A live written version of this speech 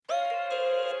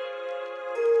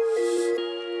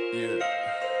Yeah.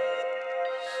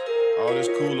 All this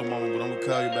cooler, mama, but I'm gonna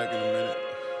call you back in a minute.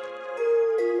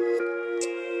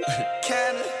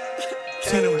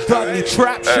 Button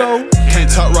Trap Show. Can't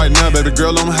talk right now, baby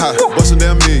girl, I'm high. Bustin'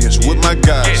 down millions with my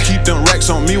guys. Keep them racks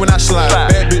on me when I slide.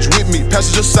 Bad bitch with me,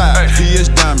 passenger side. VS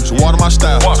diamonds, water my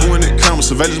style. 20 cameras,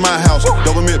 surveillance my house.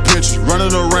 Government pictures,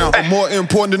 running around. I'm more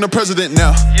important than the president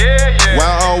now. Why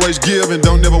I always give and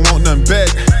don't never want nothing back.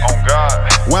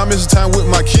 Why I'm missing time with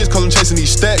my kids, cause I'm chasing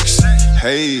these stacks.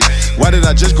 Hey, why did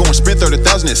I just go and spend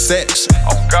 30,000 at sex?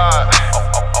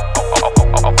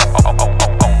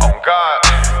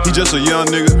 He just a young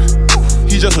nigga.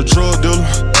 He just a drug dealer.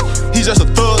 He just a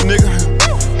thug nigga.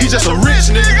 He just a rich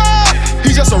nigga.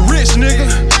 He just a rich nigga.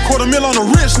 $250,000 on a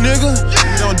rich nigga.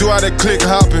 You don't do all that click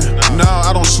hopping. Nah,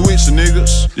 I don't switch the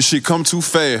niggas. This shit come too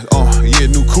fast. Yeah,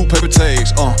 new coupe paper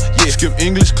tags. Yeah, skip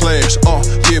English class.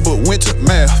 Yeah, but went to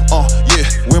math. Yeah,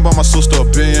 went by my sister a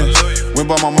Benz. Went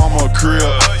by my mama a crib.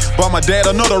 Bought my dad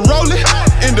another Rollie.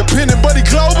 Independent, but he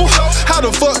global. How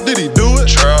the fuck did he do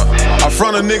it? I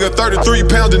front a nigga 33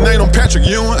 pounds and name him Patrick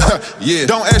Ewing. Yeah,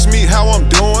 don't ask me how I'm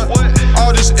doing.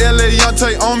 All this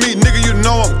Leonte on me, nigga, you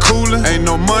know I'm coolin'. Ain't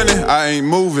no money, I ain't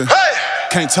moving.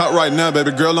 Can't talk right now,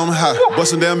 baby girl, I'm high.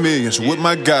 Bustin' down millions with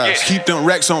my guys. Keep them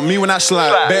racks on me when I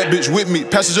slide. Bad bitch with me,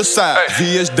 passenger side.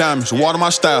 VS diamonds, water my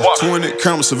style. 20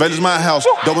 cameras, surveillance my house.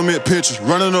 Government pictures,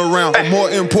 running around. I'm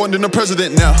more important than the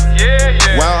president now.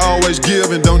 Why I always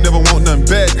give and don't never want nothing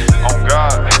back.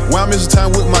 Why I'm missing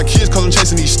time with my kids, cause I'm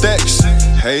chasing these stacks.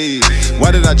 Hey,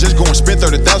 why did I just go and spend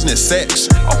 30,000 at sex?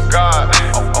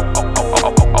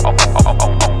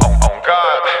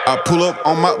 I pull up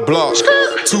on my block,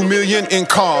 2 million in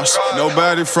cost.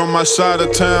 Nobody from my side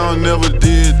of town never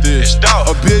did this.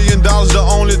 $1 billion the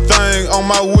only thing on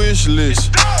my wish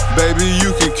list. Baby,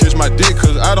 you can kiss my dick,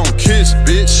 cause I don't kiss,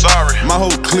 bitch. Sorry. My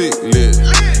whole clique lit.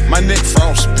 My neck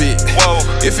frostbit.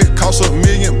 If it costs $1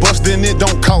 million, then it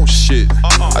don't cost shit.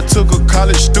 I took a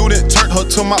college student, turned her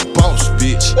to my boss,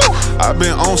 bitch. I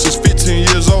been on since 15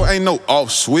 years old, ain't no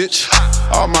off switch.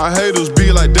 All my haters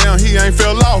be like, damn, he ain't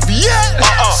fell off yet.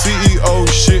 CEO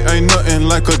shit ain't nothing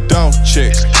like a dog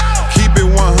check. Keep it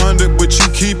 100, but you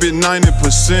keep it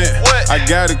 90%. I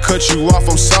gotta cut you off,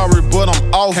 I'm sorry, but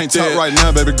I'm off. Can't talk right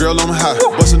now, baby girl, I'm high.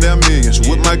 Bustin' down millions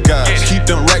with my guys. Keep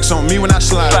them racks on me when I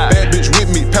slide. Bad bitch with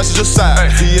me, passenger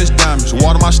side. VS diamonds,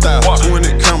 water my style.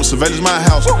 20 cameras, surveillance my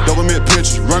house. Government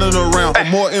pictures, running around. I'm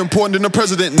more important than the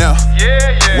president now.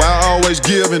 Why I always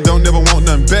give and don't never want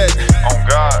nothing back.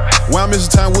 Why I'm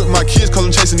missing time with my kids, cause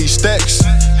I'm chasing these stacks.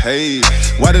 Hey,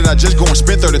 why did I just go and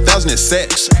spend 30,000 at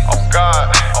sex?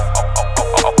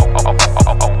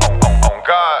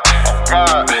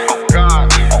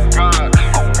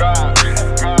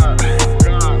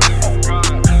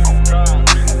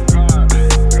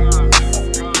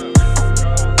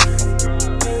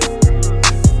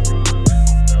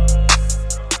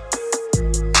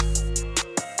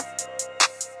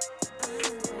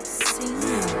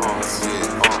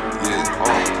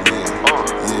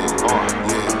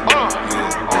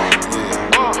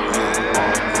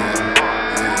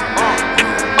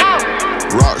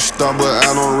 But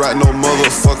I don't ride no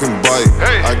motherfucking bike.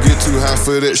 I get too high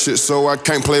for that shit, so I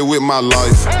can't play with my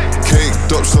life.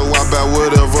 Caked up, so I buy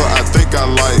whatever I think I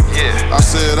like. I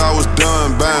said I was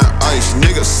done buying ice,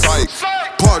 nigga psych.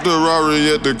 Parked the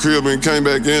Rari at the crib and came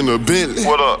back in the Bentley.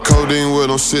 Codeine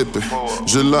what I'm sipping,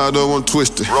 gelato I'm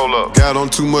twisted. Got on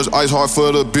too much ice, hard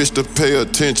for the bitch to pay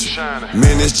attention.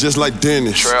 Man, it's just like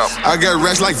Dennis. I got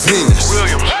racks like Venus.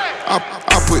 I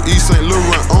put East St.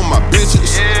 Laurent on my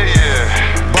bitches.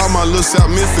 Bought my little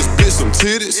South Memphis bitch some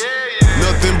titties.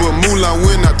 Nothing but moolah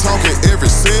when I talkin'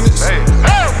 every sentence.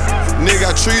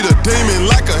 Nigga, I treat a demon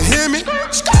like a Hemi.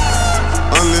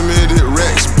 Unlimited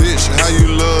racks, bitch, how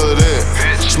you love that?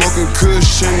 Smoking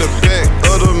kush in the back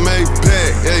of the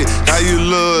Maybach. Hey, how you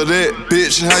love that,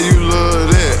 bitch, how you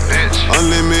love that?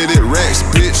 Unlimited racks,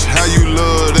 bitch, how you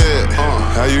love that?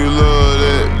 How you love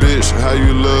that, bitch, how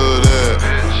you love that?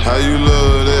 How you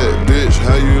love that, bitch,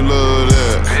 how you love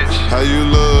that? How you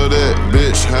love that,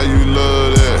 bitch, how you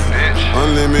love that?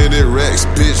 Unlimited racks,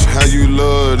 bitch, how you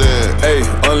love that? Hey,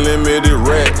 unlimited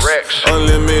racks,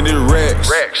 unlimited racks.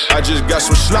 I just got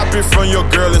some sloppy from your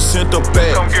girl and sent her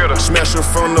back. Smash her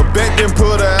from the back, then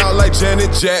put her out like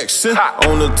Janet Jackson.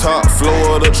 On the top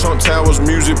floor of the Trump Towers,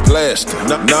 music blasting.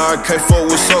 Now I can't fuck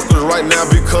with suckers right now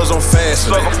because I'm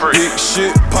fasting. Big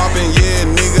shit poppin', yeah,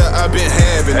 nigga, I been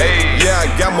having it. Yeah,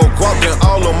 I got more guap than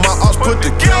all of my ops put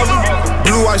together.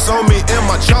 Blue ice on me and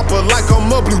my chopper like I'm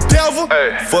a blue devil.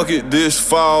 Fuck it, this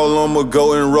fall I'ma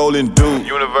go and roll and do.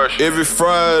 Every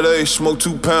Friday, smoke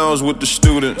 2 pounds with the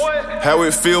students. How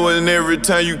it feel when smiling every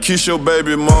time you kiss your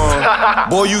baby mom.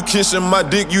 Boy, you kissing my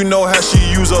dick, you know how she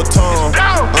use her tongue.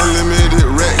 Unlimited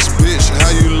racks, bitch,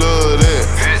 how you love that?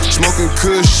 Smoking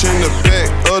kush in the back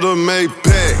of the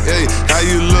Maybach. Hey, how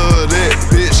you love that,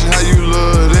 bitch? How you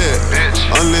love that?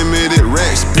 Unlimited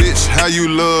racks, bitch, how you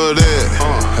love that?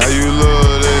 How you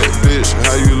love that, bitch?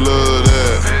 How you love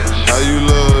that? How you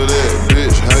love that,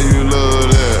 bitch? How you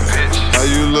love that? How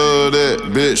you love that,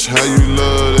 bitch? How you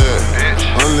love that?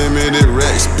 Unlimited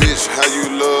racks, bitch, how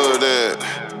you love that?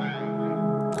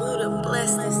 Buddha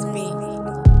bless this beat.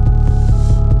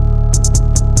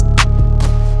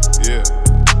 Yeah,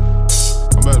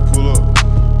 I'm about to pull up.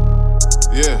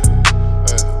 Yeah,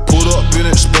 pulled up in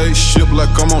that spaceship like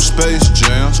I'm on Space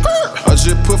Jam. I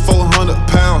just put 400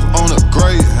 pounds on a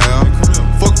Greyhound.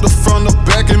 Fuck the front, the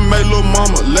back, and made lil'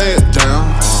 mama lay it down.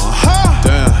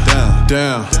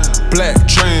 Down. Black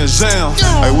Trans Am.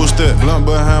 Hey, what's that? Blunt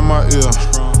behind my ear.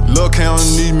 Lil'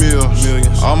 counting these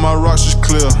millions. All my rocks is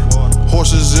clear.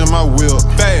 Horses in my wheel.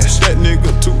 Fast, that nigga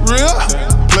too real.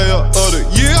 Player of the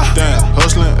year. Damn,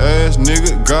 hustling ass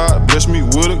nigga. God bless me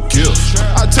with a gift.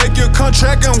 I take your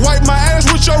contract and wipe my ass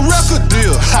with your record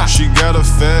deal. She got a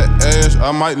fat ass.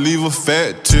 I might leave a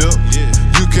fat tip.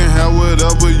 You can have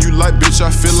whatever you like, bitch,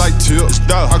 I feel like tips.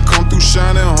 I come through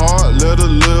shining hard, let a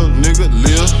little nigga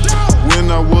live.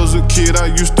 When I was a kid, I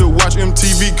used to watch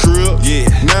MTV Crib.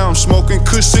 Now I'm smoking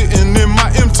kush sitting in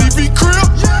my MTV Crib.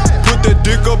 Put that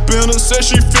dick up in her, said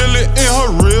she feel it in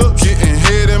her ribs. Getting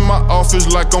head in my office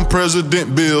like I'm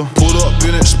President Bill. Pulled up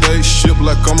in that spaceship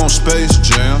like I'm on Space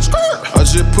Jam. I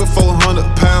just put 400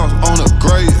 pounds on a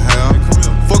Greyhound.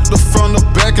 Fuck the front, the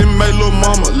back, and made lil'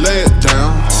 mama lay it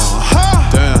down.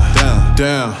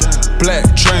 Down. Black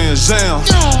Trans Am.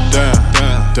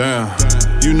 Down.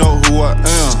 You know who I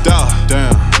am.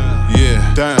 Down.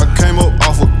 Yeah. I came up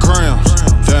off of grams.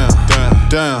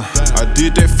 Down. I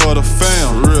did that for the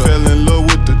fam. Real. Fell in love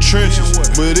with the trenches,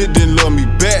 but it didn't love me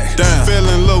back. Down. Fell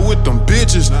in love with them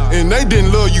bitches, and they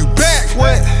didn't love you back.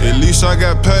 What? At least I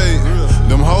got paid.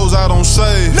 Them hoes I don't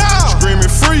save. Screaming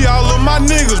free, all of my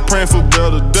niggas praying for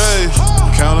better days.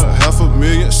 Counted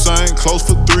 $500,000, sang close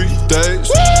for 3 days.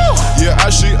 Yeah, I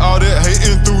see all that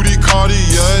hating through the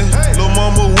Cartier. Lil'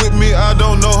 mama with me, I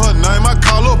don't know her name, I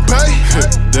call her Bae.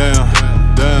 Down.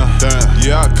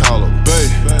 Yeah, I call her Bae.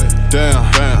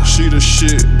 Down. She the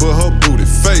shit, but her booty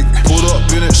fake. Pulled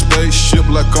up in that spaceship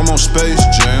like I'm on Space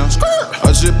Jam.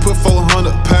 I just put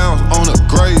 400 pounds on a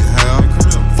Greyhound.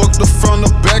 Fuck the front,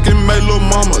 the back, and made lil'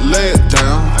 mama lay it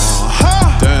down.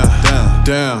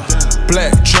 Down.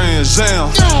 Black Trans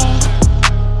Am.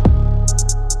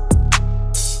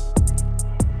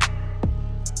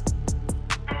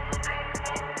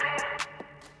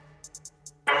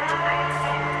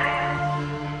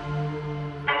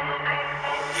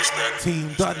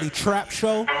 Team Dudley Trap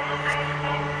Show.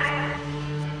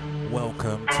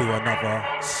 Welcome to another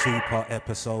super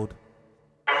episode.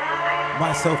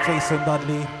 Myself, Jason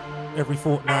Dudley. Every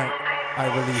fortnight, I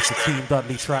release the Team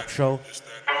Dudley Trap Show.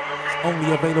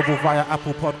 Only available via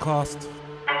Apple Podcast,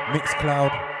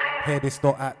 Mixcloud,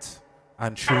 HearThis.at,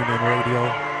 and TuneIn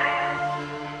Radio.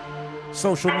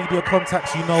 Social media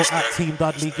contacts, you know, at Team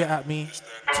Dudley. Get at me.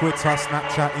 Twitter,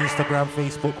 Snapchat, Instagram,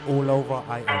 Facebook, all over.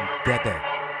 I am dead.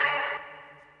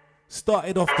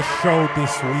 Started off the show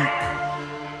this week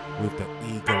with the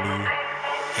eagerly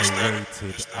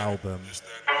awaited album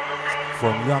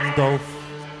from Young Dolph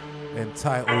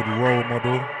entitled Role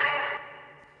Model.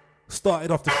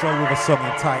 Started off the show with a song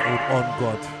entitled On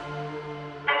God.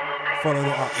 Followed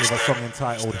it up with a song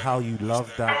entitled How You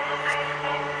Love That.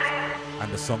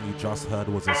 And the song you just heard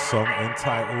was a song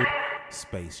entitled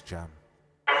Space Jam.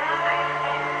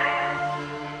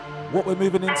 What we're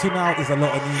moving into now is a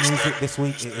lot of new music this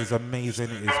week. It is amazing,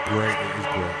 it is great,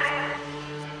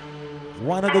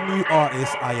 One of the new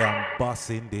artists I am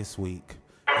bussing this week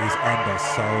is under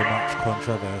so much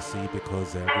controversy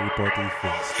because everybody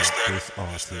thinks that this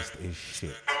artist is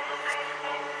shit.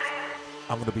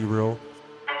 I'm gonna be real.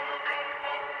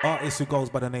 Artist who goes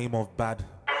by the name of Bhad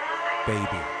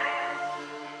Bhabie.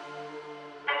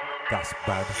 That's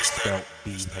Bhad spelled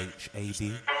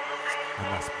B-H-A-D. And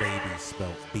that's baby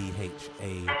spelled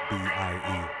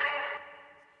B-H-A-B-I-E.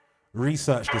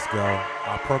 Research this girl.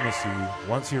 I promise you,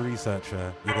 once you research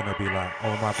her, you're gonna be like,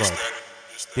 oh my god,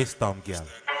 this dumb gal.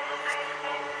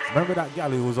 Remember that gal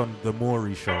who was on the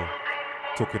Maury show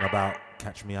talking about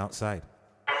Catch Me Outside?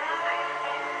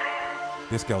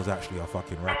 This girl's actually a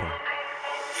fucking rapper.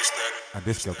 And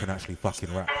this girl can actually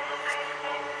fucking rap.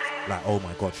 Like, oh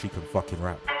my god, she can fucking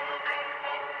rap.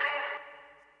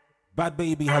 Bhad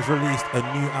Bhabie has released a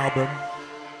new album.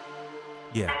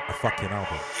 Yeah, a fucking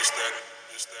album.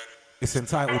 It's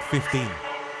entitled 15.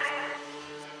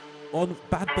 On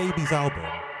Bad Baby's album,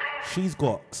 she's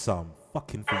got some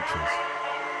fucking features.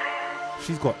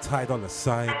 She's got Ty Dolla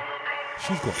 $ign.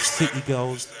 She's got City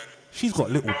Girls. She's got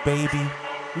Little Baby,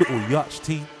 Little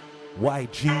Yachty,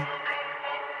 YG.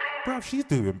 Bruv, she's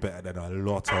doing better than a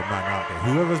lot of man out there.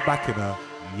 Whoever's backing her,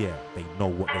 yeah, they know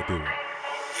what they're doing.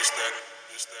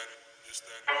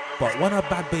 But one of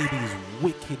Bad Baby's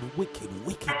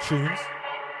wicked tunes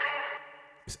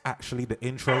is actually the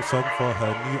intro song for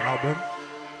her new album.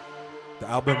 The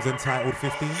album's entitled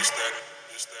 15,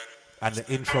 and the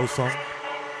intro song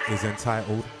is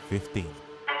entitled 15.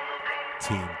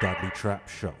 Team Dudley Trap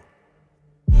Show.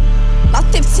 My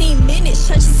 15 minutes,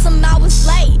 church is some hours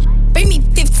late. Bring me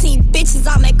 15 bitches,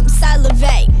 I'll make them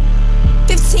salivate.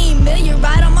 15 million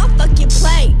right on my fucking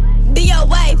plate.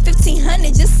 BOA,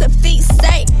 1500 just a feet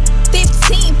sake.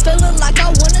 15 feeling like I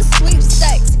won a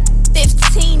sweepstakes.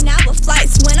 15 hour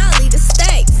flights when I leave the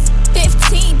States.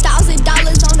 $15,000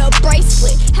 on a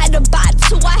bracelet. Had to buy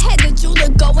two, I had the jeweler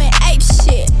going ape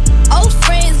shit. Old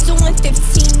friends doing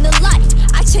 15 to life.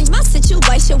 I changed my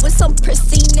situation with some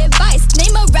pristine advice.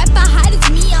 Name a rapper hot as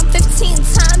me, I'm 15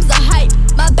 times the hype.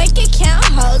 My bank account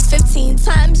holds 15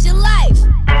 times your life.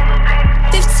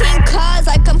 15 cars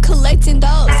like I'm collecting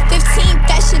those. 15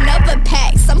 Fashion Nova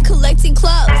packs, I'm collecting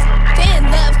clothes.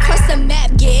 Fan love, cross the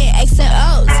map, getting X and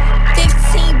O's.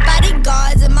 15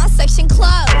 bodyguards in my section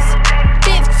clothes.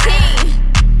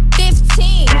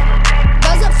 15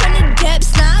 rose up from the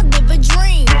depths, now I live a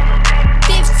dream.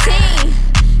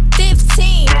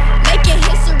 15 making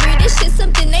history, this shit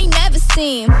something they never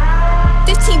seen.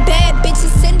 15 bad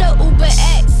bitches send a Uber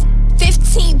X.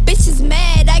 15 bitches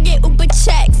mad, I get Uber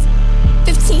checks.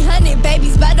 1500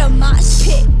 babies by the mosh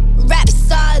pit. Rap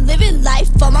star living life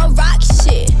on my rock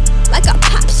shit. Like a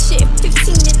pop shit,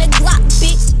 15 in a Glock,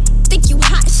 bitch. Think you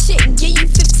hot shit, give you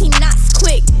 15 knots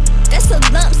quick. That's a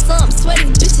lump sum,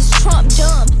 sweaty bitches Trump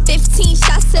dumb. 15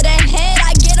 shots to the head,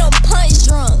 I get them punch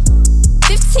drunk.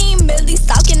 15 milli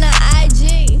stalking the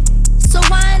IG. So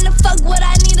why in the fuck would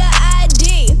I need an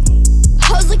ID?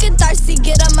 Hoes looking thirsty,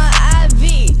 get on my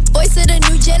IV. Voice of the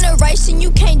new generation,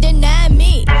 you can't deny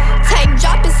me. Tape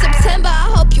drop in September,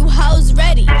 I hope you hoes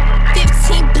ready.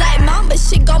 15 black mamba,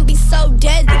 shit gon' be so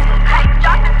deadly. Tape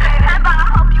drop in September, I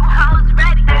hope you hoes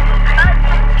ready. Those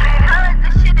 15 colors,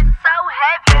 this shit is so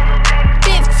heavy.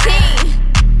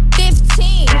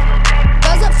 15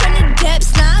 goes up from the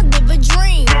depths, now I live a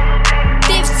dream.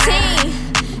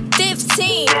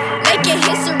 15 making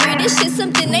history, this shit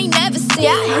something they never seen.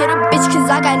 Yeah, I hit a bitch cause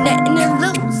I got nothing to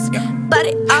lose. But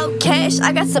it all cash,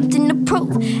 I got something to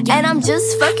prove. And I'm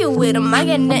just fucking with them, I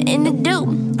got nothing to do.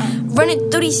 Running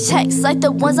through these checks like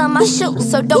the ones on my shoes.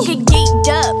 So don't get geeked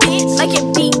up, like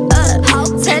it beat up.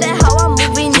 Tell that how I'm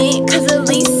moving it, cause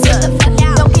Elisa.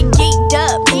 Don't get geeked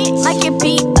up, like it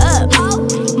beat up.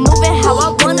 Moving how I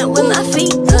want it with my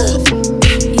feet up.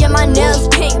 Yeah, my nails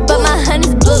pink, but my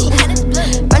honey's blue.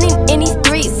 Running in these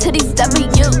streets to these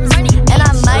W's. And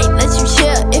I might let you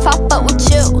chill if I fuck with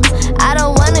you. I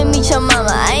don't wanna meet your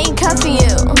mama, I ain't come for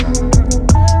you.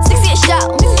 60 a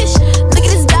show, look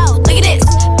at this dough, look at this.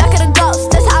 Back of the ghost,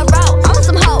 that's how I roll, I'm on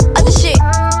some hoe, other shit.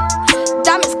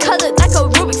 Diamonds colored like a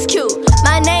Rubik's Cube.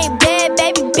 My name bad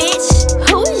baby bitch,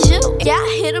 who is you? Yeah,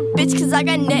 I hit a bitch cause I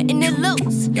got nothing to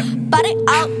lose. But it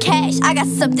all cash, I got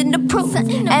something to prove.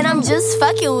 And I'm just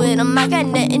fucking with them, I got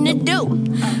nothing to do.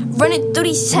 Running through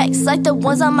these checks like the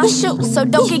ones on my shoes. So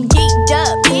don't get geeked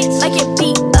up, like it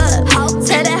beat up.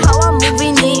 Tell that how I'm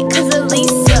moving it, cause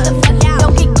Elisa.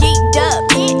 Don't get geeked up,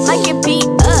 like it beat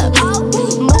up.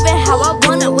 Moving how I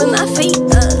want it with my feet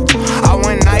up. I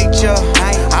want night, yeah.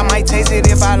 I might taste it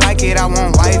if I like it, I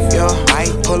want wife, yeah.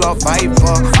 Pull up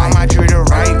Viper, I might treat the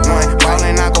right one.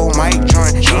 Ballin', I go mic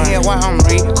joint. She hear why I'm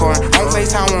recording. On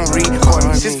FaceTime, I'm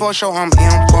recording. 6 for show, I'm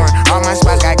important. All my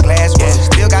spots got glass ones.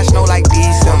 Still got snow like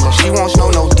December. She won't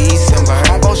snow no December.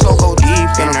 Don't go slow, go deep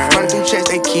in her. Run through checks,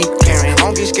 they keep carrying.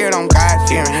 Don't get scared, I'm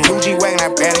God-fearing. New G-Wagon,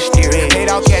 I better steer it. Paid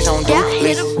out cash on Yeah, I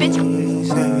hit a bitch,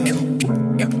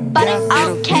 but it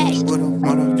all cash.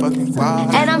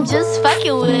 And I'm just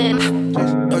fucking with it.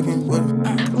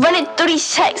 Running through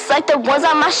these checks like the ones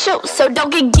on my shoes. So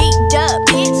don't get geeked up,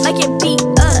 like it beat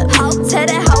up. Tell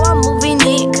that how I'm moving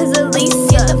it, cause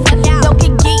Elisa. Don't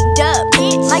get geeked up,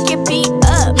 like it beat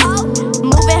up.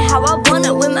 Moving how I want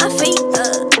it with my feet up.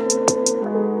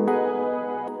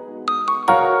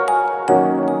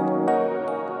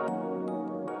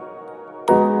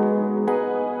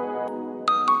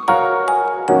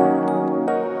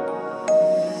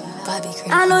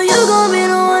 I know you gon' be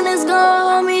the one that's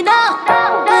gon' hold me down.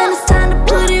 When it's time to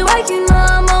put it work, you know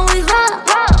I'm always wrong.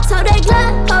 So that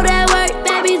Glock, hold that work,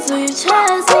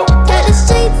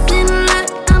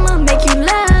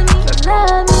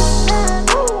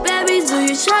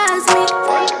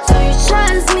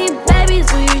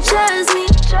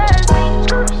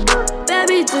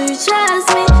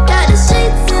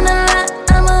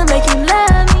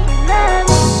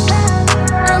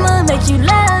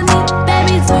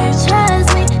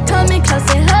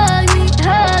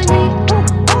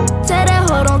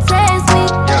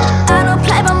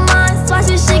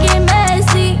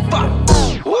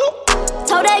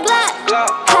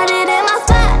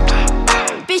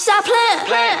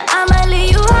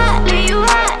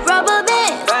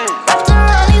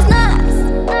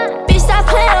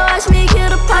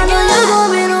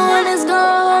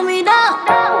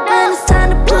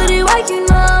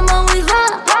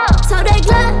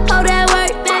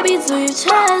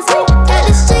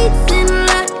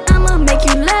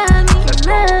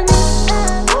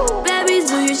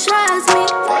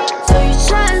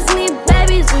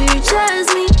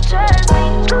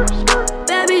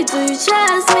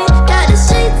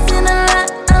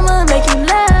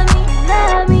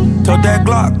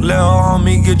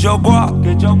 me, get your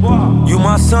guap. You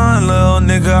my son, little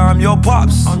nigga, I'm your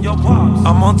pops.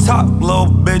 I'm on top, little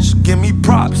bitch, give me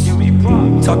props.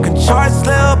 Talking charts,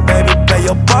 little baby, play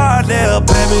your part, little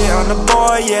baby. I'm the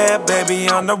boy, yeah, baby,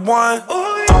 I'm the one.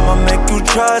 I'ma make you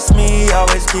trust me,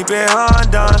 always keep it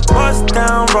undone. Bust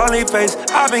down, rolling face,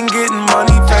 I've been getting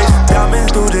money face.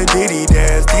 Diamonds do the Diddy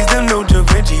dance, these the new Da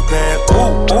Vinci pants.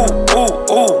 Ooh, ooh, ooh,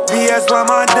 ooh, VS where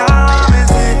my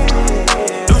diamonds hit.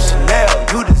 New Chanel,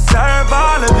 you deserve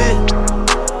all of it.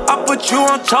 I put you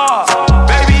on top,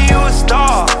 baby, you a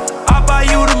star. I buy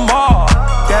you the mall,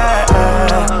 yeah.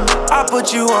 I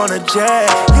put you on a jet,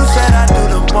 you said I do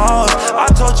the most. I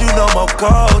told you no more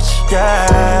coach,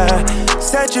 yeah.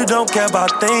 Said you don't care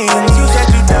about things, you said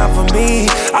you down for me.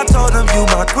 I told them you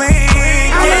my queen,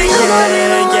 yeah,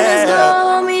 yeah, yeah.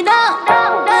 Hold me down,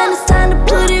 when it's time to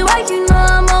put it work, you know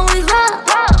I'm always round.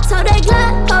 So that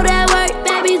glad, hold that work,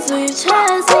 baby, do you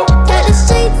trust me? Got the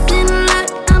streets in the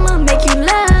lot, I'ma make you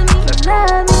love me,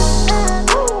 love me.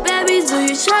 Baby, do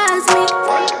you trust me?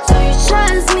 Do you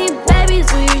trust me? Baby,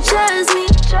 do you trust me?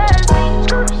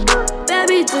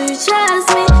 Baby, do you trust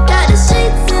me? Got the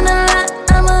streets in the lot,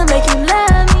 I'ma make you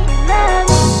love me, love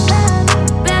me.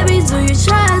 Baby, do you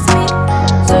trust me?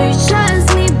 Do you trust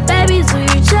me? Baby, do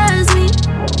you trust me?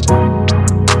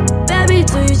 Baby,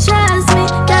 do you trust me?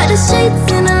 Got the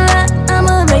streets in the lot,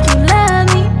 I'ma make you love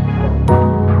me.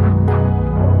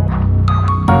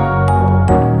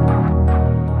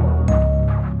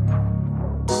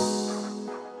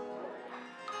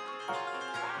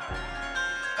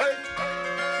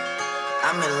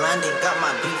 I'm in London, got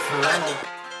my beat from London.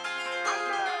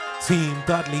 Team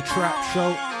Dudley Trap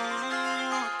Show.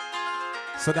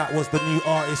 So that was the new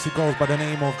artist who goes by the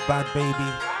name of Bad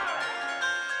Baby.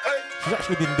 She's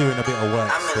actually been doing a bit of work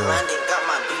still.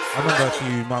 I remember a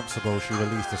few months ago she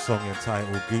released a song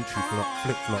entitled Gucci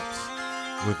Flip Flops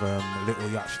with Little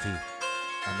Yachty,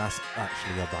 and that's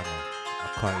actually a banger. I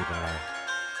can't even lie.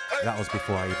 That was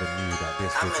before I even knew that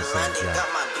this was the same jam.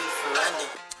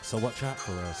 So watch out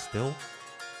for her still.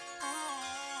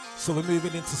 So we're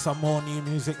moving into some more new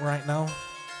music right now.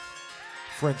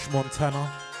 French Montana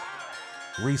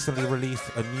recently released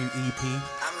a new EP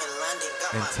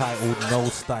entitled No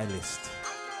Stylist.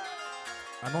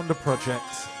 And on the project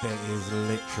there is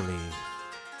literally,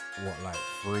 like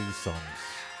 3 songs.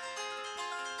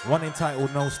 One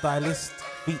entitled No Stylist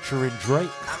featuring Drake.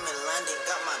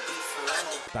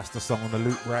 That's the song on the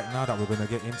loop right now that we're going to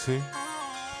get into.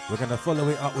 We're going to follow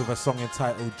it up with a song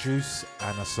entitled Juice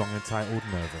and a song entitled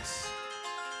Nervous.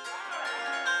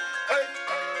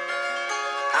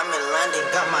 I'm in London,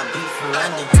 got my beat from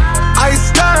London. I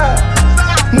style,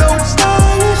 no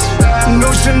stylish,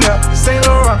 no Chanel, Saint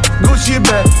Laurent, Gucci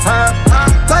bag,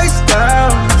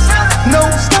 lifestyle, no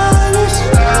stylish,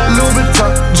 Louis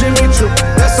Vuitton, Jimmy Choo,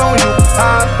 that's on you.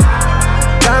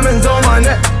 Diamonds on my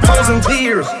neck, frozen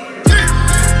tears,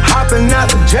 hopping out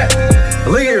the jet,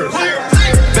 leers.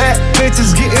 Bad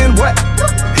bitches getting wet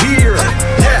here.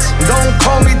 Yes, don't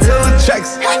call me till the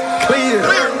checks clear.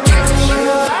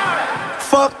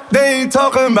 Fuck, they ain't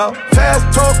talking about fast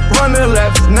talk, running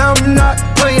laps. Now I'm not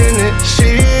playing it.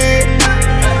 Shit.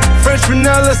 French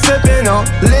vanilla sipping on,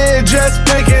 lid just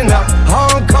picking up.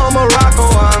 Hong Kong,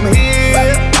 Morocco, I'm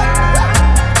here.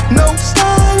 No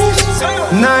stylish.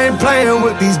 Now I ain't playing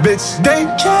with these bitches. They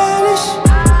childish.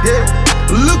 Yeah.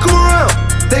 Look around,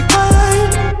 they quiet.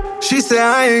 She said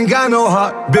I ain't got no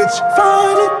heart, bitch,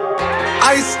 find it.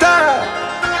 I style,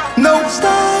 no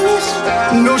stylish,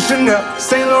 no Chanel,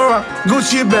 Saint Laurent,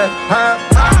 Gucci bag,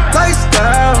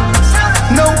 lifestyle,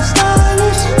 no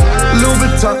stylish, Louis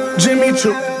Vuitton, Jimmy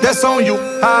Choo, that's on you.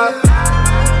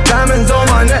 Diamonds on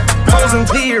my neck, frozen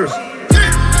tears,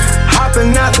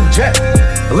 hopping out the jet,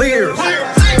 leers.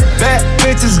 Bad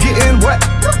bitches getting wet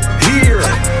here.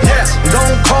 Yes,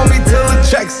 don't call me till the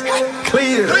checks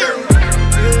clear.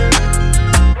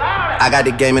 I got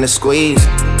the game in a squeeze.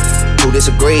 Who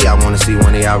disagree? I wanna see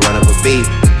one of y'all run up a beat.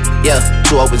 Yeah,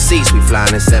 2 open seats, we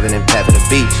flying in 7 and Pat for the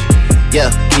beach.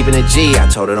 Yeah, keeping it G, I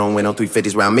told her don't win no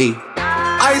 350s round me.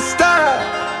 I style,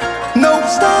 no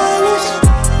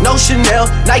stylish. No Chanel,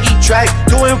 Nike track,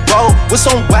 doing roll with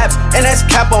some waps, and that's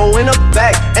capo in the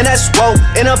back, and that's roll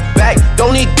in the back.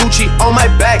 Don't need Gucci on my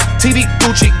back, TV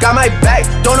Gucci got my back.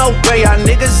 Don't know where y'all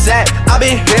niggas at. I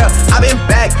been here, I been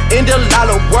back, in the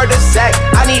lala, word of Zach.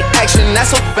 I need action,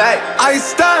 that's a fact. I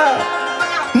style,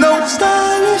 no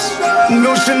stylish,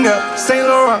 no Chanel, Saint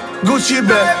Laurent, Gucci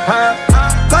bag,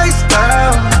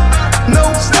 lifestyle, no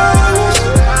stylish,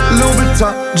 Louis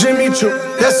Vuitton, Jimmy Choo,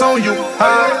 that's on you.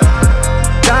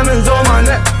 Diamonds on my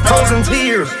neck, frozen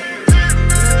tears,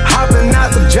 hopping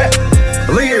out the jet,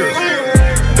 leers.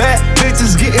 Bad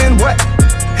bitches getting wet.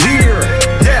 Here,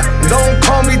 yeah, don't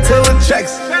call me till the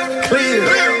checks clear.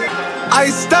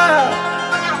 Ice style,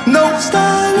 no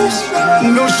stylish,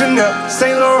 no Chanel,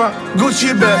 Saint Laurent,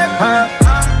 Gucci bag,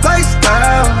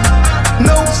 lifestyle,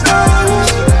 no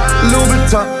stylish, Louis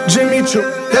Vuitton, Jimmy Choo,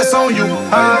 that's on you,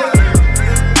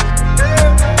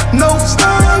 no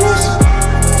stylish.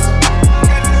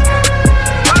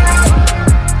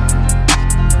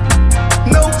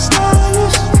 No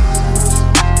stylish.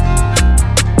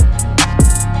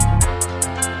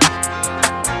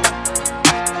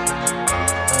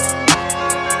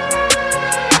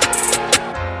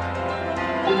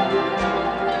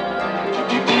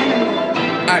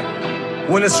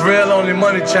 When it's real, only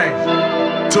money change.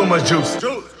 Too much juice,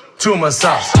 too much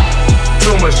sauce.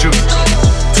 Too much juice,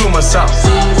 too much sauce.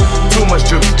 Too much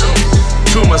juice,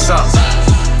 too much sauce.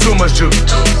 Too much juice,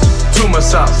 too much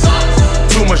sauce.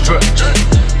 Too much drip,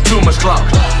 too much clout.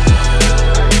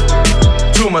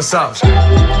 Too much sauce.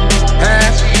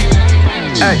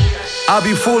 Hey, I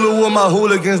be fooling with my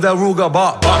hooligans that Ruger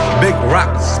bar. Big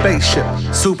rock, spaceship,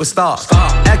 superstars.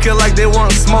 Acting like they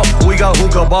want smoke, we got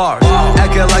hookah bars.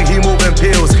 Acting like he moving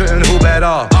pills, couldn't hoop at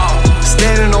all.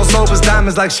 Standing on sofas,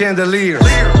 diamonds like chandeliers.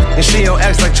 And she on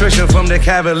X like Trisha from the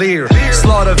Cavalier.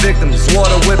 Slaughter victims,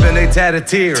 water whipping, they tatted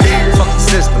tears. Fuck the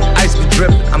system, ice be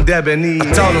dripping, I'm debonair.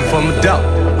 I told them from the dope,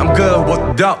 I'm good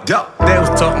with the dope. They was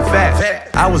talking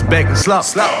fast, I was baking slow.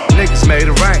 Niggas made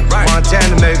it rain,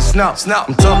 Montana made it snow.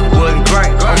 I'm talking wood and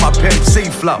grain, on my Pimp C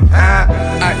flow.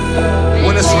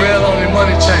 When it's real, only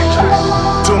money change.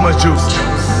 Too much juice,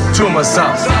 too much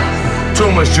sauce.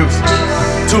 Too much juice,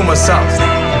 too much sauce.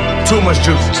 Too much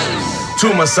juice,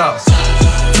 too much sauce.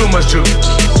 Too much juice,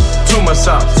 too much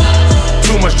sauce.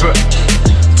 Too much drip,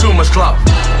 too much clout.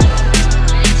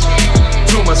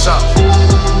 Too much sauce.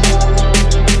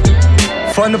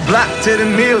 From the block to the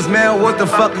mills, man, what the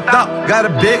fuck you thought? Got a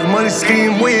big money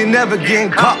scheme, we ain't never getting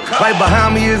caught. Right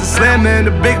behind me is a slammer and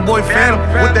the big boy phantom.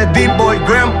 With that deep boy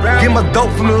grandma, get my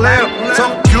dope from Atlanta.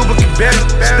 Talk Cuba, Cabana,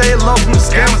 stay low from the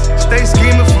scammers. Stay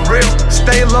scheming for real,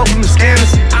 stay low from the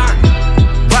scanners.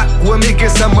 Rock with me,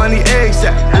 get some money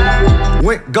ASAP.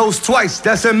 Went ghost twice,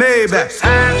 that's a Maybach.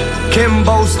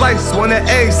 Kimbo Slice, want an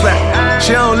A slap.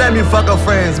 She don't let me fuck her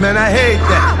friends, man, I hate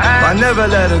that. I never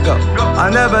let her go, I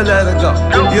never let her go.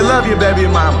 You love your baby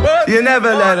mama, you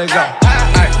never let her go.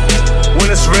 When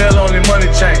it's real, only money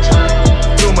change.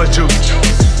 Too much juice,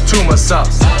 too much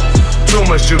sauce. Too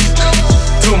much juice,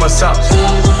 too much sauce.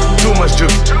 Too much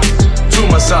juice, too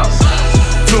much sauce.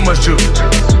 Too much juice,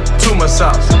 too much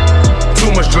sauce.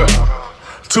 Too much drip,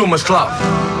 too much clout.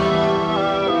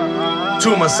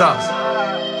 Too much sauce.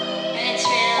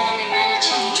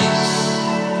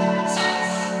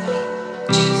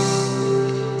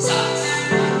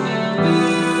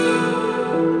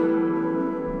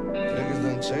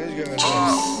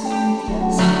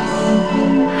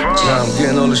 I'm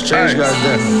getting all this change,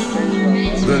 goddamn.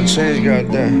 Gonna change,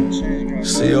 goddamn.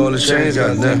 See all the change,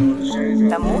 goddamn.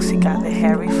 La música de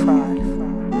Harry Fraud.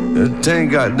 That thing,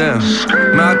 goddamn.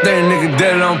 Man, I think nigga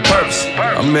did it on purpose.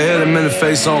 I'ma hit him in the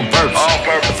face on purpose.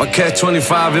 If I catch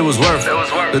 25, it was worth it.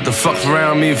 Let the fuck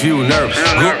around me if you were nervous.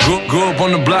 Grew up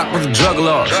on the block with the drug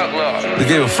laws. They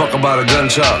gave a fuck about a gun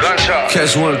charge.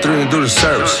 Catch 1 or 3 and do the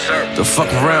service. The fuck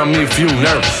around me if you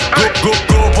nervous.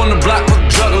 Grew up on the block with the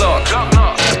drug laws.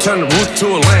 I turned the roof to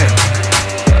a land.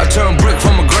 I turned brick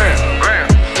from a gram.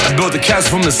 I built the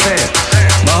castle from the sand.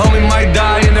 My homie might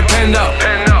die in the pendo.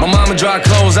 My mama dry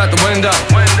clothes out the window.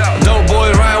 Dope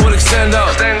boy riding with extendo.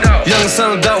 Young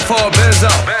son of dope for a benzo.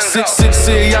 6'6",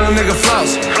 see a young nigga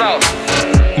floss.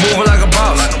 Moving like a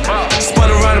boss. Spun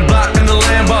around the block in the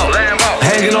Lambo.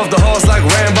 Hanging off the horse like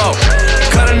Rambo.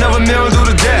 Cut another meal and do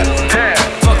the death.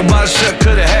 Fuck about the shit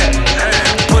coulda had.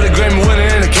 Put a Grammy winner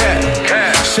in the cat.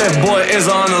 Chef boy is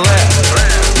on the left.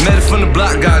 Made it from the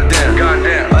block, goddamn.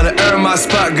 I done earned my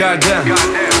spot, goddamn.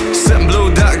 Sitting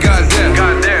blue dot, goddamn.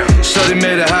 Shorty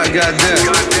made it hot, goddamn.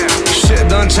 Shit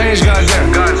done changed, goddamn.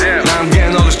 Now I'm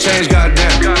getting all this change,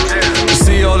 goddamn. You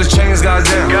see all the chains,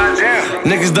 goddamn.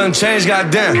 Niggas done changed,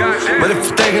 goddamn. But if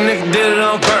you think a nigga did it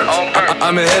on purpose,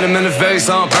 I'ma hit him in the face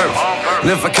on purpose.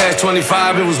 And if I catch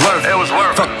 25, it was worth it.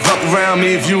 Fuck around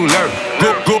me if you lurk.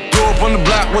 Go up on the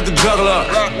block with the drug laws.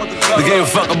 They gave a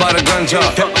fuck about a gun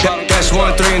charge. Catch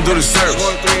 1 or 3 and do the service.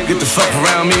 Get the fuck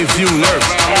around me if you nervous.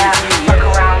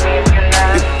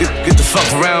 Get the fuck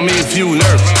around me if you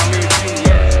nervous.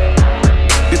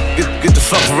 Get the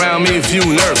fuck around me if you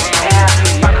nervous.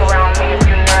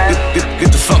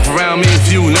 Get the fuck around me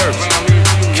if you nervous.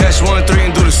 Catch 1 or 3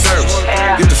 and do the service.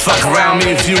 Get the fuck around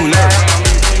me if you nervous.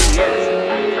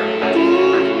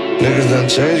 Niggas done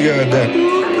changed, goddamn.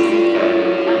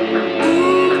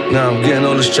 Now I'm getting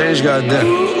all this change, goddamn.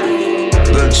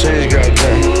 Little change,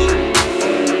 goddamn.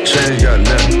 Change,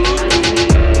 goddamn.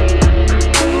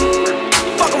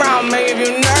 Fuck around, make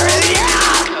you nervous,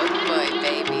 yeah. Boy,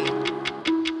 baby.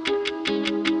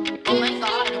 Oh my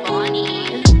God,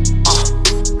 Bonnie.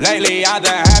 Lately I've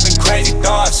been having crazy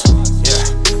thoughts. Yeah,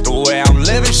 the way I'm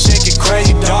living, shit get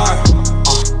crazy dark.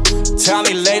 Tell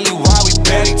me lately why we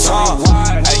barely talk.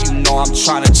 Hey, you know I'm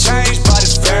trying to change, but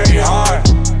it's very hard.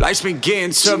 Life's been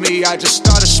getting to me, I just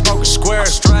started smoking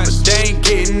squares. But they ain't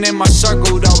getting in my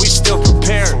circle, though we still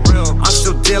prepared. I'm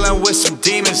still dealing with some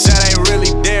demons that ain't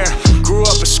really there. Grew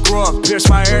up a screw up, pierced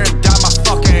my ear and dyed my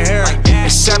fucking hair.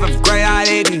 In 7th grade I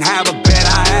didn't have a bed,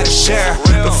 I had to share.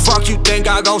 The fuck you think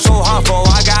I go so hard for,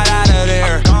 I got out of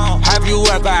there. Have you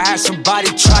ever had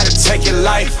somebody try to take your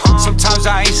life? Sometimes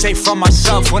I ain't safe from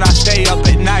myself when I stay up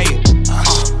at night.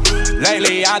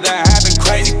 Lately I've been having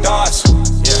crazy thoughts.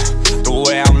 Yeah, the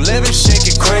way I'm living, shit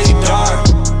get crazy dark.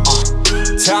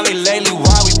 Tell me lately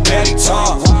why we barely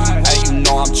talk. Hey, you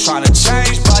know I'm trying to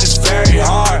change, but it's very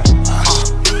hard.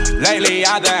 Lately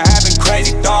I've been having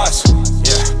crazy thoughts.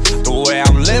 Yeah, the way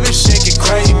I'm living, shit get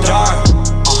crazy dark.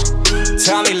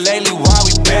 Tell me lately why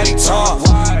we barely talk.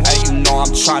 Hey, you know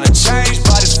I'm trying to change,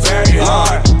 but it's very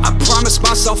hard. I promised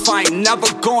myself I ain't never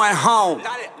going home.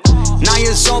 9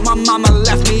 years old, my mama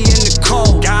left me in the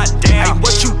cold. Goddamn. Hey,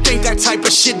 what you think that type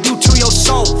of shit do to your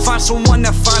soul? Find someone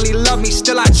that finally love me,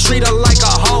 still I treat her like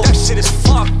a hoe. That shit is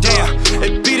fucked up.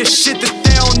 It be the shit that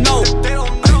they don't know.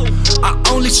 I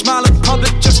only smile in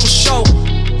public just for show.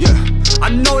 Yeah,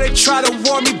 I know they try to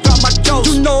warn me about my dose.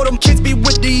 You know them kids be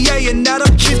with the A and now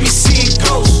them kids be seeing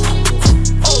ghosts.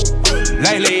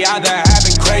 Lately I've been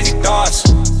having crazy thoughts.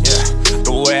 Yeah,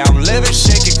 the way I'm living,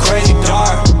 shit get crazy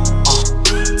dark.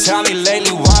 Tell me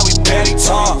lately why we barely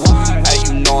talk. Hey,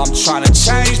 you know I'm trying to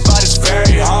change, but it's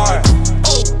very hard.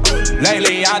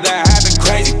 Lately I've been having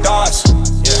crazy thoughts.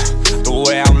 Yeah, the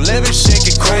way I'm living, shit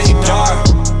get crazy dark.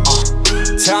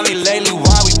 Tell me lately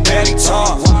why we barely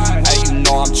talk. Hey, you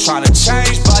know I'm trying to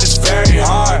change, but it's very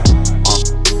hard.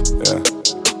 Yeah,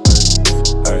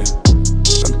 hey,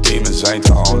 them demons ain't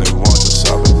the only ones that's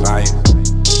up at night.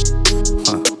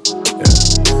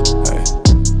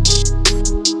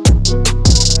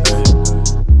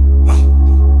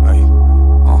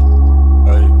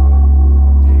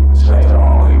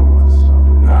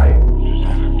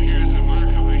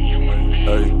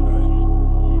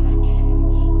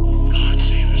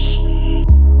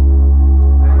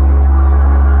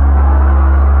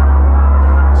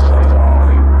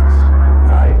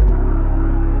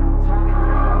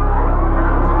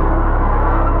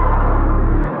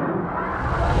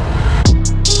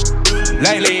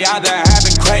 Lately I've been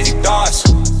having crazy thoughts.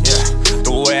 Yeah,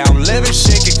 the way I'm living,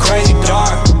 shit get crazy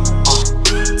dark.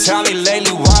 Tell me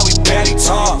lately why we barely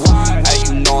talk. Hey,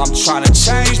 you know I'm trying to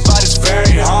change, but it's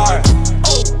very hard.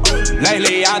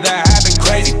 Lately I've been having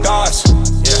crazy thoughts.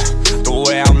 Yeah, the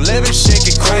way I'm living, shit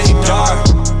get crazy dark.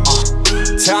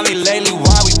 Tell me lately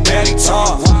why we barely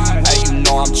talk. Hey, you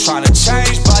know I'm trying to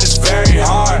change, but it's very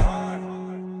hard.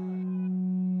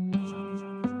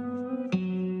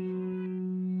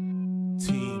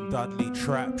 Dudley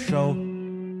Trap Show.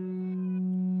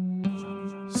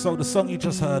 So the song you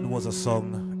just heard was a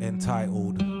song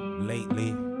entitled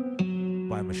Lately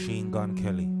by Machine Gun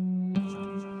Kelly.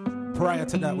 Prior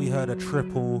to that we heard a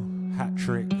triple hat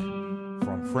trick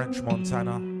from French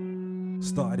Montana.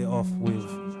 Started it off with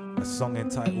a song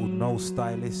entitled No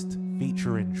Stylist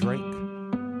featuring Drake.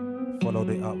 Followed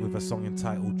it up with a song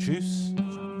entitled Juice.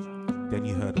 Then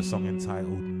you heard a song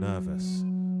entitled Nervous.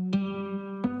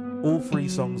 All three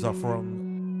songs are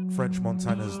from French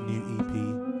Montana's new EP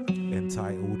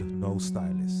entitled No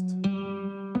Stylist.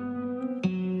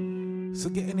 So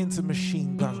getting into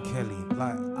Machine Gun Kelly,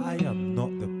 like I am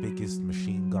not the biggest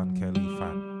Machine Gun Kelly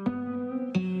fan.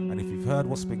 And if you've heard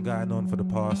what's been going on for the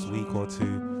past week or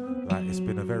two, like it's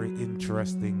been a very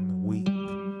interesting week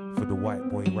for the white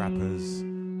boy rappers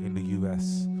in the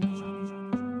US.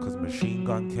 Because Machine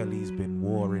Gun Kelly's been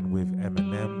warring with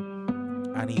Eminem.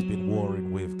 And he's been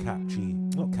warring with Cap G.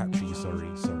 Not Cap G, sorry.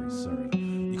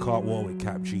 You can't war with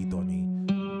Cap G, Donny.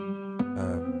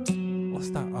 What's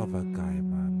that other guy,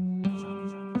 man?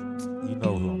 You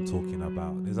know who I'm talking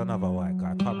about. There's another white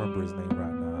guy. I can't remember his name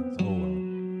right now. Oh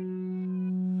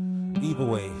well. Either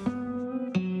way,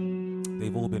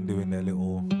 they've all been doing their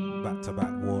little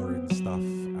back-to-back warring stuff.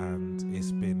 And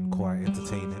it's been quite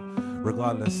entertaining.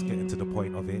 Regardless, getting to the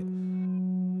point of it.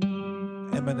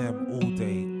 Eminem all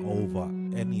day over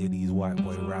any of these white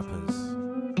boy rappers,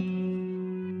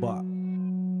 but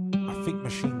I think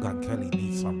Machine Gun Kelly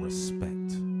needs some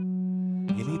respect.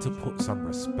 You you need to put some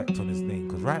respect on his name,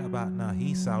 because right about now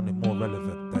he's sounding more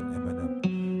relevant than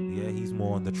Eminem. Yeah, he's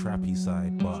more on the trappy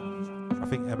side, but I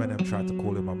think Eminem tried to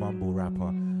call him a mumble rapper,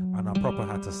 and I proper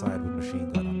had to side with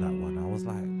Machine Gun on that one. I was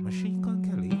like, Machine Gun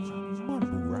Kelly,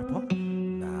 mumble rapper?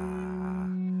 Nah,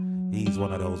 he's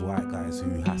one of those white guys who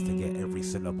has to get every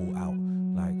syllable out.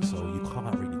 Like, so you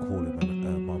can't really call him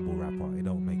a mumble rapper. It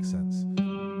don't make sense.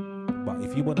 But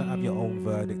if you want to have your own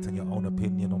verdict and your own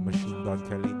opinion on Machine Gun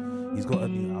Kelly, he's got a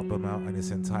new album out and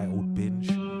it's entitled Binge.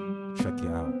 Check it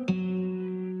out.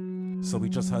 So we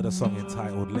just heard a song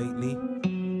entitled Lately.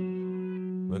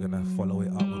 We're gonna follow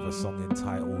it up with a song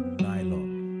entitled Nylon.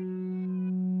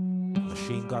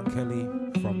 Machine Gun Kelly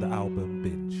from the album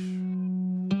Binge.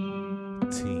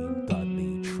 Team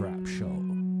Dudley Trap Show.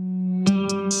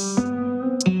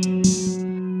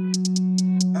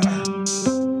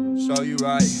 So you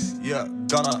right, yeah,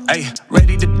 gonna. Ayy,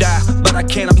 ready to die, but I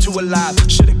can't, I'm too alive.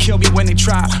 Should've killed me when they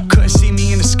tried. Couldn't see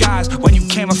me in the skies when you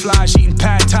camouflage eating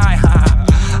pad thai.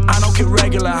 I don't get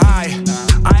regular high,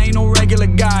 I ain't no regular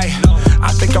guy.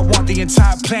 I think I want the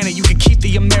entire planet, you can keep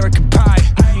the American pie.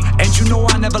 And you know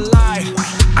I never lie,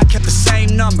 I kept the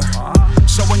same number.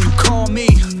 So when you call me,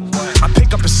 I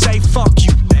pick up and say fuck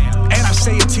you. And I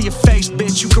say it to your face,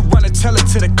 bitch, you can run and tell it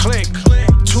to the click.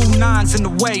 2 9s in the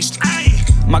waist,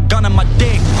 my gun and my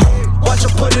dick. Watch her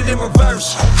put it in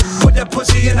reverse, put that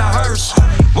pussy in a hearse.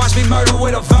 Watch me murder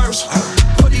with a verse,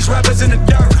 put these rappers in the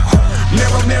dirt.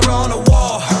 Mirror, mirror on the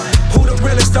wall, who the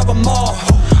realest of them all?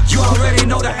 You already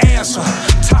know the answer,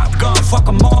 Top Gun, fuck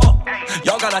them all.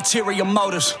 Y'all got ulterior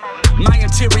motives, my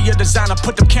interior designer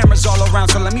put them cameras all around.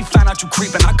 So let me find out you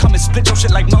creeping, I come and split your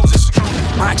shit like Moses.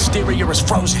 My exterior is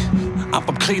frozen, I'm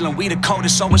from Cleveland, we the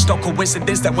coldest. So it's no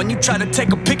coincidence that when you try to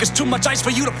take a pic, it's too much ice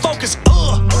for you to focus.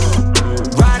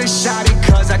 Riding shotty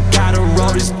cause I gotta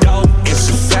roll this dope, it's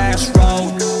a fast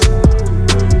road.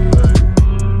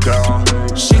 Girl,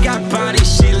 she got body,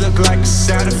 she look like a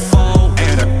centerfold,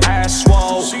 and her ass swole.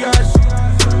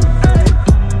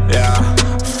 Yeah,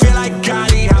 feel like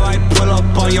Gotti, how I pull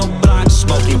up on your block,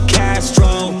 smoking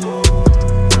Castro.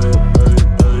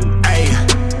 Ayy,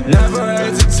 never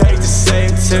hesitate to say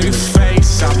it to your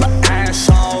face, I'm an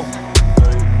asshole.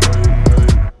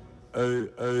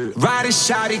 Riding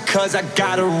shotty cause I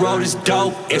gotta roll this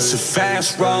dope, it's a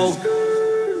fast road.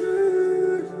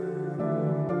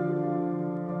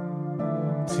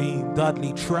 Team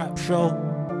Dudley Trap Show.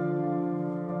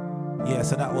 Yeah,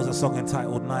 so that was a song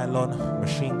entitled Nylon,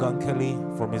 Machine Gun Kelly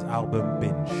from his album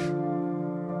Binge.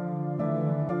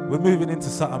 We're moving into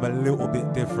something a little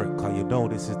bit different, cause you know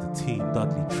this is the Team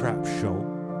Dudley Trap Show.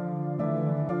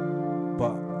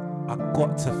 But I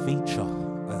got to feature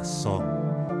a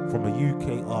song from a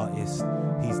UK artist.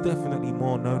 He's definitely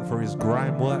more known for his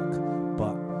grime work,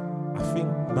 but I think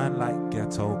man like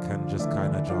Ghetto can just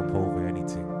kind of jump over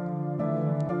anything.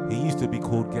 He used to be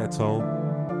called Ghetto,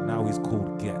 now he's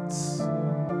called Gets.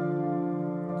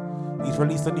 He's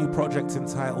released a new project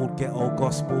entitled Ghetto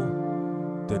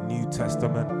Gospel, the New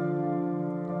Testament.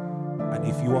 And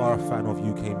if you are a fan of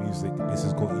UK music, this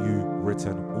has got you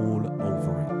written all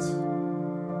over it.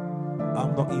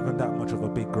 I'm not even that much of a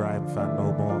big grime fan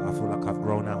no more. I feel like I've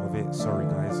grown out of it. Sorry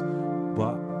guys.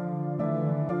 But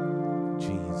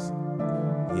jeez,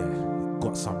 yeah,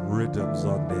 got some rhythms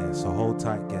on there. So hold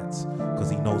tight, Gets, because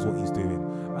he knows what he's doing.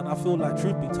 And I feel like,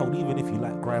 truth be told, even if you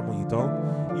like grime or you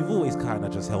don't, you've always kind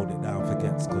of just held it down for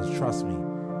Gets, because trust me,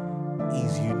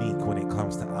 he's unique when it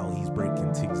comes to how he's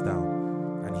breaking things down.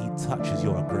 And he touches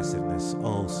your aggressiveness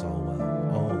oh so well.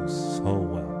 Oh so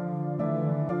well.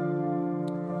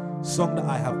 Song that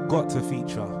I have got to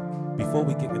feature before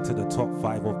we get into the top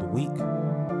 5 of the week.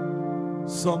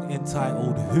 Song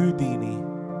entitled Houdini,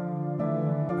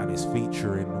 and it's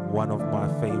featuring one of my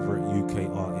favorite UK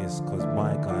artists, because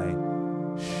my guy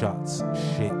shuts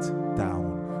shit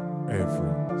down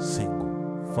every single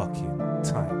fucking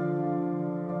time.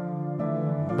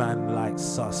 Man like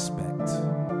Suspect.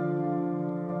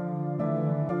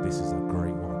 This is a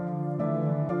great one.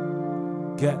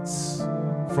 Gets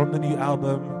from the new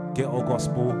album Ghetto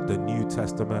Gospel, the New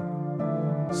Testament,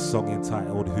 song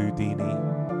entitled Houdini,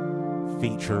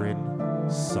 featuring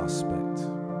Suspect.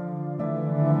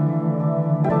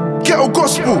 Ghetto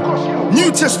Gospel,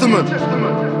 New Testament.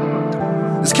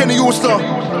 It's Kenny Allstar,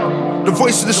 the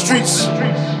voice of the streets.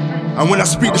 And when I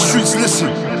speak, the streets listen.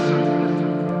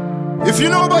 If you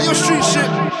know about your street shit,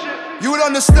 you will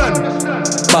understand.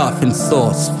 Bath and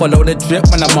sauce, follow the drip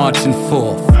when I'm marching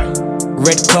forth.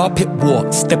 Red carpet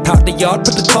walk, step out the yard,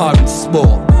 put the car in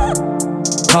sport.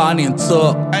 Carney and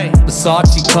talk,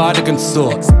 Versace cardigan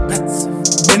sorts.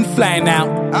 been flying out.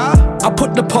 I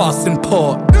put the past in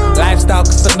port. Lifestyle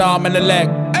cause an arm and a leg,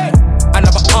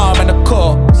 another arm and a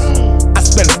corpse. I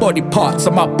spend body parts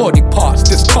on my body parts.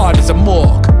 This card is a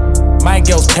morgue. My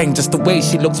girl's paying just the way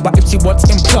she looks, but if she wants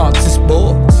implants, it's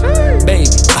sports. Baby,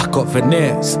 I got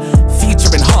veneers,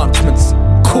 feature enhancements,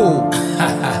 cool.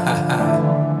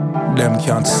 Them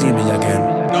can't see me again.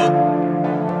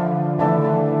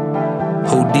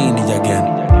 Houdini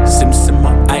again. Sim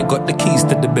Simma, I got the keys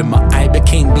to the bimmer. I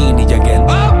became Beanie again.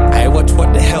 I watch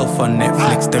What the Health on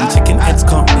Netflix. Them chicken heads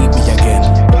can't beat me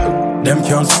again. Them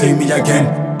can't see me again.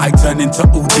 I turn into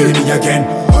Houdini again.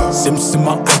 Sim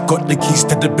Simma, I got the keys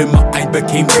to the bimmer. I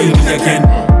became Beanie again.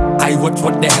 I watch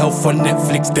What the Health on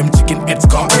Netflix. Them chicken heads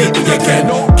can't beat me again.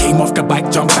 Came off the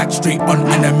bike, jumped back straight on,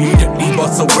 and immediately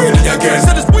bust a wheelie again.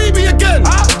 Said it's weeby again.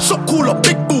 Shot cooler,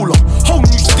 big baller. Whole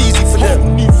new steezy for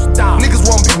them. Niggas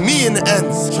won't be me in the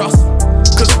ends. Trust.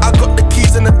 Cause I got the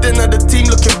keys and the dinner. The team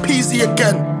looking peasy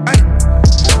again.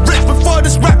 Rich before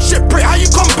this rap shit, prick. How you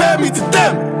compare me to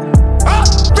them?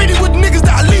 Really with niggas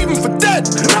that are leaving for dead.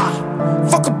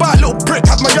 Fuck about little prick.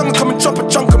 Have my younger come and chop a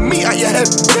chunk of meat at your head.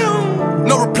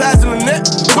 No replies in the net.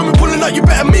 When we pulling up, you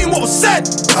better mean what was said.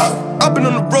 I've been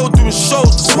on the road doing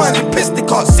shows. The swines and pissed, they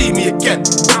can't see me again.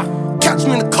 Catch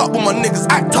me in the cup with my niggas.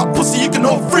 Act up, pussy, you can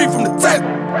hold free from the tent.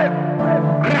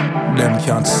 Them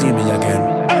can't see me again.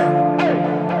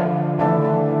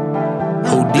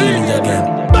 Houdini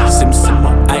again. Sim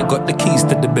Simma, I got the keys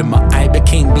to the bimmer. I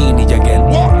became Beanie again.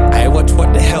 I watch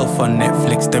What the Health on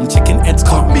Netflix. Them chicken heads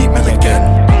can't beat me again.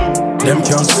 Them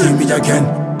can't see me again.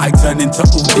 I turn into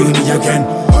Houdini again.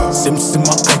 Sim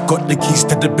Simma, I got the keys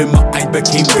to the bimmer. I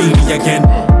became Beanie again.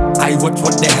 I watch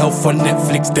What the Health on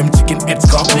Netflix. Them chicken heads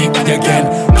can't beat me again.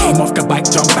 Came off the bike,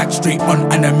 jumped back straight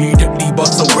on, and immediately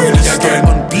bust a wheelie again.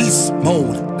 On beast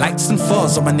mode, lights and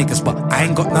furs on my niggas, but I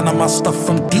ain't got none of my stuff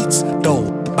from Deets though.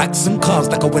 Bikes and cars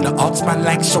like I win an arts man,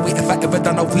 like show it if I ever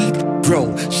done a weed,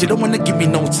 bro. She don't wanna give me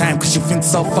no time, cause she thinks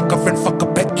so fuck her friend, fuck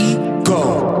up her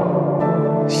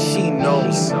ego. She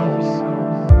knows.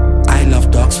 I love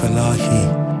dogs for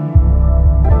Lahi.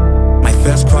 My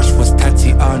first crush was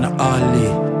Tatiana Ali.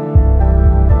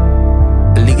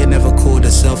 A nigga never called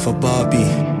herself a Barbie.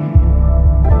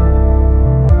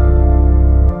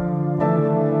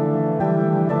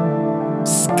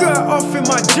 Skirt off in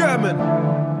my German.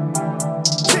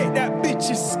 Take that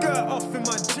bitch's skirt off in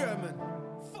my German.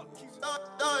 Fuck you.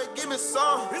 Give me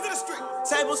some.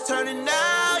 Tables turning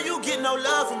now, you get no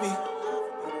love from me.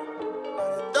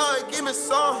 Give me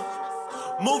some.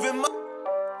 Moving my.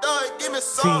 Give me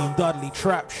some. Team Dudley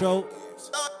Trap Show.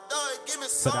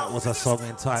 So that was a song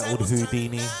entitled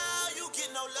Houdini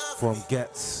from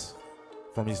Gets,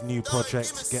 from his new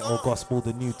project Ghetto Gospel,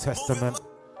 the New Testament,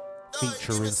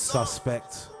 featuring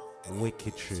Suspect.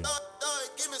 Wicked tune.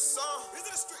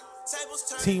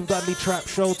 Team Dudley Trap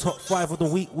Show, top 5 of the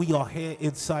week. We are here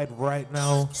inside right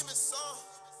now.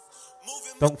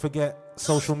 Don't forget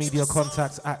social media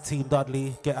contacts at Team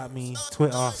Dudley. Get at me,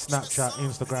 Twitter, Snapchat,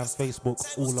 Instagram,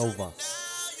 Facebook, all over.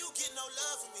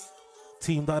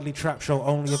 Team Dudley Trap Show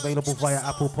only available via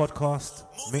Apple Podcast,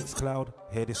 Mixcloud,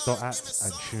 HearThis.app,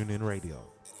 and TuneIn Radio.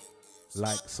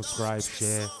 Like, subscribe,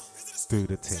 share, do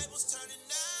the thing.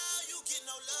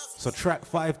 So track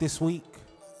 5 this week,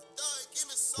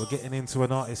 we're getting into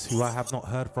an artist who I have not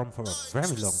heard from for a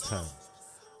very long time.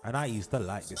 And I used to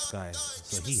like this guy,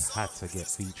 so he had to get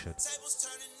featured.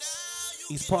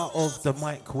 He's part of the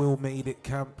Mike Will Made It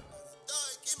camp.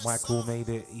 Mike Will Made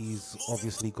It, he's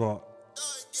obviously got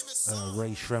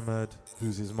Ray Shremmerd,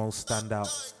 who's his most standout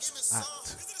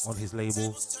act on his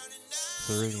label.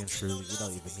 So really and truly, you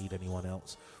don't even need anyone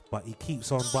else. But he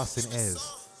keeps on busting airs.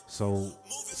 So,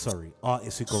 sorry,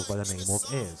 artist who goes by the name of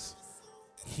Airs.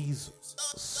 He's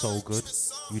so good.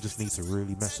 You just need to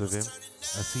really mess with him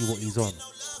and see what he's on.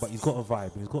 But he's got a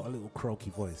vibe and he's got a little croaky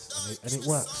voice, and it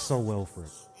works so well for him.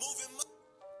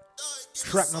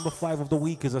 Track number 5 of the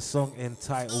week is a song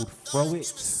entitled Throw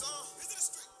It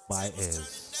by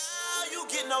Airs. You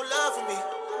get no love from me.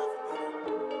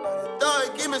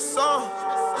 Give me some.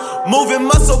 Moving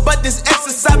muscle, but this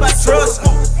exercise I trust.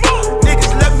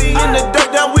 Niggas left me in the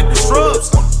dirt down with the shrubs.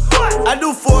 I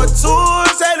do 4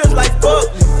 tours, haters like fuck.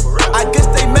 I guess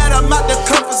they mad I'm out the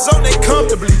comfort zone, they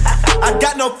comfortably. I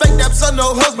got no fake daps on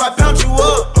no hoods, might pound you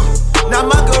up. Now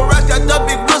my garage got the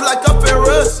big wheels like a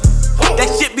Ferris. That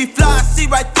shit be fly, I see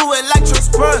right through it like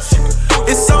transparency.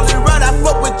 It's only right, I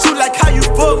fuck with you like how you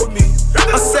fuck with me.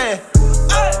 I said,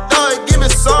 give me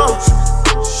some.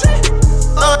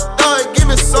 Give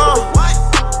me some.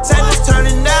 Tables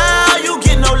turning now, you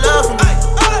get no love from me.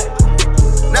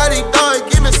 Now they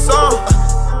give me some.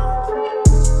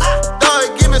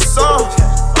 Give me some.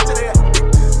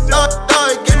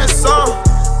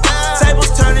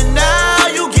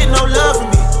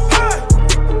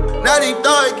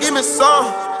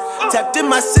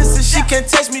 can't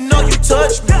taste me, no, you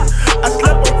touch me. I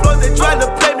slept on floors, they tried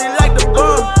to play me like the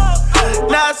bum.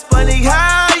 Now it's funny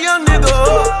how young nigga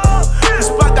up. The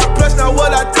spot got plus, now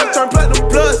what I took turn platinum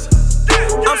plus.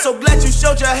 I'm so glad you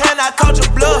showed your hand, I called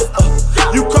your bluff.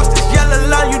 You crossed this yellow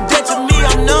line, you dead to me,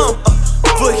 I'm numb.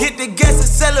 Foot hit the gas,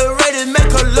 accelerated,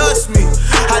 make her lust me.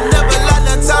 I never lied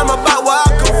that time about where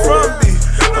I come from, me.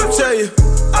 I'll tell you,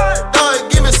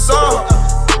 dog, give me some.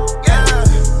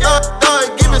 Dog,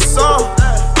 give me some.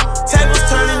 Tables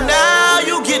turning now,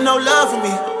 you get no love from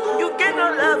me. You get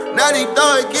no love from me. Now these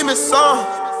dog, give me some.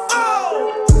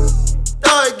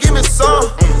 Dog, give me some.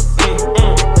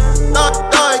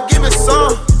 Dog, give me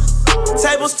some.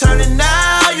 Tables turning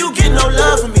now, you get no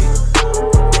love from me.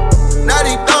 Now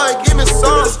these dog, give me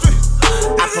some.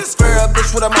 I prefer a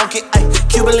bitch with a monkey, ayy.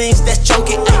 Cuban links that's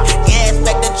chunky, ayy. Gas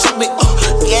back that choke me,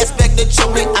 gas back that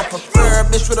choke me. I prefer a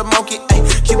bitch with a monkey, ayy.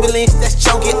 Cuban links that's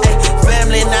chunky, ayy.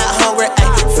 Family not hungry,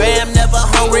 ayy. Fam never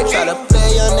hungry. Try to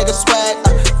play a nigga swag,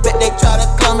 bet they try to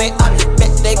clone me,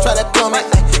 bet they try to clone me,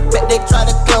 bet they try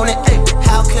to clone it, ayy.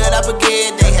 How could I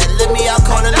forget? They had let me out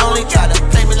corner only. Try to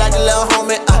play me like a little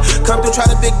homie, come through try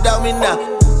to big dog me now.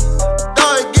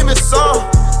 Dog, give me some.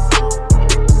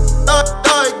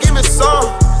 Dog, give me some.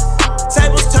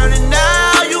 Tables turning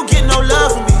now, you get no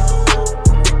love from me.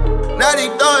 Now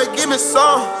these dog, give me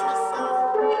some.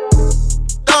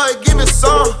 Dog, give me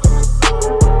some.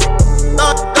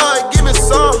 Dog, give me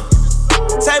some.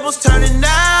 Tables turning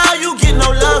now, you get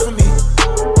no love from me.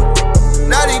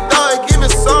 Now these dog, give me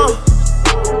some.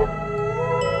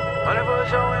 100 for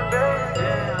showing baby,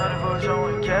 100 for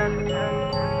showing cat.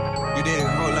 You did a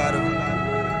whole lot of.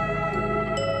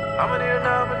 I'm in your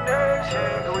nomination,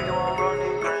 cause we gon' run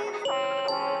these games.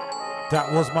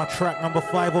 That was my track number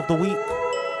 5 of the week.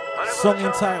 Song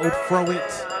entitled Throw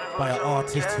It by an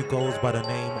artist who goes by the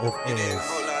name of Airs.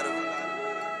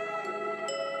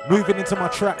 Moving into my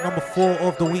track number 4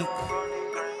 of the week.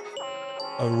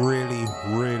 A really,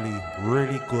 really,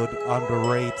 really good,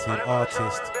 underrated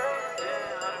artist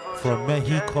from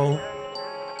Mexico.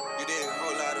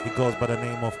 He goes by the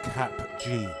name of Cap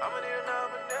G.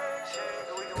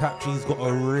 Cap G's got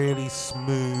a really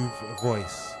smooth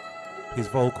voice. His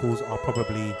vocals are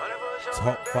probably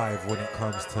top 5 when it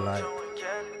comes to like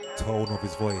tone of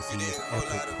his voice. He is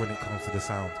epic when it comes to the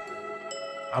sound.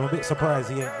 I'm a bit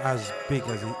surprised he ain't as big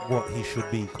as what he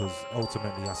should be, because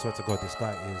ultimately I swear to God this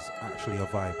guy is actually a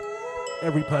vibe.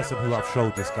 Every person who I've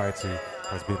showed this guy to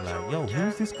has been like, yo,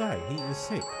 who's this guy? He is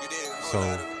sick.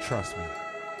 So trust me,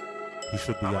 he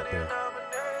should be up there.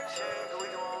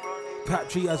 Cap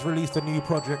G has released a new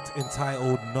project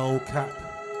entitled No Cap.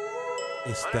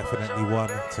 It's definitely one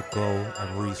to go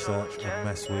and research and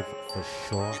mess with for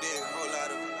sure.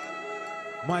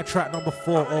 My track number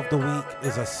 4 of the week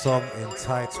is a song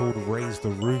entitled Raise the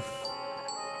Roof,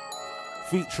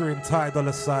 featuring Ty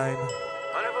Dolla $ign.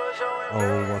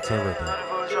 Oh, whatever it is.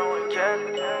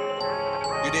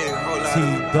 T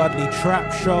Dudley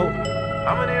Trap Show.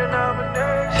 I'm in your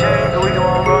nomination, cause we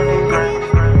gon' run these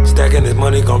games. Stacking this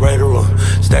money, gon' raid the room.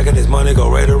 Stacking this money,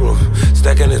 gon' raid the room.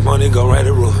 Stacking this money, gon' raid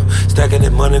the room. Stacking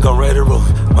this money, gon' raid the room.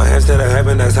 My hands to the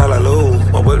heaven, that's hallelujah.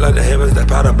 My whip like the heavens,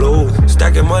 that's powder blue.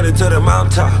 Stacking money to the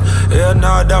mountaintop. Yeah,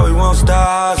 nah, dog, we won't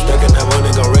stop. Stacking that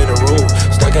money, gon' raid the room.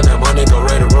 Stacking that money, gon'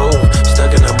 raid the room.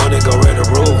 Stacking that money, gon' raid the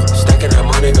room. Stacking that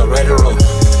money, gon' raid the room.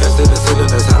 Hands to the ceiling,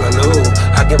 that's hallelujah.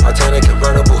 I get my tank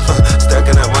convertible.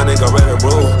 Stacking that money, gon' raid the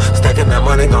room. Stacking that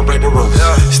money, gon' break the rules.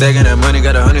 Stacking that money,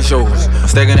 got 100 shows.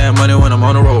 Stacking that money when I'm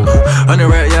on the road. 100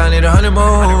 rap, yeah, I need 100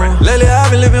 more. Lately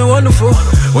I've been living wonderful.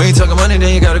 When you talking money,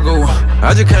 then you gotta go.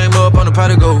 I just came up on the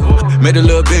pot to go. Made a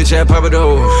little bitch at Papa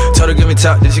Dough. Told her give me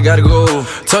top, then she gotta go.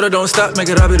 Told her don't stop, make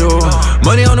it happy though.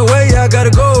 Money on the way, yeah, I gotta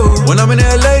go. When I'm in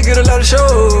LA, get a lot of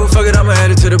show. Fuck it, I'ma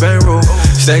add it to the bankroll.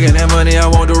 Stacking that money, I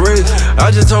want the race.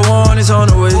 I just told one, it's on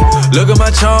the way. Look at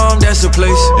my charm, that's the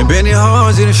place. And Benny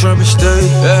Hans in the shrimp and stay,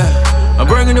 yeah. I'm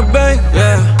bringing the bank,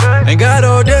 yeah. Ain't got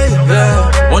all day,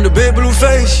 yeah. Want the big blue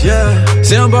face, yeah.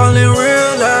 See I'm ballin' in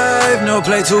real life, no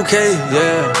play 2K,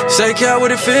 yeah. Shake out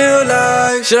what it feel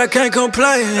like, shit I can't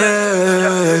complain,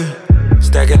 yeah.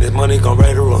 Stacking this money, gon'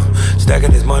 raid the room.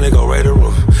 Stacking this money, gon' raid the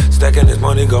room. Stacking this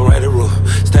money, gon' raid the room.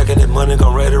 Stacking this money,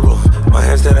 gon' raid the room. My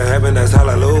hands to the heaven, that's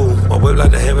hallelujah. My whip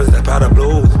like the heavens, that's powder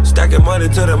blue. Stacking money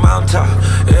to the mountaintop.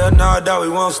 Yeah, nah, dog, we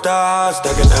won't stop.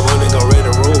 Stacking that money, gon' raid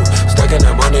the room. Stacking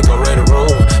that money, gon' raid the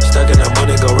room. Stacking that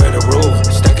money, gon' raid the room.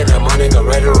 Stacking that money, gon'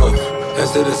 raid the room.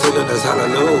 Hands to the ceiling, that's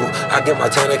hallelujah. I get my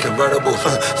tank convertible.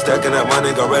 Stacking that money,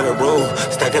 gon' ready to roll.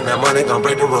 Stacking that money, gon'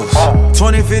 break the rules.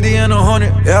 20, 50, and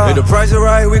 100. Yeah. If the price is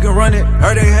right, we can run it.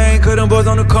 Heard they hang, cause them boys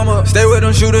on the come up. Stay with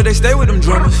them shooters, they stay with them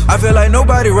drummers. I feel like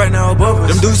nobody right now above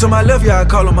us. Them dudes to my left, yeah, I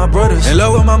call them my brothers. In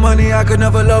love with my money, I could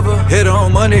never love her. Hit her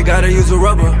on money, gotta use a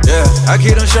rubber. Yeah, I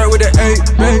keep them shirt with the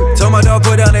 8. Told my dog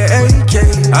put down the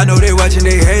AK. I know they watching,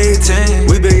 they hating.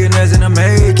 We billionaires in the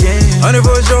making. 100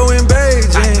 for a show in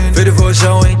Beijing, 50 for a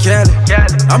show in Cali.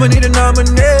 I'ma need a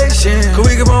nomination, cause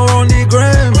we keep on these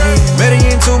Grammys.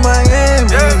 Medellin to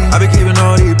Miami, I been keeping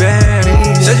all these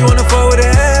baddies. Said you wanna fuck with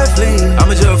an athlete,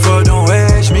 I'ma just fuck, don't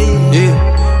ask me.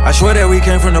 Yeah, I swear that we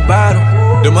came from the bottom.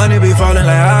 The money be falling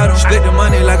like autumn. Split the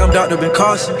money like I'm Dr. Ben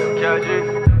Carson.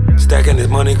 Stacking this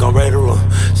money, gon' raid the roof.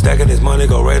 Stacking this money,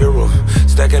 gon' raid the roof.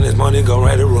 Stacking this money, gon'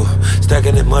 raid the roof.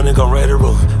 Stacking this money, gon' raid the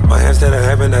roof. My hands to the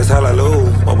heaven, that's hallelujah.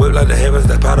 My whip like the heavens,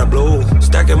 that's powder blue.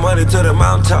 Stacking money to the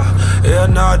mountaintop. Yeah,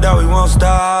 nah, dog, we won't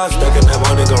stop. Stacking that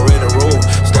money, gon' raid the roof.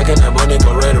 Stacking that money,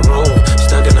 gon' raid the roof.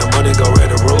 Stacking that money, gon' raid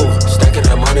the roof. Stacking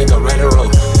that money, gon' raid the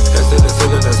roof. Hands to the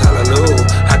ceiling, that's hallelujah.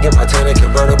 I get my tank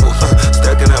convertible.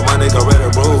 Stacking that money, gon' raid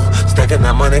the roof. Stacking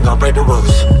that money, gon' break the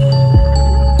rules.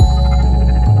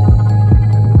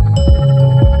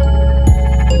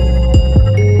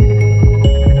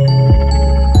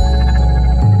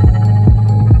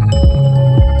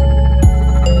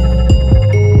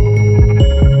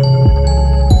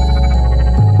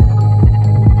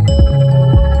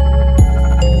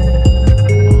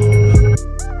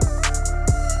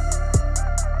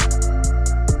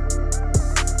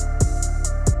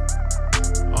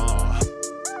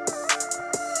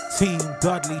 Team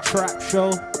Dudley Trap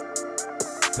Show.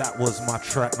 That was my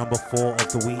track number 4 of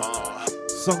the week.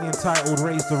 Song entitled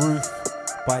Raise the Roof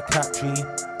by Cap G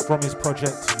from his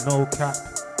project No Cap.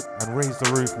 And Raise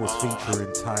the Roof was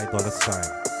featuring Ty Dolla $ign.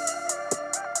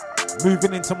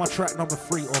 Moving into my track number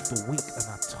 3 of the week. And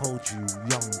I told you,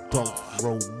 Young Dolph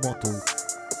role model.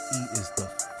 He is the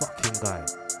fucking guy.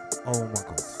 Oh my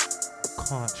god.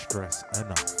 Can't stress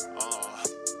enough.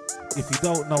 If you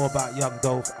don't know about Young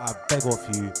Dolph, I beg of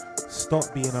you,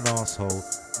 stop being an asshole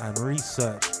and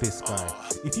research this guy.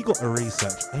 If you got to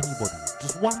research anybody,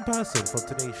 just one person from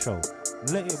today's show,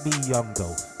 let it be Young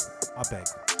Dolph. I beg.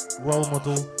 Role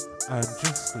model, and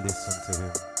just listen to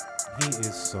him. He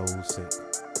is so sick.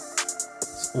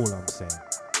 That's all I'm saying.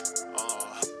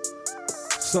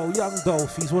 So Young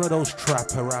Dolph, he's one of those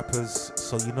trapper rappers,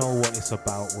 so you know what it's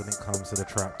about when it comes to the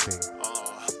trap thing.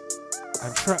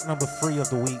 And track number 3 of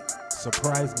the week,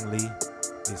 surprisingly,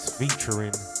 is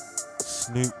featuring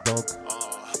Snoop Dogg,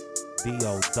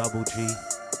 D-O-double-G,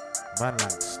 man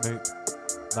like Snoop.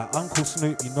 Now Uncle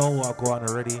Snoop, you know what I go on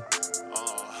already.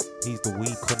 He's the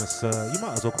weed connoisseur. You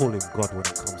might as well call him God when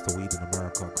it comes to weed in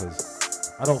America,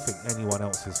 because I don't think anyone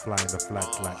else is flying the flag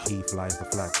like he flies the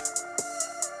flag.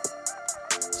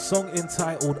 Song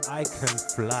entitled I Can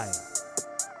Fly.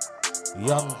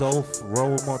 Young Dolph,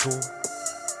 role model.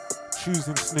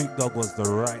 Choosing Snoop Dogg was the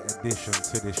right addition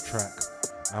to this track.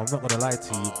 I'm not gonna lie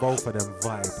to you, both of them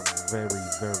vibe very,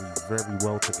 very, very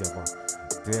well together.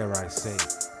 Dare I say,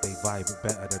 they vibe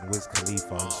better than Wiz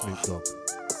Khalifa and Snoop Dogg.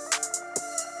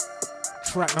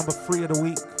 Track number 3 of the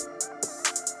week,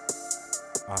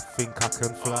 I Think I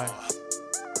Can Fly.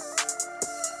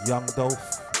 Young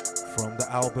Dolph from the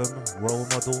album Role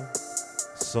Model.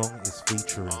 Song is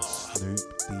featuring Snoop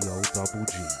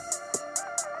D-O-double-G.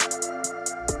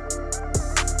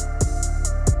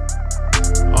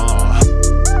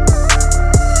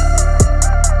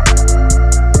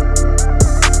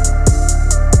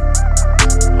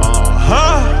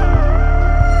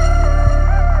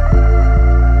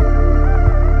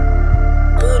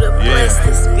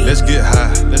 Let's get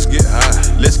high, let's get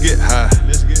high, let's get high.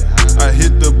 I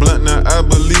hit the blunt, now I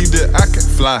believe that I can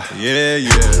fly. Yeah,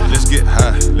 yeah. Let's get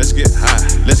high, let's get high,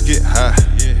 let's get high.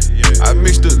 I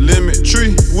mixed the lemon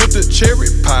tree with the cherry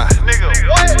pie. Nigga,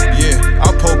 what? Yeah,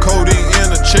 I pour codeine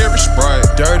in a cherry Sprite.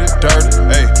 Dirty, dirty,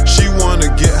 ayy. She wanna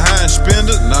get high and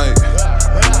spend the night.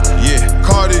 Yeah,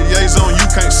 Cartier's on, you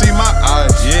can't see my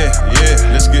eyes. Yeah,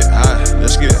 yeah. Let's get high,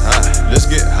 let's get high, let's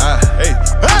get high. Hey,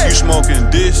 hey. You smoking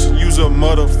this, use a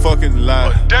motherfucking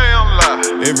lie. A damn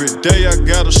lie. Every day I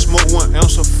gotta smoke 1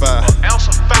 ounce of fire. 1 ounce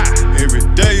of fire. Every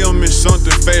day I'm in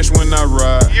something fast when I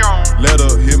ride. Let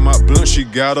her hit my blunt, she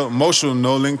got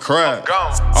emotional and cried.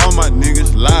 All my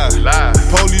niggas lie.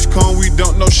 Police come, we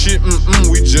don't know shit,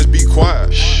 we just be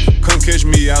quiet. Come catch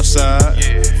me outside,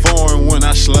 foreign when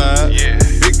I slide.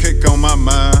 Big cake on my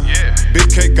mind, big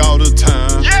cake all the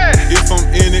time. If I'm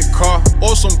in it car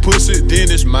or some pussy, then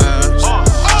it's mine.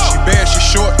 She bad, she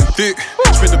short and thick.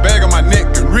 Spit the bag on my neck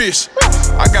and wrist.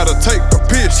 I gotta take a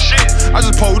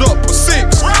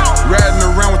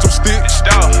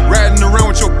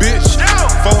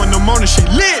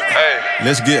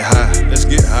Let's get high, let's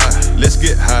get high, let's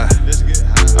get high.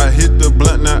 I hit the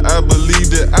blunt, now I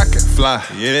believe that I can fly.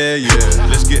 Yeah, yeah.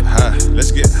 Let's get high,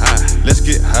 let's get high, let's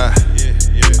get high.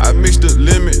 I mixed the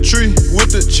lemon tree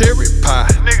with the cherry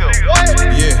pie. Nigga,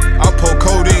 what? Yeah, I pour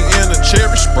codeine in a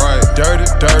cherry Sprite. Dirty,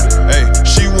 dirty, ayy.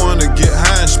 She wanna get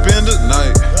high and spend the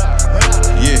night.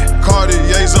 Yeah,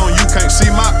 Cartier's on, you can't see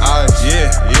my eyes. Yeah,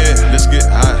 yeah. Let's get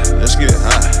high, let's get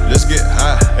high, let's get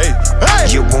high. Hey, hey.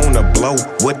 You wanna blow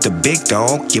with the big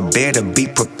dog? You better be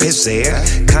prepared.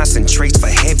 Concentrates for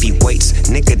heavyweights,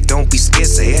 nigga. Don't be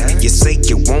scared. You say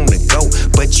you wanna go,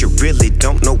 but you really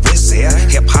don't know what's there.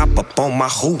 Hip hop up on my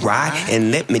whole ride,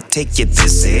 and let me take you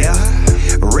this here.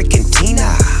 Rick and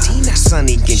Tina,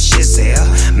 Sonny and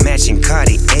Shizelle, matching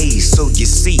Cartier, so you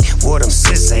see what I'm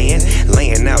saying.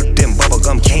 Laying out them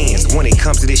bubblegum cans. When it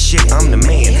comes to this shit, I'm the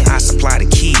man. I supply the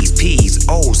keys, P's,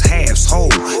 O's, halves,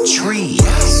 whole trees.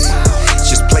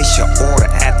 Just place your order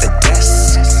at the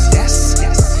desk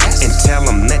and tell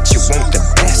them that you want the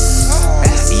best.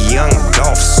 Young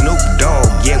Dolph, Snoop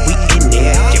Dogg, yeah, we in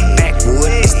there. Your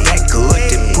backwood is that good,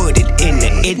 then put it in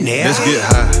there. Let's get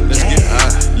high, let's get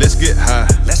high, let's get high.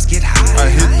 Let's get high. I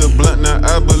hit the blunt, now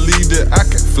I believe that I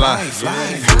can fly.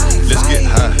 Let's get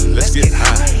high, let's get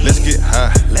high, let's get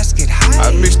high. Let's get high.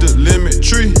 I mixed the lemon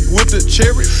tree with the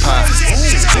cherry pie.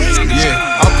 Yeah,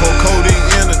 I pour codeine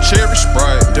in a cherry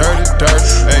Sprite. Dirty,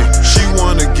 dirty, ayy. She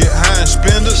wanna get high and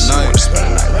spend the night.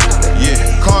 Yeah,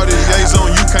 Cartier's on,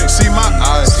 you can't see my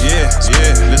eyes. Yeah,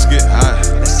 yeah. Let's get high.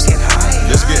 Let's get high.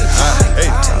 Let's get high. Hey,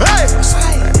 hey.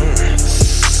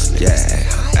 Yeah.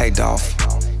 Hey, Dolph.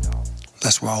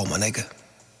 Let's roll, my nigga.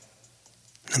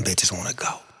 Them bitches wanna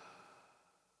go.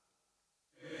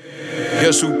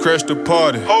 Guess who crashed the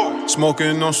party?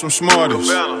 Smoking on some Smarties.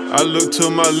 I look to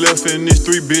my left and these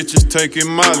three bitches taking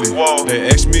Molly. They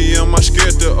asked me, am I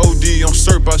scared to OD on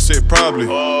Serp? I said probably.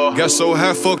 Got so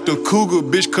high, fucked a cougar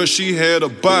bitch cause she had a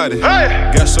body.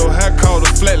 Got so high, called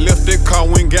a flat, left that car,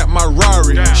 went got my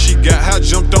Rari. She got high,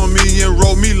 jumped on me and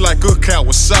rolled me like a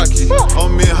Kawasaki.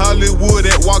 I'm in Hollywood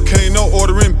at Volcano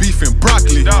ordering beef and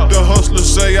broccoli. The hustlers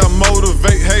say I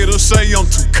motivate, haters say I'm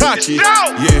too cocky.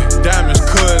 Yeah, diamonds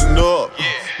cutting up,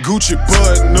 Gucci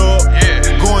button up.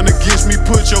 Going against me,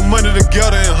 put your money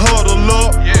together and huddle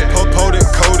up. Pour that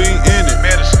codeine in it,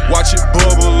 watch it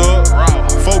bubble up.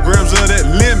 4 grams of that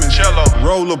lemon,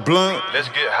 roll a blunt. Let's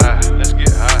get high, let's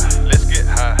get high, let's get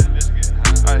high.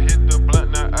 I hit the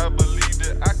blunt, now I believe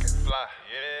that I can fly.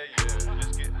 Yeah, yeah.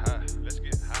 Let's get high, let's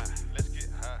get high, let's get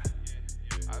high.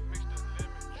 I mixed the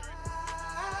lemon tree.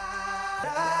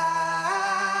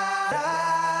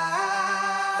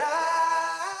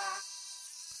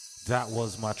 That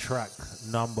was my track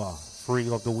number 3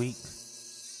 of the week.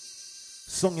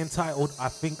 Song entitled I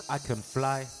Think I Can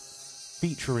Fly,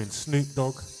 featuring Snoop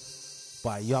Dogg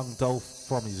by Young Dolph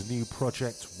from his new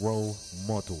project Role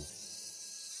Model.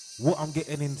 What I'm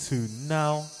getting into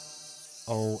now,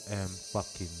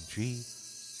 OMG,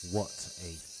 what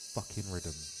a fucking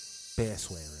rhythm. Bear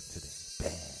swearing today,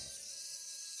 bear.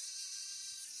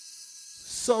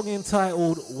 Song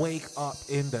entitled Wake Up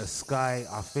in the Sky.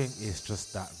 I think it's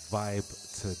just that vibe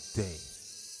today.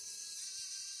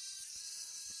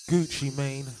 Gucci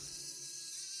Mane,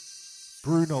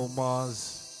 Bruno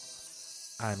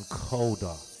Mars, and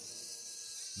Coda.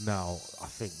 Now, I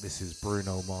think this is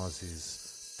Bruno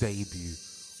Mars's debut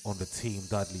on the Team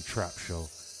Dudley Trap Show.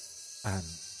 And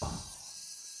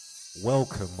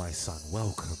welcome, my son.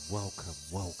 Welcome, welcome,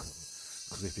 welcome.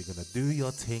 Because if you're going to do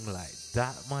your thing like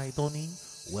that, my Donny,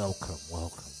 welcome,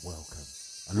 welcome, welcome.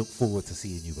 I look forward to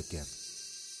seeing you again.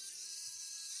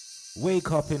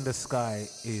 Wake Up in the Sky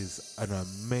is an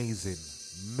amazing,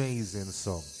 amazing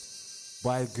song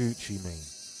by Gucci Mane.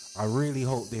 I really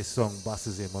hope this song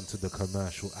buses him onto the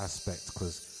commercial aspect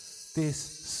because this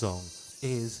song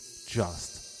is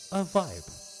just a vibe.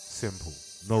 Simple,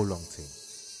 no long thing.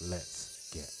 Let's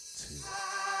get to it.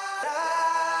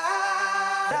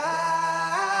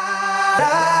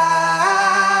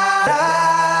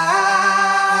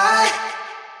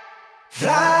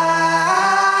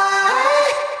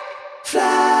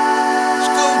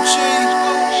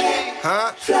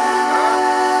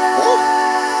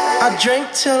 I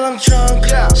drink till I'm drunk,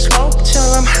 smoke till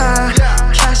I'm high,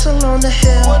 castle on the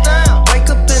hill, wake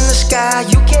up in the sky.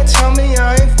 You can't tell me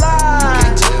I ain't fly.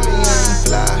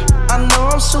 I know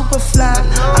I'm super fly,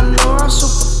 I know I'm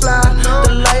super fly.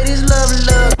 The ladies love.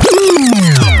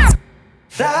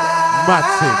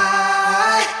 Martin,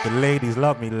 the ladies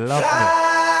love me, love me.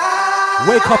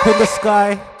 Wake Up in the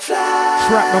Sky,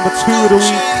 track number 2 of the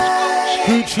week.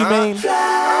 Gucci Mane,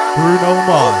 Bruno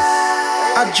Mars.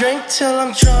 I drink till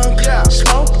I'm drunk,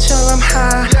 smoke till I'm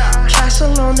high,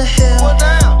 castle on the hill.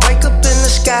 Wake up in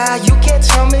the sky, you can't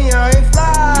tell me I ain't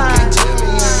fly.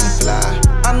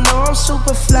 I know I'm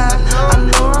super fly, I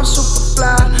know I'm super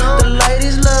fly. The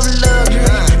ladies love luxury,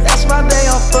 that's why they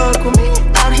all fuck with me.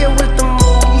 Out here with the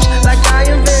moves, like I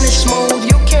invented smooth.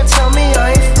 You can't tell me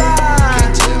I ain't fly.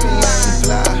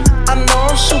 I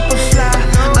know I'm super fly,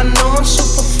 I know I'm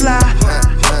super fly.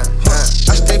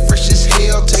 I stay fresh as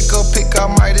hell, take a pic, I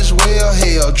might as well.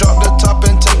 Hell, drop the top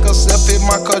and take a selfie,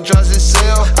 my car drives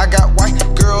itself. I got white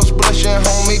girls blushing,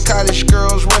 homie, college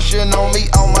girls rushing on me.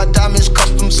 All my diamonds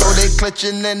custom, so they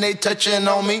clutching and they touching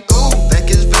on me. Ooh,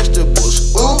 think it's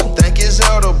vegetables, ooh, think it's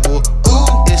edible,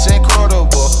 ooh, it's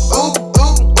incredible, ooh, ooh,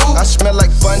 ooh. I smell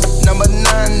like bun number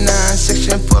 99,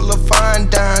 section full of fine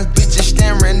dimes. Bitches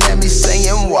staring at me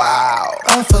saying, wow.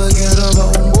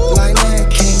 Unforgettable, like Nat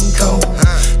King Cole,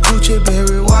 Gucci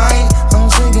berry wine. I'm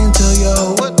singing to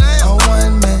yo, a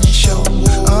one-man show,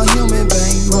 a human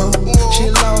bankroll. She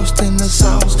lost in the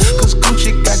sauce, cause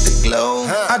Gucci got the glow.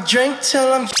 I drink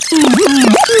till I'm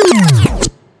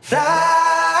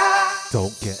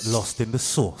Don't get lost in the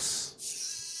sauce.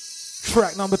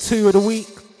 Track number 2 of the week,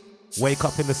 Wake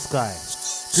Up in the Sky.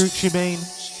 Gucci Mane,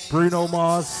 Bruno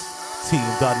Mars, Team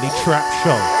Dudley Trap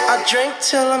Show. I drink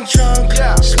till I'm drunk,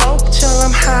 smoke till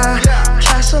I'm high.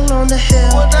 Castle on the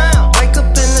hill, wake up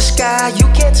in the sky. You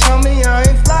can't tell me I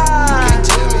ain't fly.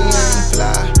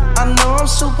 I know I'm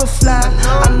super fly, I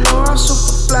know I'm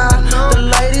super fly. The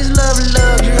ladies love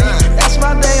luxury, that's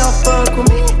why they all fuck with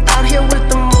me. Out here with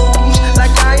the moves,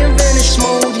 like I invented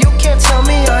smooth. You can't tell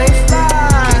me I ain't fly.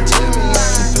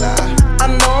 I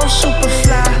know I'm super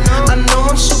fly, I know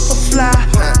I'm super fly.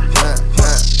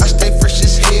 I stay fresh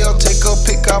as hell, take a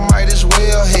pic, I might as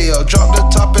well. Hell, drop the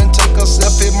top and take a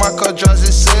selfie, my car drives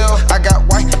itself. I got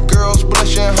white girls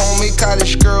blushing, homie,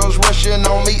 college girls rushing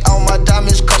on me. All my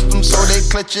diamonds custom, so they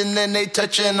clutching and they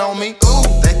touching on me. Ooh,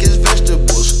 think it's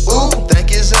vegetables, ooh,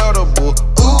 think it's edible,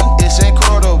 ooh, it's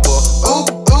incredible, ooh,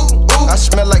 ooh, ooh. I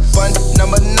smell like bun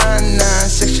number 99,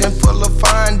 section full of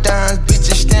fine dimes.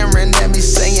 Bitches staring at me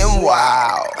saying,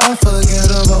 wow.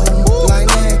 Unforgettable, like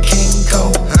Nat King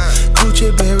Cole,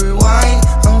 Gucci berry wine.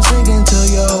 I'm singing to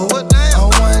yo, a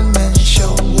one-man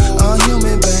show, a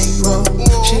human bankroll.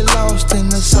 She lost in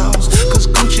the sauce, cause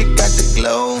Gucci got the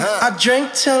glow. I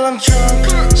drink till I'm drunk,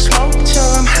 smoke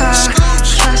till I'm high.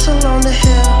 Castle on the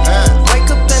hill,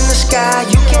 wake up in the sky.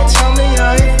 You can't tell me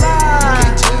I ain't fly.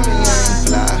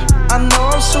 I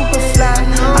know I'm super fly, I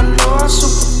know I'm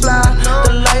super fly.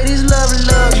 The ladies love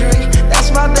luxury, that's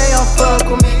why they all fuck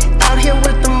with me. Out here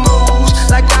with the moves,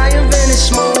 like I invented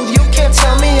smooth. You can't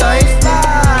tell me I ain't fly.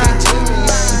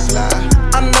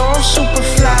 I know I'm super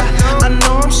fly, I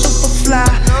know I'm super fly.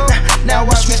 Now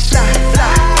watch me fly,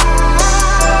 fly.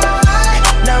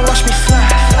 Now watch me fly,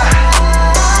 fly.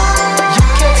 You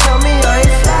can't tell me I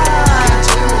ain't fly.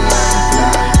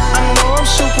 I know I'm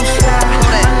super fly, I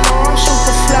know I'm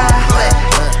super fly.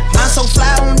 I'm so fly, I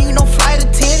don't need no flight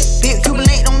attendant. Big Cuban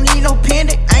link, don't need no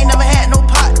pendant. I ain't never had no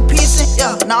pot to pissing.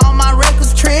 Yeah, now all my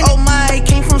records trending. Oh my,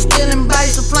 came from stealing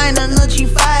bikes to flying another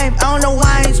G5. I don't know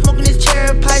why I ain't smoking this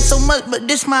cherry pie so much, but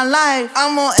this my life.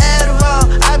 I'm on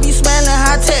Adderall, I be smelling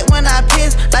high tech when I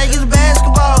piss, like it's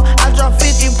basketball. I drop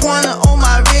 50-pointer on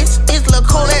my wrist. It's Lil'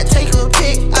 Colette, take a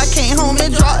pic. I came home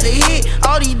and dropped the hit.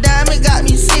 All these diamonds got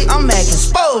me sick. I'm acting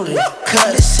spoiled.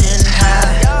 Cut it sitting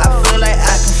high. I feel like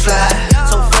I can fly.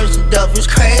 So first the duck was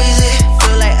crazy.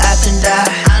 Feel like I can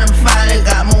die. I done finally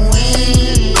got my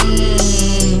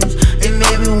wings. It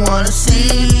made me wanna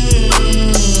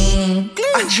sing.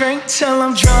 I drink till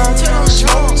I'm drunk,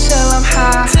 smoke till I'm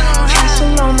high.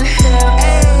 Castle on the hill,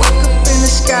 wake up in the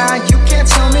sky. You can't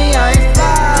tell me I ain't fly.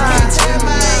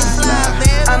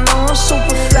 I know I'm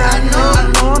super fly, I know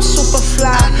I'm super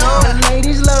fly. The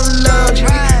ladies love luxury,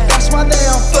 that's why they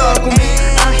all fuck with me.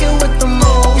 Out here with the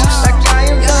moves, like I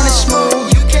am done it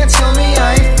smooth. You can't tell me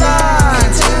I ain't fly.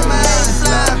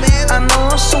 I know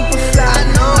I'm super fly, I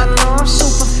know I'm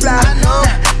super fly.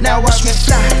 Now watch me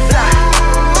fly, fly.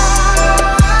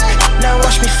 Now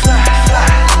watch me fly, fly.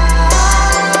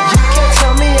 You can't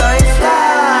tell me I ain't fly.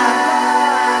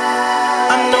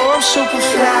 I know I'm super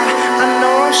fly, I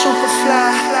know I'm super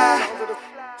fly.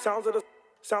 Sounds of the,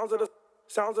 sounds of the,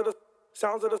 sounds of the,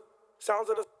 sounds of the, sounds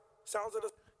of the, sounds of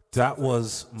the. That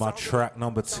was my track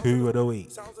number 2 of the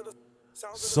week.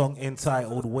 Song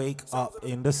entitled Wake Up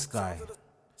in the Sky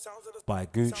by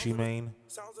Gucci Mane,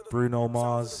 Bruno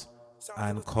Mars,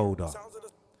 and Kodak.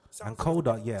 And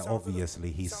Kodak, yeah,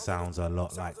 obviously he sounds a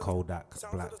lot like Kodak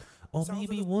Black. Or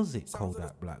maybe was it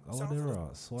Kodak Black? Oh, there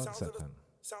are. 1 second.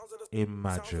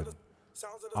 Imagine.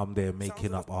 I'm there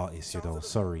making up artists, you know.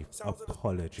 Sorry.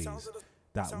 Apologies.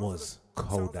 That was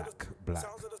Kodak Black.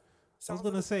 I was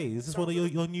gonna say, is this one of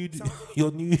your new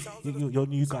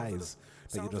guys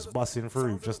that you're just busting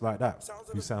through just like that?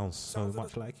 Who sounds so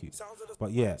much like you.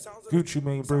 But yeah, Gucci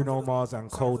Mane, Bruno Mars, and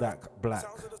Kodak Black.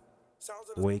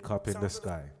 Wake Up in the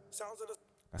Sky.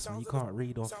 That's when you can't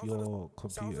read off your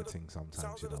computer thing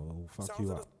sometimes, you know. It'll fuck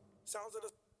you up.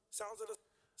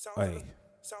 Hey,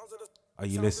 are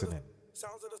you listening?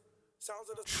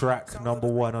 Track number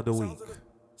 1 of the week.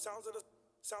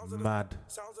 Mad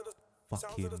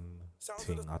fucking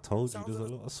thing. I told you there's a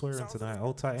lot of swearing tonight.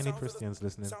 Hold tight, any Christians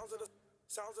listening.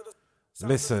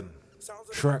 Listen,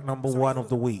 track number 1 of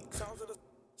the week.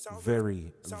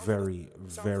 Very, very,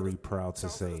 very proud to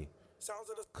say,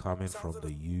 coming from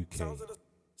the UK.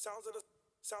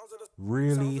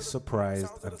 Really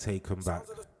surprised and taken back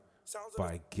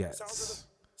by Ghetts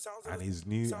and his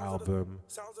new album,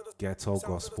 Ghetto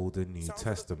Gospel, The New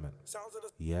Testament.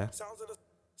 Yeah?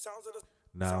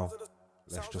 Now,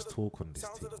 let's just talk on this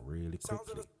thing really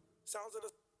quickly.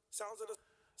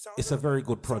 It's a very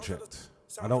good project.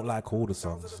 I don't like all the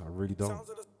songs, I really don't.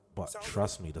 But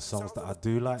trust me, the songs that I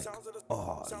do like,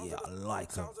 oh yeah, I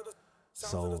like them.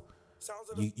 So,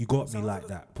 you got me like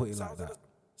that, put it like that.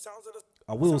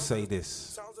 I will say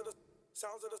this.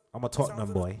 I'm a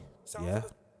Tottenham boy, yeah?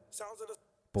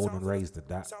 Born and raised in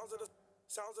that.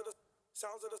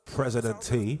 President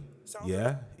T,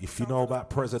 yeah? If you know about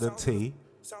President T,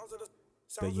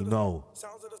 then you know.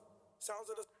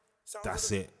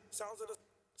 That's it.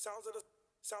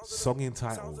 Song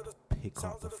entitled Pick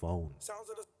Up the Phone,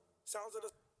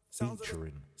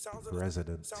 featuring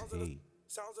President T.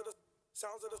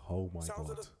 Oh my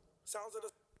God.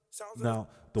 Now,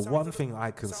 the one thing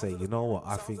I can say, you know what,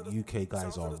 I think UK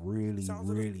guys are really,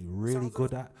 really, really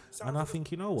good at, and I think,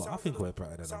 you know what, I think we're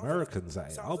better than Americans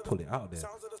at it. I'll put it out there.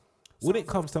 When it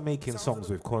comes to making songs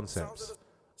with concepts,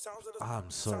 I'm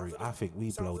sorry, I think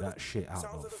we blow that shit out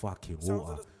of fucking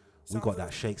water. We got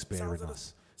that Shakespeare in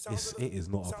us. It is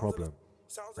not a problem.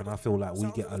 And I feel like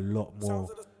we get a lot more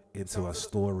into a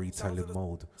storytelling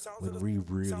mode when we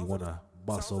really want to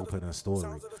bust open a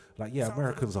story. Like, yeah,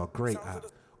 Americans are great at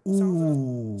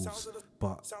oohs,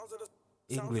 but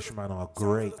Englishmen are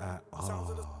great at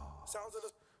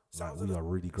like, we are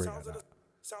really great at that.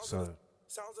 So,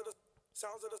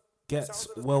 Ghetts,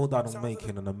 well done on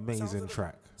making an amazing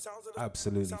track.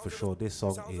 Absolutely, for sure. This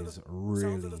song is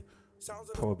really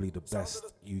probably the best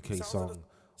UK song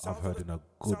I've heard in a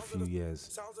good few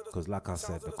years, because like I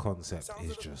said, the concept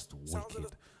is just wicked.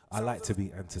 I like to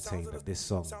be entertained, and this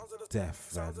song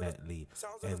definitely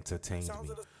entertained me.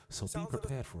 So be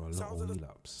prepared for a lot of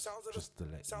wheel-ups, just to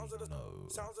let you know.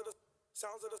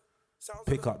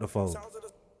 Pick Up the Phone,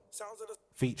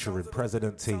 featuring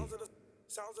President T.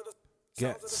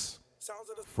 Ghetts,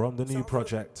 from the new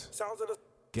project,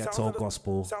 Ghetto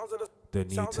Gospel, The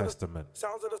New Testament.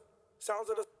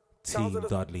 Team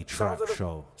Dudley Trap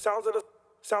Show. Pick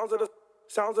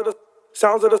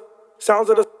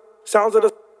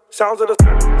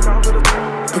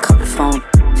up the phone.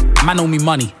 Man owe me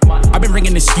money. I've been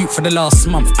ringing this youth for the last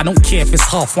month. I don't care if it's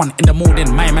 1:30 in the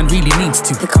morning. My man really needs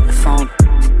to pick up the phone.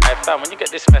 Hey fam, when you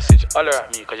get this message, holler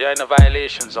at me, cause you're in a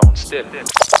violation zone still.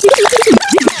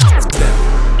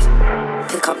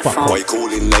 Pick up the phone. Why you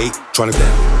calling late? Trying to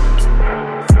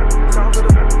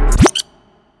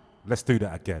Let's do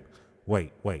that again.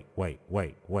 Wait.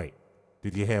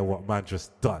 Did you hear what man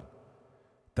just done?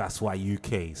 That's why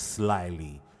UK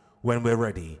slyly, when we're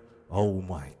ready, oh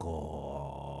my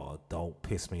God, don't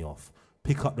piss me off.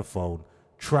 Pick Up the Phone,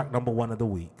 track number 1 of the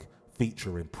week,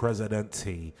 featuring President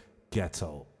T,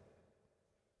 Ghetto.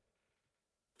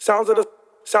 Pick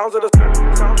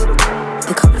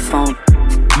up the phone.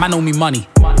 Man owe me money.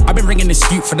 I've been ringing this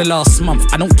youth for the last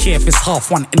month. I don't care if it's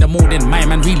 1:30 in the morning. My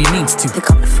man really needs to pick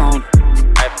up the phone.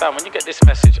 Hey fam, when you get this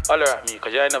message, holler at me,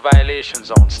 cause you're in a violation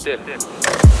zone still.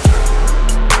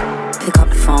 Pick up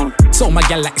the phone. So my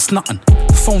gal like it's nothing.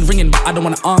 Phone ringing, but I don't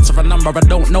wanna answer a number I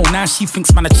don't know. Now she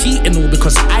thinks man I cheating all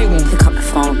because I won't pick up the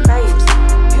phone. Babes,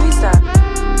 who's that?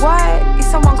 Why is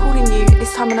someone calling you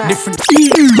this time of night? Different.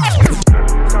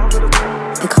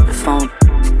 Pick up the phone.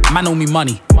 Man owe me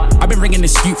money. I've been ringing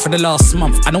this youth for the last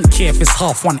month. I don't care if it's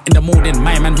 1:30 in the morning.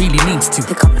 My man really needs to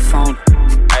pick up the phone.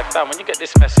 Hey fam, when you get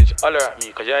this message, holler at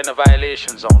me, cause you're in a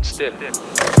violation zone still.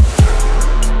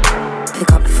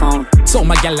 Pick up the phone. So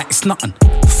my gal like it's nothing.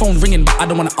 Phone ringing, but I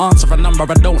don't wanna answer a number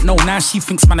I don't know. Now she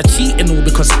thinks man I cheating all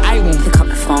because I won't pick up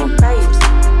the phone. Babes,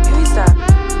 who's that?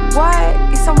 Why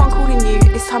is someone calling you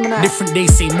this time of night? Different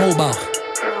days say mobile.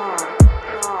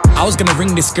 I was gonna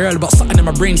ring this girl, but something in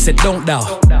my brain said don't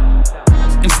dial.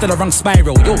 Instead of wrong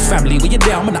spiral, yo family, when you're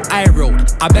there, I'm on the high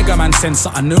road. I beg a man, send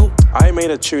something new. I made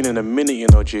a tune in a minute, you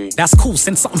know, G. That's cool,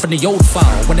 send something from the old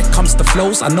file. When it comes to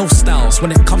flows, I know styles.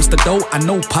 When it comes to dough, I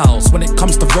know pals. When it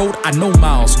comes to road, I know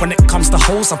miles. When it comes to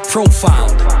hoes, I've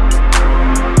profiled.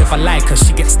 If I like her,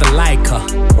 she gets to like her.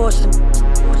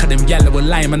 Cause them yellow will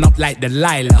lining up like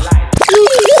Delilah.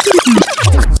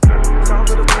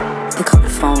 Pick up the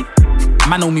phone.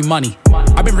 Man owe me money.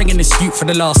 I've been ringing this youth for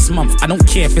the last month. I don't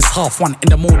care if it's 1:30 in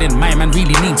the morning. My man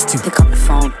really needs to pick up the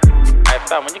phone. Hey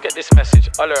fam, when you get this message,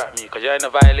 holler at me, cause you're in a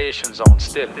violation zone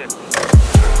still.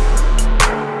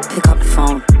 Pick up the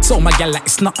phone. So my gal like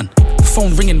it's nothing.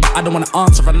 Phone ringing, but I don't wanna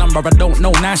answer a number I don't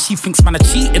know. Now she thinks man I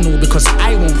cheating all because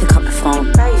I won't pick up the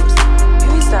phone. Babes,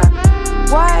 who's that?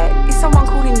 Why is someone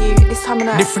calling you this time of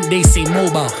night? Different days say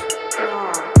mobile.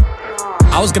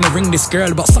 I was gonna ring this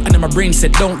girl, but something in my brain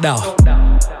said don't dial.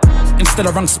 Instead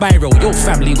of wrong spiral, yo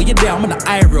family, when you're there, I'm on the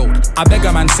high road. I beg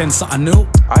a man, send something new.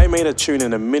 I made a tune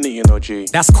in a minute, you know, G.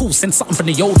 That's cool, send something from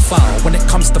the old file. When it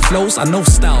comes to flows, I know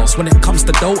styles. When it comes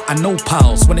to dough, I know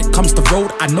pals. When it comes to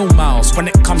road, I know miles. When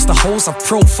it comes to hoes, I've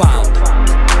profiled.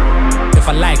 If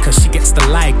I like her, she gets to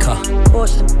like her.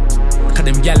 Cause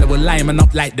them yellow will lining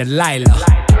up like Delilah.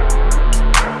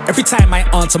 Every time I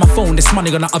answer my phone, there's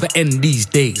money on the other end these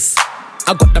days.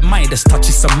 I got the Midas touch,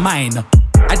 it's a minor.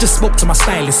 I just spoke to my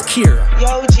stylist, Kira.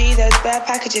 Yo, G, there's bare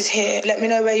packages here. Let me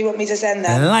know where you want me to send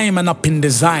them. Lining up in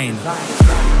design.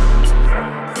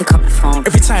 Pick up the phone.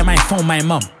 Every time I phone my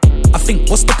mum, I think,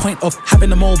 what's the point of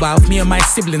having a mobile if me and my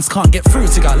siblings can't get through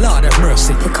to God, Lord have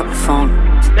mercy. Pick up the phone.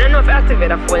 I don't know if I activate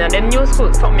the phone and them new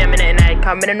school something me a minute and I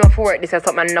come. I don't know if I work this or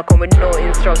something and I come with no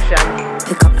instruction.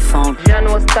 Pick up the phone. You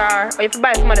know star. Or if you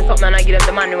buy somebody something and I give them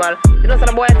the manual. You know so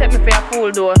the boy take me for a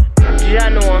fool though. You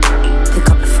know. Pick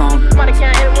up the phone. Somebody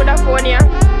can't help with that phone here.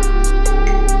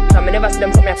 So I never see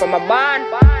them something from my band.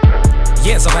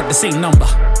 Years I've had the same number.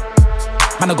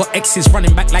 Man, I got exes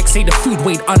running back like say the food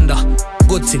weighed under.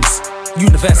 Good things,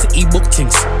 university book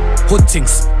things, hood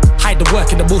things, hide the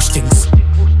work in the bush things.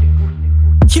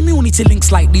 Community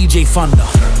links like DJ Thunder.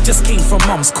 Just came from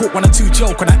mum's, caught 1 or 2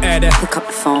 joke when I heard her. Pick up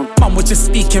the phone. Mum was just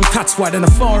speaking patois, then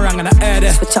the phone rang and I heard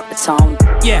her. Switch up the tone.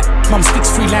 Yeah, mum speaks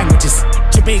 3 languages.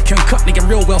 Jamaican, Cockney and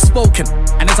real well spoken.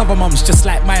 And there's other mums just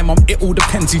like my mum, it all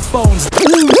depends who phones.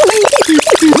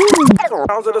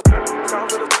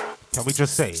 Can we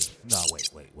just say, no, wait.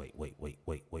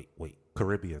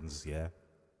 Caribbeans, yeah?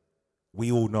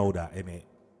 We all know that, innit?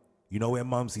 You know when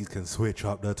mumsies can switch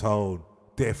up the tone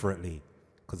differently?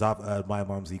 Because I've heard my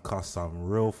mumsy cuss some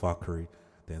real fuckery,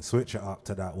 then switch it up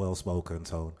to that well-spoken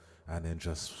tone, and then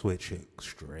just switch it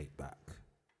straight back.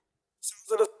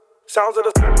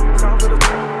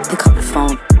 Pick up the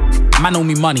phone. Man owe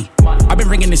me money. I've been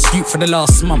ringing this youth for the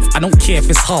last month. I don't care if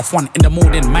it's 1:30 in the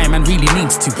morning. My man really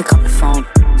needs to pick up the phone.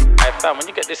 Hey fam, when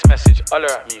you get this message,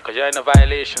 holler at me, cause you're in a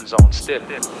violation zone still.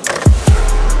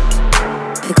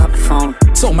 Pick up the phone.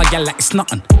 So my gal like it's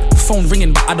nothing. Phone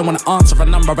ringing, but I don't wanna answer a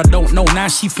number I don't know. Now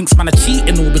she thinks man I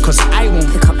cheating all because I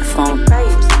won't pick up the phone.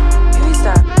 Babes, who's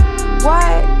that?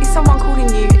 Why is someone calling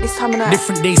you this time of night?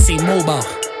 Different days say mobile.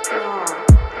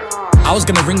 I was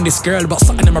gonna ring this girl, but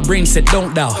something in my brain said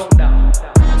don't dial.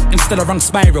 Instead of wrong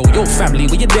spiral, yo family,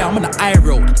 when you're there, I'm on the high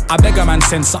road. I beg a man,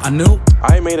 send something new.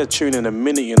 I made a tune in a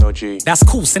minute, you know, G. That's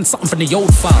cool, send something from the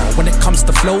old file. When it comes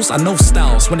to flows, I know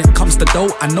styles. When it comes to dough,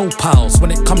 I know pals.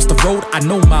 When it comes to road, I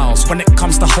know miles. When it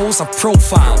comes to hoes, I've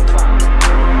profiled.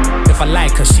 If I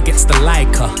like her, she gets to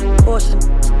like her.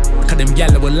 Cause them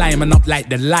yellow will lining up like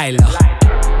Delilah.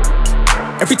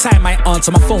 Every time I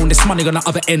answer my phone, there's money on the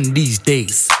other end these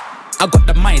days. I got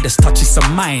the Midas touch, it's a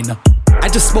minor. I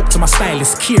just spoke to my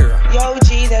stylist, Kira. Yo,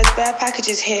 G, there's bare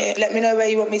packages here. Let me know where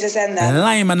you want me to send them.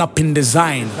 Lining up in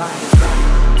design.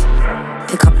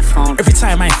 Pick up the phone. Every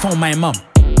time I phone my mum,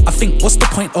 I think, what's the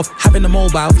point of having a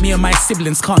mobile if me and my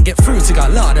siblings can't get through to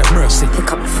God, Lord have mercy.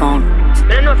 Pick up the phone.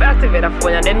 I don't know if I activate the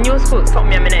phone and them new school something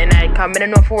me a minute and I come. I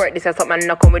don't know if I work this or something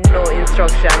and I come with no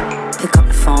instruction. Pick up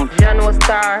the phone. You know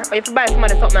star. Or if you buy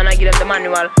somebody something and I give them the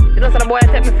manual. You know so the boy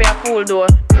take me for a fool though.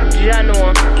 You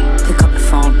know. Pick up the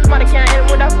phone. Somebody can't help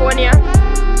with that phone here.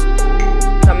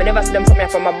 So I never see them something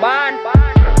from my band.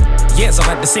 Years I've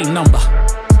had the same number.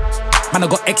 Man, I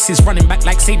got exes running back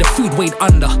like say the food weighed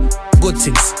under. Good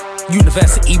things,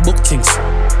 university book things,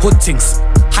 hood things,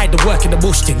 hide the work in the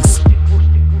bush things.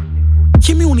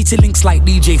 Community links like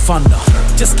DJ Thunder.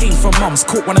 Just came from mum's,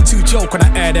 caught 1 or 2 joke when I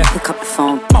heard her. Pick up the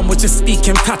phone. Mum was just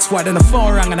speaking patois, then the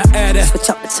phone rang and I heard her. Switch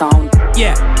up the tone.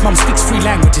 Yeah, mum speaks 3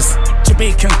 languages.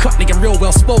 Jamaican, Cockney and real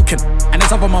well spoken. And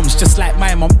there's other mums just like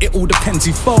my mum, it all depends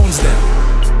who phones them.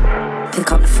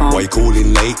 Pick up the phone. Why you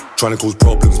calling late? Trying to cause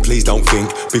problems, please don't think.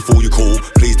 Before you call,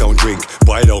 please don't drink.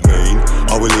 But I don't mean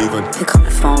I will even pick up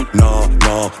the phone. Nah,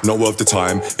 not worth the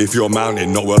time. If you're a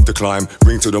mountain, not worth the climb.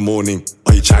 Ring till the morning,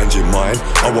 are you changing mine?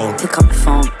 I won't pick up the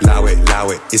phone. Allow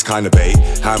it, it's kinda bait.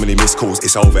 How many missed calls?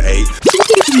 It's over 8.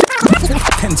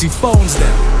 Kenzie phones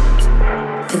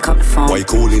them. Pick up the phone. Why you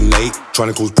calling late?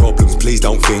 Trying to cause problems, please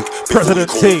don't think. Before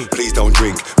President you call, T. please don't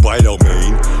drink. But I don't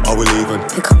mean I will even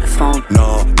pick up the phone.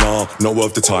 Nah, not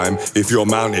worth the time. If you're a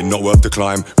mountain, not worth the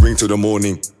climb. Ring till the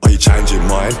morning, are you changing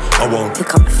mine? I won't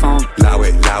pick up the phone. Allow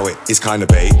it, it's kinda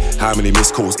bait. How many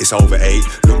missed calls? It's over 8.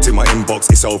 Looked in my inbox,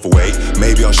 it's overweight.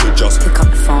 Maybe I should just pick up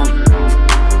the phone.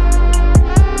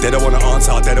 They don't wanna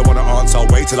answer,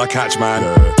 wait till I catch man.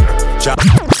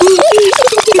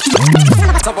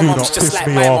 Other moms just like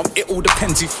my mom, it all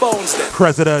depends who phones them.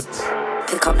 President.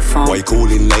 Pick up the phone. Why you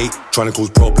calling late? Trying to cause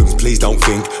problems, please don't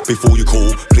think. Before you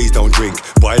call, please don't drink.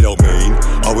 But I don't mean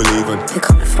I will even pick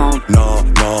up the phone. Nah,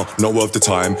 not worth the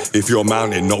time. If you're a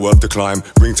mountain, not worth the climb.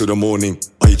 Ring till the morning,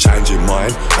 are you changing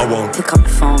mine? I won't pick up the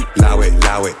phone. Allow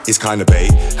it, it's kinda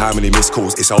bait. How many missed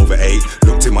calls? It's over 8.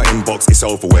 Looked in my inbox, it's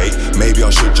overweight. Maybe I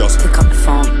should just pick up the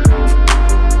phone.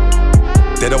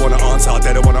 They don't wanna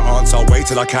answer, wait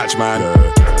till I catch man.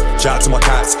 Shout out to my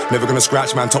cats, never gonna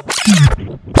scratch man. Top.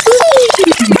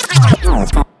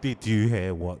 Did you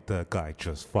hear what the guy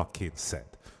just fucking said?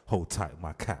 Hold tight,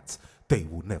 my cats, they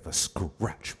will never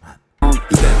scratch man.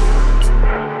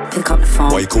 Pick up the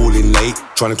phone. Why you calling late?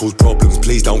 Trying to cause problems,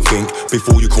 please don't think.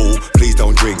 Before you call, please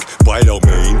don't drink. But I don't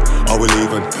mean I will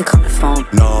even pick up the phone.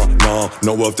 Nah,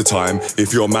 not worth the time.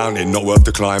 If you're a mountain, not worth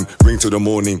the climb. Ring till the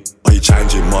morning, are you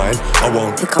changing mine? I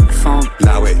won't pick up the phone.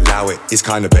 Allow it, it's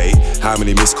kinda bait. How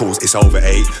many missed calls? It's over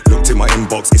 8. Looked in my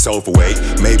inbox, it's overweight.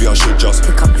 Maybe I should just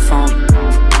pick up the phone.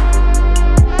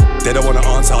 They don't wanna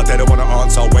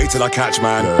answer, wait till I catch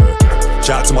man.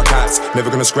 Shout out to my cats, never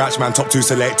gonna scratch man. Top 2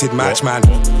 selected match man.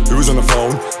 Who was on the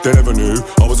phone? They never knew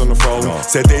I was on the phone.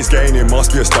 Said they's gaining,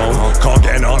 must be a stone. Can't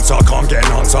get an answer.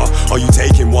 Are you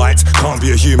taking whites? Can't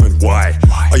be a human, why?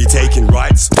 Are you taking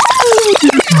rights?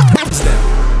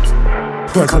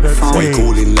 Why you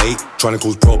calling late? Trying to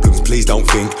cause problems, please don't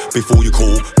think. Before you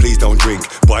call, please don't drink.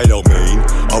 But I don't mean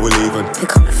I will even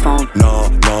pick up the phone. Nah,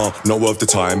 not worth the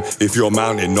time. If you're a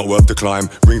mountain, not worth the climb.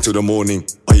 Ring till the morning,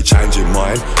 are you changing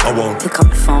mine? I won't pick up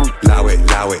the phone. Allow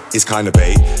it, it's kinda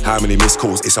bait. How many missed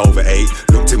calls? It's over 8.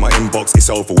 Looked in my inbox, it's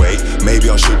overweight. Maybe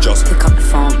I should just pick up the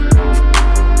phone.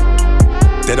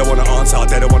 They don't wanna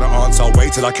answer,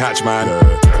 wait till I catch man.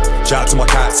 Shout out to my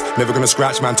cats, never gonna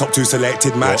scratch man. Top 2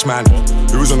 selected match man.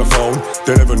 Who was on the phone?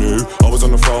 They never knew I was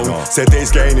on the phone. Said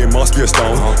they's gaining, must be a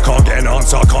stone. Can't get an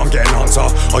answer.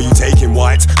 Are you taking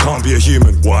whites? Can't be a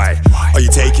human, why? Are you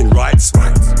taking rights?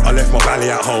 I left my valley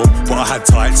at home, but I had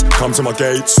tights. Come to my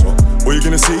gates, all you're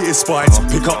gonna see is spite.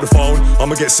 Pick up the phone,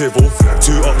 I'ma get civil.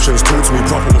 2 options, talk to me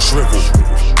proper or shrivel.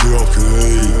 Yeah,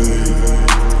 okay.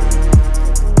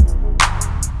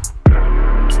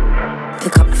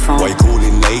 Pick up the phone. Why you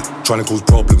calling late? Trying to cause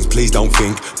problems, please don't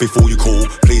think. Before you call,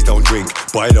 please don't drink.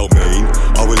 But I don't mean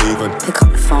I will even pick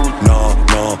up the phone. Nah,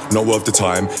 not worth the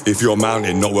time. If you're a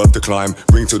mountain, not worth the climb.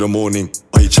 Ring till the morning,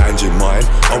 are you changing mine?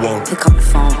 I won't pick up the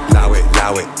phone. Allow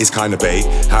it, it's kinda bait.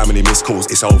 How many missed calls?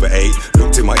 It's over 8.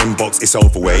 Looked in my inbox, it's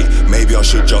overweight. Maybe I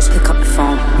should just pick up the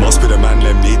phone. Must be the man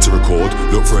them need to record.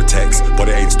 Look for a text, but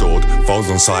it ain't stored. Phone's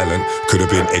on silent, could have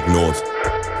been ignored.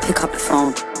 Pick up the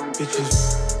phone.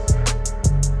 Bitches.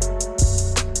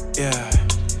 Yeah.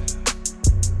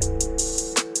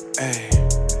 Hey.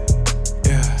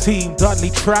 Yeah. Team Dudley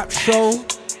Trap Show.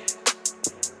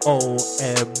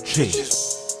 OMG.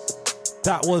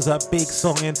 That was a big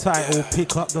song entitled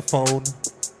Pick Up the Phone,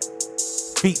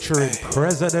 featuring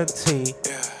President T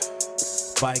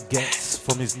by Getz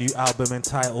from his new album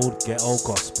entitled Ghetto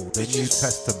Gospel, the New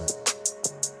Testament.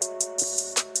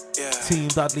 Team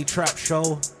Dudley Trap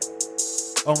Show.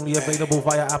 Only available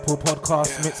via Apple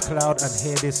Podcasts, Mixcloud, and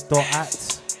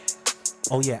HearThis.at.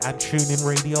 Oh yeah, and TuneIn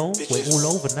Radio. We're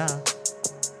all over now.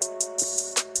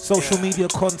 Social media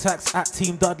contacts at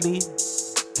Team Dudley.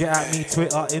 Get at me,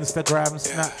 Twitter, Instagram,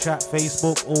 Snapchat,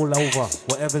 Facebook, all over.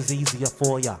 Whatever's easier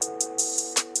for ya.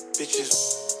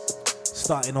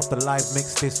 Starting off the live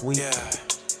mix this week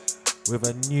with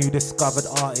a new discovered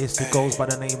artist who goes by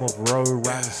the name of Ro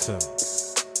Ransom.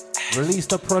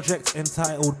 Released a project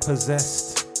entitled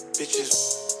Possessed,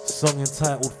 song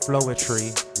entitled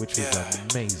Flowetry, which is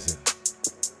amazing,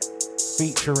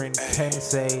 featuring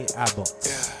Kensei Abbott.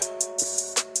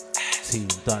 Team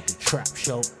Dudley Trap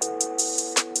Show.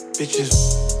 Bitches.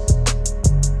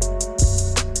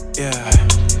 Yeah.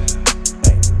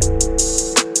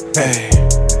 Hey.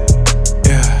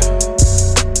 Yeah.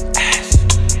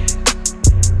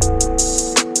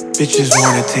 Bitches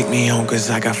wanna take me home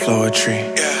cause I got floristry.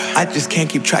 I just can't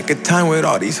keep track of time with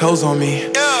all these hoes on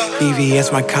me.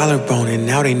 EVS my collarbone and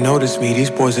now they notice me. These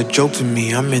boys a joke to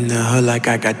me. I'm in the hood like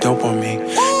I got dope on me.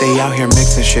 They out here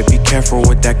mixing shit, be careful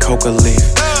with that coca leaf.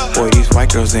 Boy, these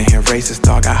white girls in here racist,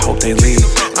 dog, I hope they leave.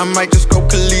 I might just go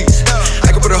Khalees.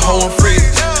 I could put a hole on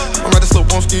freeze. I'm about to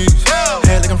slope on skis.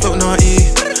 Head like I'm floating on E.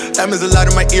 That means a lot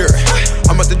in my ear.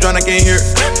 I'm about to drown, I can't hear.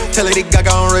 Tell Lady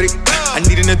Gaga I'm ready. I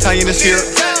need an Italian to steer.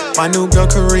 My new girl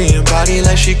Korean, body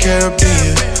like she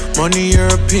Caribbean. Money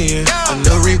European, I'm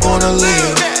the reborn of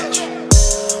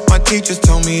Leah. My teachers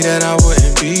told me that I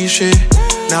wouldn't be shit.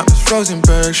 Now Miss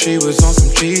Rosenberg, she was on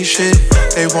some G shit.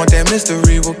 They want that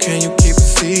mystery, well can you keep a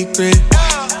secret?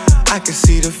 I can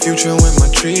see the future when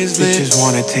my tree is lit. Bitches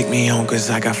wanna take me home cause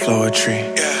I got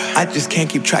floristry. I just can't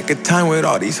keep track of time with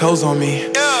all these hoes on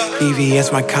me.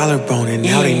 EVS my collarbone and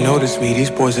now they notice me. These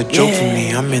boys a joke to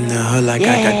me. I'm in the hood like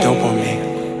I got dope on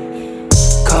me.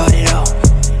 Caught it off,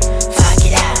 fuck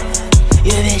it out.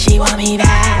 You bitch, she want me back.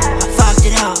 I fucked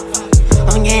it up.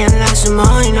 I'm getting lots of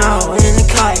money now in the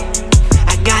cut.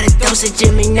 I got a dosage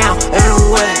in me now and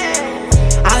I'm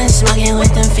wet. I've been smoking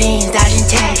with them fiends, dodging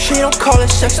tags. She don't call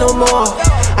it sex no more.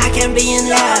 I can't be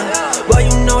in love, but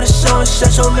you know the song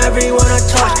says on everyone I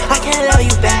touch. I can't love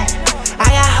you back. I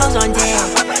got hoes on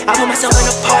deck. I put myself in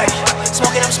a Porsche.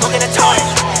 Smoking, I'm smoking a torch.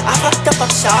 I fucked up, I'm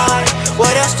sorry.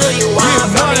 What else do you want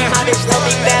from me? My bitch love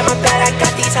me bad, my bad. I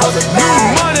got these hoes in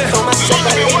bad. Call myself,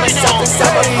 I leave myself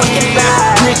inside my fucking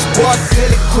bag. Rich boy,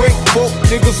 sell it quick. Folk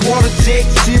niggas wanna check.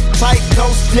 Shit tight, no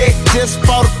slick. Just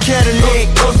bought a Cadillac.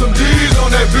 Throw some D's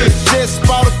on that bitch. Just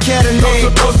bought a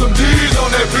Cadillac. Throw some D's on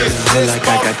that bitch. Just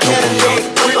bought a Cadillac.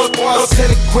 Rich boy,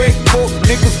 sell it quick. Folk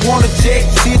niggas wanna check.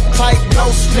 Shit tight, no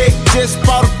slick. Just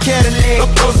bought a Cadillac.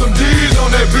 Throw some D's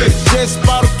on that bitch. Just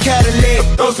bought a Cadillac.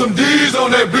 Throw some D's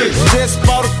on that bitch. Just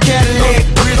bought a Cadillac.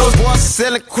 Rich boy,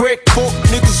 sell it quick. Folk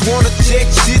niggas wanna check.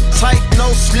 Shit tight,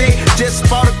 no slick. Just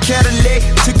bought a Cadillac.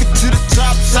 Took it to the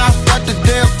top, got the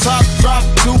damn top drop.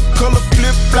 2-color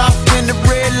flip flop in the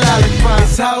red lollipop.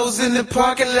 It's hoes in the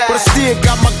parking lot, but I still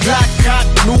got my Glock cock.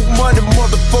 New money,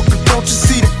 motherfucker. Don't you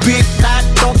see the big knot?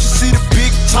 Don't you see the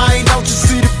big chain? Don't you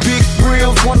see the big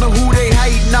rims? Wonder who they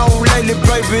hating on lately,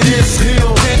 baby. This him.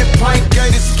 Candy paint,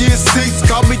 gated skin seats.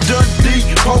 Call me Dundee.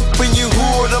 Pope in your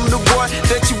hood. I'm the one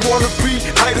that you wanna be.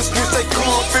 Haters wish they come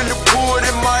up in the wood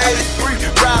in my 83.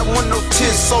 Ride with no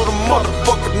tits, so the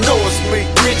motherfucker know it's me.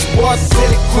 Rich boy, sell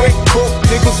it quick. Broke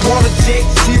niggas wanna check.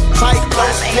 Shit tight, no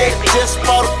slick. Just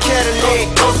bought a Cadillac.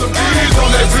 Throw some D's on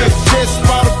that bitch. Just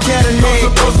bought a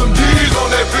Cadillac. Throw some D's on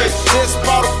that bitch. Just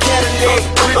bought a Cadillac.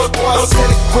 Rich boy,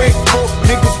 sell it quick. Broke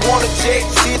niggas wanna check.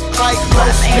 Shit tight, no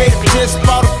slick. Just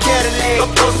bought a Cadillac.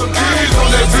 Throw some D's on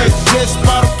that bitch. Just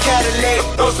bought a Cadillac.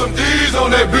 Throw some D's on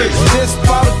that bitch. Just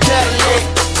bought a Cadillac.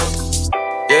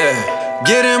 Yeah,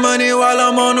 getting money while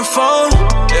I'm on the phone.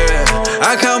 Yeah,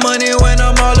 I count money when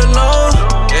I'm all alone.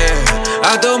 Yeah,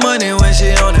 I throw money when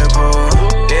she on that pole.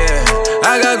 Yeah,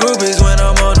 I got groupies when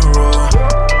I'm on the road.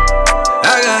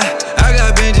 I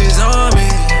got binges on me.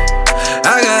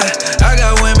 I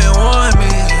got women want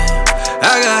me.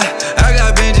 I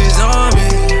got binges on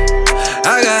me.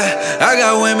 I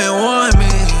got women want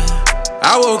me.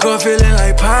 I woke up feeling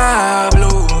like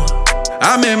Pablo.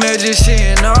 I'm in magic, she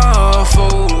ain't all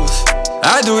fools.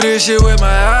 I do this shit with my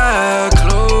eyes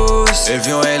closed. If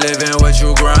you ain't living what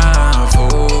you grind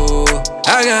for,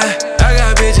 I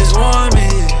got bitches want me.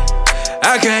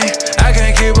 I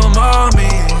can't keep them on me.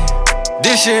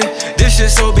 This shit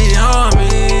so beyond me.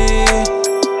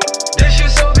 This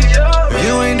shit so beyond me. If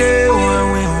you ain't there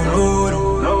one, we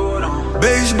don't load 'em.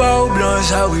 Baseball blunts,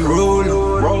 how we roll 'em.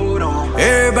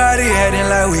 Everybody acting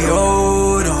like we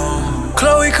old 'em.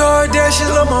 Khloe Kardashian,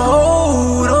 let my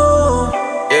hold on.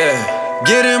 Yeah,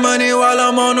 getting money while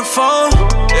I'm on the phone.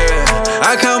 Yeah,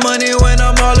 I count money when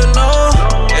I'm all alone.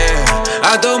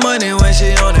 Yeah, I throw money when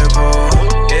she on that pole.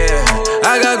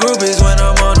 Yeah, I got groupies when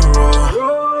I'm on the road.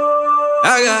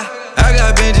 I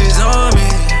got binges on me.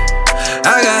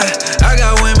 I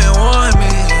got women want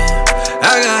me.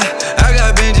 I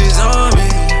got binges on me.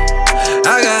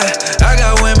 I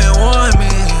got women want me.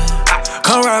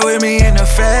 Come ride with me in the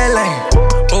fair lane.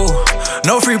 Ooh,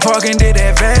 no free parking, did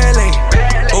that valet.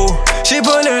 Ooh, she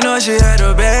pullin' up, she had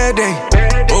a bad day.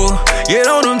 Ooh, get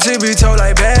on them tippy toe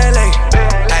like ballet.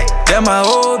 That my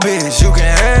old bitch, you can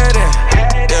have that.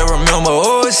 Yeah, remember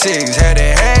 06, had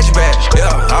that hatchback.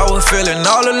 Yeah, I was feeling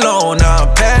all alone, now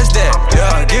I'm past that.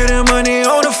 Yeah, getting money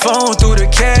on the phone through the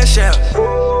cash app.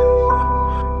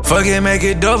 Fuck it, make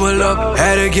it double up.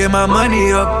 Had to get my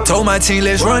money up. Told my team,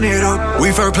 let's run it up.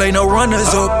 We first play, no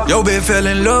runners up. Yo, bitch fell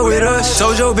in love with us.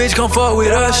 Told your bitch, come fuck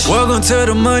with us. Welcome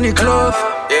to the money club.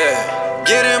 Yeah.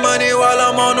 Getting money while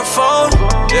I'm on the phone.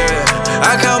 Yeah.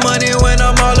 I count money when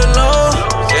I'm all alone.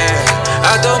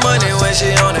 Yeah. I throw money when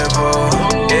she on that pole.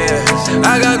 Yeah.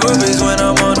 I got groupies when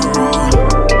I'm on the road.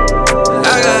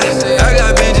 I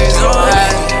got bitches on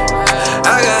me.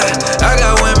 I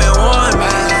got women want me.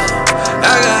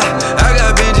 I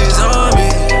got bitches on me.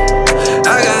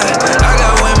 I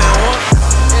got women want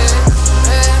me.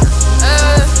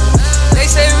 They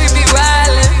say we be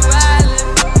wildin'.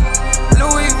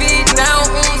 Louis V down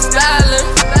on stylin'.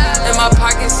 In my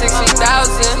pocket 60,000.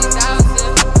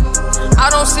 I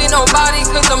don't see nobody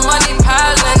cause the money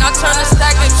piling. I turn a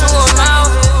stack into a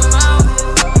mountain.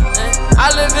 I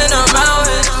live in a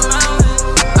mountain.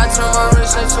 I turn my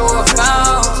wrist into a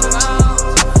fountain.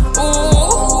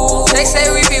 Ooh, they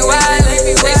say we be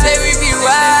wildin'. They say we be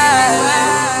wildin'.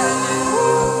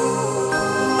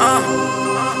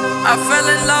 I fell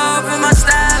in love with my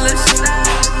stylist.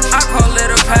 I call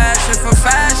it a passion for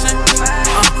fashion.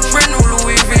 Brand new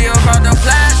Louis V about the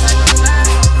plastic.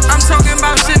 I'm talking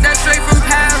about shit that's straight from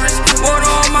Paris. Water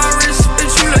on my wrist,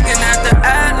 bitch, you looking at the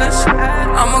Atlas.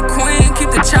 I'm a queen,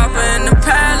 keep the chopper in the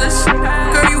palace.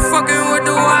 Girl, you fucking with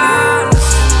the wildest.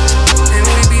 And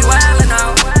we be wildin'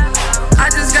 out. I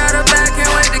just got a bag, can't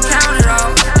wait to count it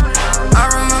out. I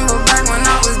remember back when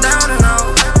I was down and out.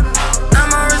 Now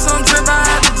my wrist on trip, I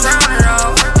had to drown it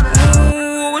out.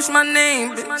 Ooh, what's my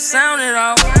name, bitch? Sound it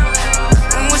out.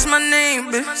 What's my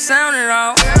name, bitch? Sound it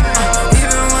out.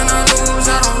 Even when I lose,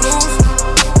 I don't lose.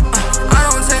 I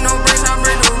don't take no breaks, I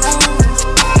break the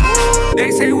rules.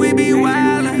 They say we be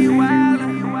wildin'.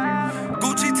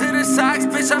 Gucci to the socks,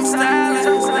 bitch, I'm stylin'.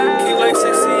 Keep like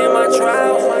 60 in my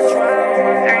trousers.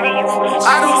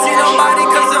 I don't see nobody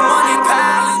cause the money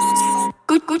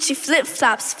piling. Gucci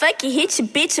flip-flops, fuck it, hit your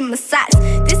bitch in my socks.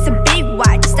 This a big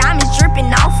watch, diamonds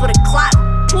dripping off of the clock.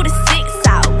 Pull the 6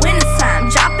 out, winter time,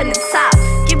 dropping the top.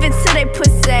 Give it to they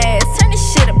pussy ass, turn this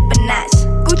shit up a notch.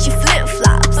 Gucci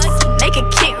flip-flops, make a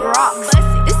kick rocks.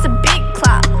 This a big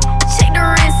clock, check the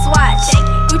wristwatch.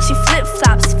 Gucci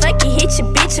flip-flops, fuck it, hit your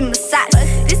bitch in my socks.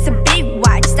 This a big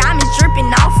watch, diamonds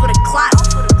dripping off of the clock.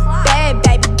 Bad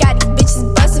baby, got these bitches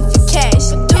bustin' for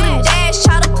cash. Do the dash,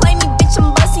 try to play me, bitch,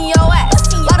 I'm bustin' your ass.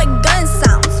 Lot of gun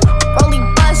sounds, rolly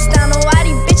bust down. Know why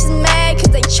these bitches mad?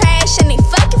 Cause they trash and they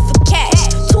fucking for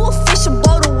cash. Too official,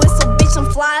 blow the whistle, bitch, I'm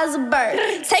fly as a bird.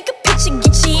 Take a picture,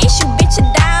 get your issue, bitch, a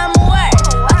dime a word.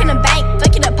 Walk in the bank,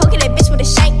 fuck it up, poke that bitch with a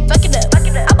shank, fuck it up. I'm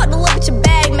about to look at your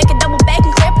bag, make a double back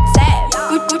and clear up a tab.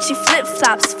 Gucci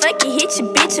flip-flops, fuck it, hit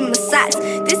your bitch in my socks.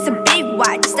 This a big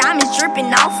watch, diamonds dripping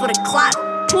off of the clock.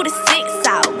 Pull the 6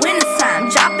 out, winter time,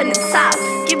 dropping the top.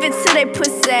 Give it to they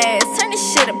pussy ass, turn this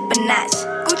shit up a notch.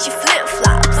 Gucci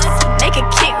flip-flops, make a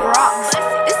kick rocks.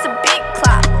 This a big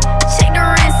clock, check the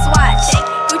wristwatch.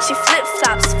 Gucci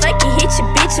flip-flops, fuck it, hit your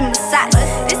bitch in my socks.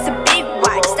 This a big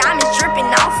watch, diamonds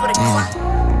dripping off of the clock.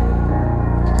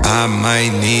 I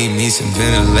might need me some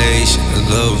ventilation, a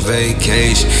little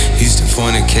vacation, used to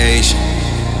fornication.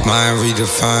 Mind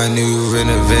redefine new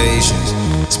renovations.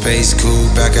 Space cool,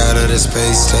 back out of the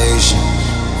space station.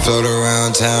 Float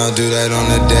around town, do that on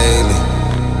the daily.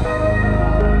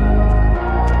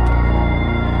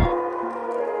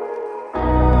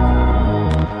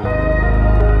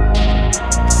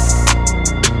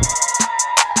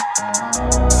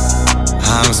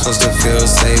 I'm supposed to feel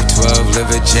safe, 12,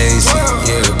 live adjacent.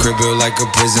 Yeah, crib built like a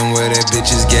prison where that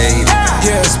bitch is gated.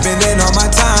 Yeah, spending all my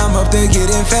time up there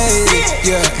getting faded.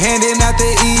 Yeah, handing out the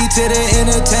E to the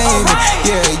entertainment.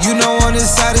 Yeah, you know on the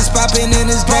side it's popping and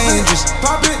it's dangerous.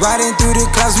 Riding through the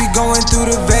clouds, we going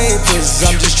through the vapors.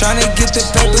 I'm just trying to get the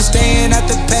paper, staying at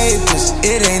the papers.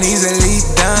 It ain't easily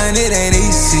done, it ain't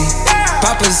easy.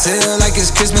 Papa's hill like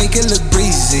it's Chris, make it look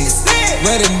breezy.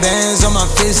 Wedding bands on my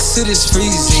fists, it is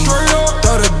freezing.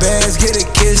 Throw the bags, get a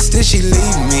kiss, then she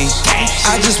leave me.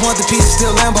 I just want the piece,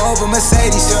 still Lambo over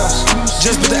Mercedes.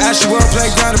 Just put the Ashley World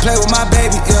playground to play with my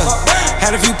baby.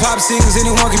 Had a few pop singles,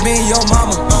 anyone can be your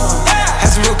mama. Had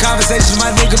some real conversations,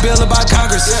 my nigga Bill about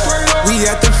Congress. We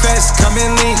at the fest, come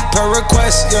and link per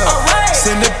request.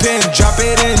 Send a pin, drop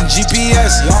it in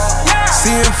GPS.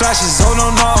 Seeing flashes, oh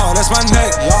no, that's my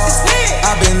neck.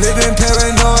 I've been living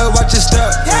paranoid, watch your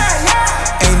step.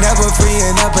 Ain't never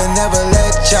freeing up and never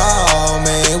let y'all,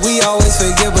 man. We always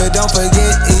forget, but don't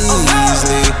forget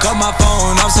easily. Cut my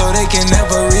phone off so they can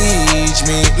never reach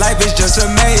me. Life is just a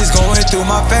maze going through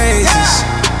my phases.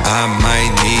 I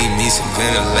might need me some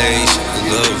ventilation,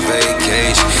 a little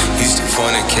vacation, used to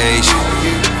fornication.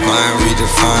 Mind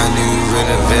redefine new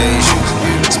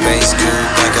renovations.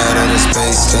 the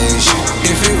space station.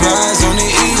 If it rise on the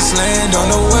east, land on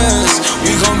the west,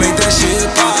 we gon' make that shit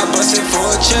pop, bust it for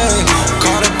a check.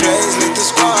 Call the plays, lick the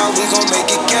squad, we gon' make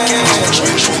it cash.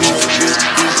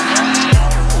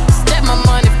 Step my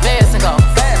money fast and go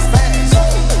fast, fast,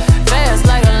 fast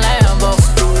like a Lambo.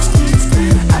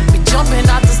 I be jumping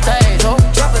out the stage, oh,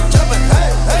 jumping,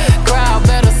 hey, hey. Crowd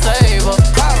better save up.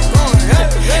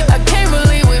 I can't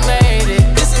believe we made it.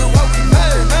 This is what we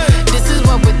made. This is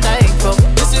what we thankful.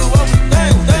 This is what we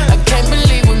think. I can't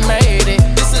believe we made it.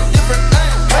 This is different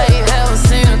thing. Hey, ever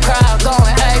seen a crowd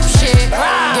going ape shit?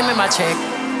 Give me my check.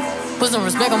 Put some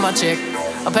respect on my check.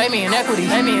 Pay me in equity.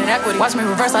 Watch me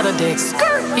reverse out of dicks.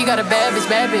 He got a bad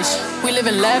bitch. We live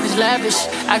in lavish.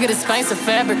 I get expensive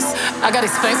fabrics. I got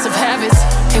expensive habits.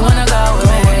 He wanna go with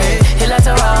me. He likes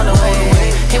to roll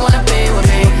away. He wanna be with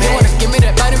me. He wanna give me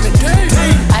that vitamin D.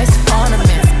 Ice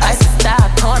ornaments, ice style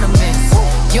tournaments.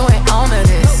 You ain't on to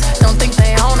this. Don't think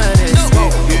they own to this.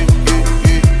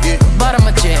 But I'm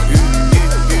a jet.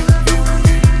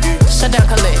 Shut down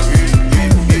Khalid.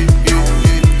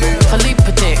 Philippe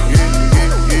Petit.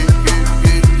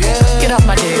 Get off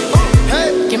my dick.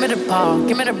 Give me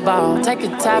the ball, take a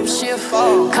top shift.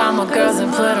 Call my girls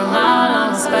and put them all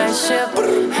on a spaceship.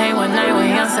 Hang one night when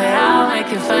young say I'll make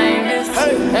you famous.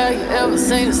 Have you ever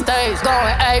seen the stage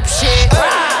going ape shit?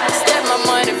 Step my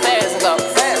money fast and go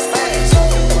fast, fast.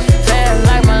 Fast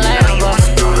like my Lambo.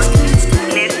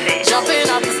 Jumping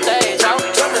off the stage, oh,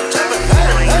 jumping.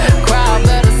 Crowd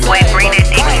better say, wait, bring that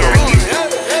dick here.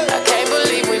 I can't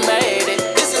believe we made it.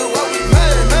 This is what we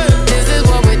made. This is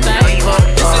what we thankful.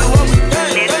 This is what we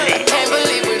did. I can't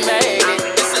believe we made it.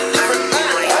 This is different.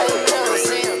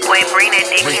 Wait, bring that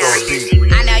dick here.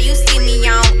 I know you see me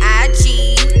on IG.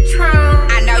 True.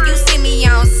 I know you see me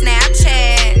on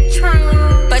Snapchat.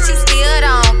 True. But you still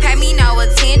don't pay me no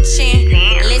attention.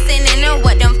 Damn. Listening to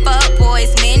what them fuck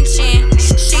boys mention.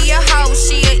 She a hoe,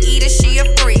 she a eater, she a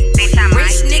freak.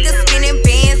 Rich niggas spending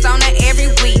bands on her every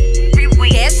week.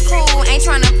 That's cool, ain't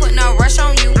tryna put no rush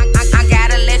on you. I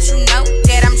gotta let you know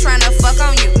that I'm tryna fuck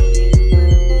on you.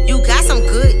 You got some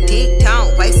good dick,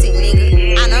 don't waste it,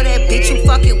 nigga. I know that bitch you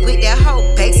fucking with, that hoe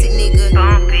basic, nigga.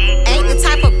 Ain't the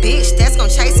type of bitch that's gon'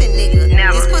 chase it, nigga.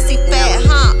 Never. This pussy fat,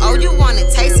 huh? Oh, you wanna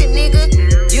taste it, nigga?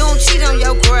 You don't cheat on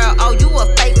your girl, oh, you a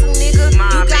faithful nigga.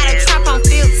 You got a trap on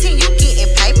 15, you getting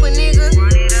paper, nigga.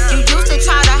 You used to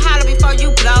try to holler before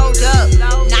you blowed up.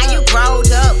 Now you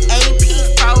growed up, AP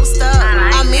froze up.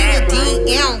 I'm in the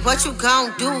DM, what you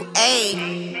gon' do,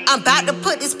 ayy? I'm about to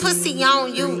put this pussy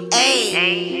on you,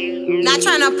 ayy. Not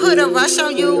tryna put a rush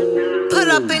on you. Put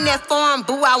up in that form,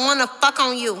 boo, I wanna fuck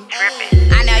on you.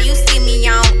 I know you see me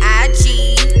on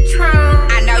IG. True.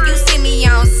 I know you see me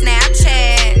on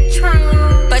Snapchat.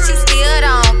 True. But you still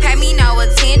don't pay me no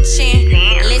attention.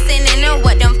 Damn. Listening to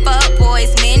what them fuck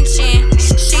boys mention.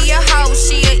 She a hoe,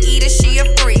 she a eater, she a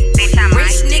freak.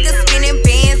 Rich niggas spending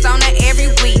bands on her every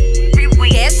week.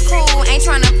 That's cool, ain't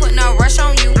tryna put no rush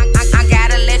on you. I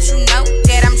gotta let you know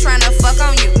that I'm tryna fuck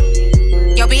on you.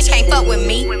 Your bitch can't fuck with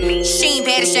me. She ain't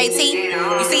bad as JT.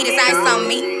 You see this ice on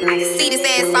me. See this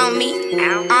ass on me.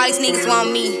 All these niggas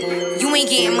want me. You ain't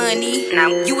getting money.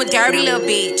 You a dirty little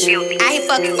bitch. I ain't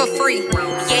fucking for free.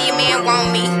 Yeah, your man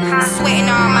want me. Sweating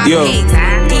all my pics.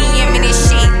 DM in this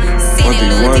shit. Sending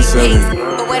little dick pics.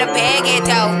 But where the bag at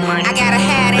though? I gotta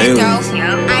have that though.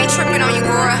 I ain't tripping on you,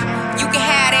 girl. You can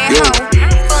have that hoe.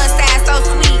 Fun size so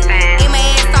sweet. In my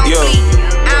ass on fleek.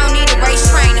 I don't need a race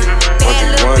trainer. Bad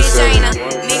little bitch ain't a.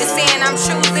 Nigga saying I'm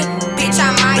choosing. Bitch,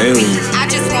 I might be. I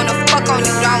just wanna fuck on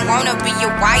you. Don't wanna be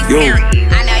your wife.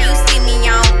 I know you see me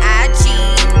on IG.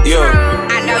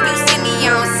 I know you see me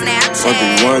on Snapchat.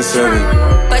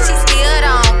 But you still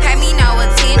don't pay me no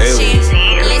attention.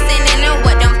 Listening to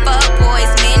what them fuck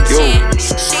boys mention.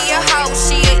 She a hoe,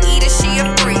 she a eater, she a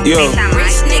freak.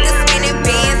 Rich niggas spending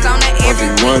bands on her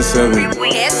every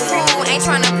week. That's cool, ain't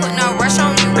tryna put no rush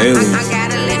on you. I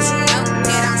gotta let you know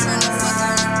that I'm tryna fuck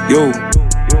on you.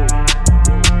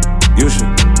 You should,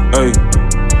 ayy.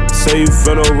 Say you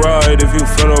finna ride if you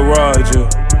finna ride, yeah.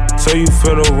 Say you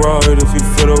finna ride if you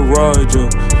finna ride, yeah.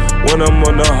 When I'm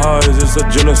on the highs, it's a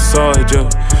genocide, yeah.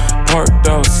 Parked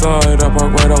outside, I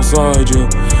park right outside, yeah.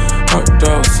 Parked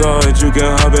outside, you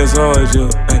can hop inside, yeah.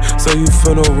 Ay, say you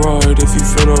finna ride if you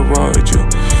finna ride, yeah.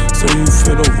 Say you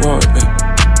finna ride, ay,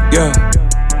 yeah.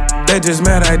 They just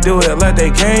mad I do it like they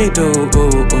can't do,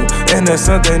 ooh, ooh. And that's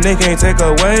something they can't take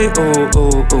away, ooh,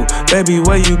 ooh, ooh. Baby,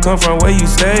 where you come from, where you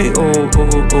stay, ooh,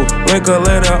 ooh, ooh. Wake up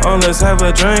later on, let's have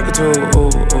a drink or two, ooh,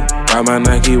 ooh. Buy my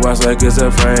Nike watch like it's a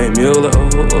Frank Mueller,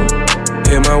 ooh, ooh.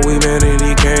 Hit my weed man and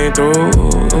he came through,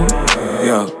 ooh, ooh.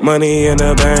 Yeah, money in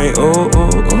the bank, ooh,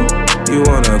 ooh, ooh. You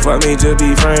wanna fuck me, just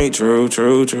be frank, true.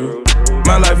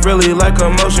 My life really like a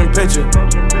motion picture.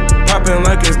 Poppin'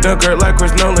 like it's Dunkirk, like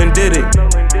Chris Nolan did it.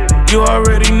 You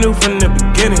already knew from the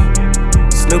beginning.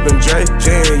 Snoop and Dre,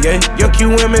 J and Ye, Young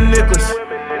QM and Nicholas.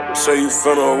 Say you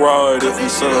finna ride if you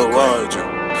finna ride, you.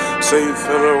 Say you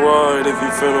finna ride if you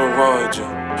finna ride, you.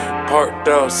 Parked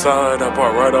outside, I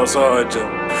park right outside, you.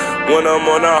 When I'm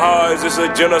on the highs, it's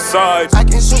a genocide. I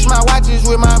can switch my watches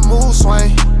with my mood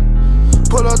swing.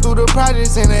 Pull up through the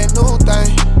projects in that new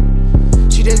thing.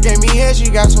 She just gave me head, she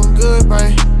got some good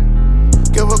brain.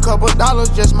 Give a couple dollars,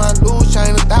 just my loose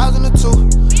chain, 1,000 or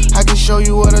 2. I can show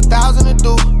you what 1,000 to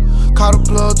do. Call the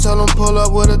plug, tell them pull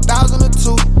up with 1,000 or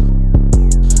 2.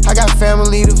 I got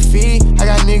family to feed, I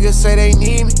got niggas say they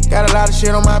need me. Got a lot of shit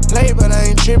on my plate, but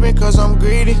I ain't trippin' cause I'm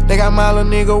greedy. They got my little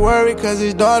nigga worried cause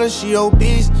his daughter, she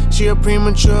obese. She a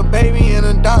premature baby and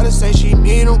her daughter say she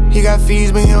need him. He got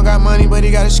fees but he don't got money, but he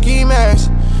got a ski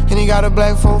mask. And he got a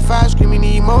black 4-5 screaming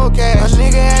need more cash. A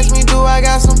nigga asked me do I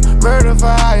got some murder for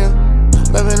hire.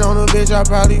 Loving on a bitch I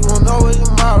probably won't know it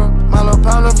tomorrow. My little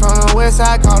partner from the west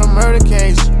side called a murder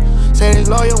case. Said his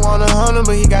lawyer want 100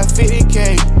 but he got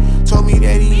 50K. Told me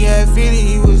that he had 50,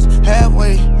 he was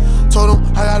halfway. Told him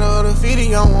I got another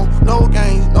 50, I don't want no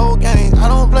games. I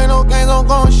don't play no games, I'm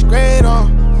going straight off.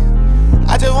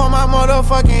 I just want my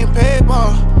motherfucking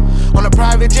paper. On a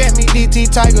private jet, me DT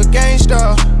Tiger gangster.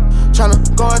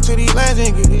 Tryna go into these lands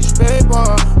and get this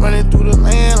paper. Running through the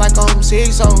land like I'm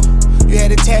 6-0. You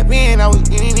had to tap in, I was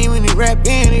getting in when you rap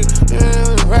in it.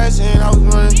 I was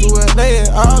running through LA at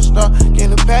All-Star.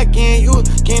 Getting the pack in, you was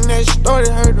getting that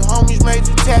started. Heard the homies made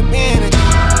you tap in it.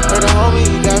 Heard the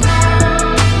homies got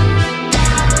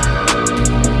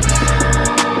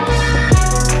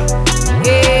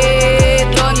Yeah,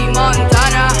 Tony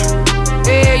Montana.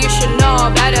 Yeah, you should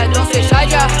know better, don't say shy.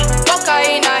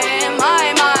 Cocaine in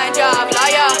my mind, yeah,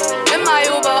 flyer. In my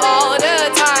Uber all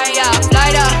the time, yeah,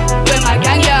 flyer. With my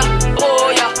gang, yeah,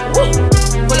 oh yeah, woo.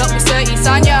 Pull up with 30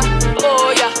 Sanya, oh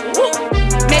yeah, woo.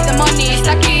 Make the money,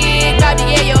 stack it, grab the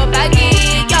air, your baggy.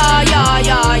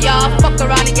 Yeah, fuck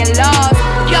around and get lost.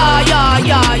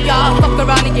 Yeah, fuck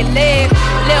around and get lit.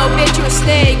 Little bitch, you a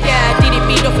snake, yeah,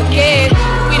 DDB, don't forget.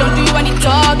 We don't do any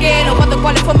talking. I want the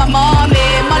quality for my mommy.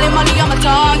 Molly, on my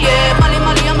tongue, yeah. Molly,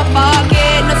 on my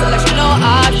pocket. No selection, no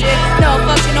option. No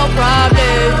function, no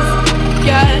problems.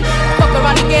 Yeah, fuck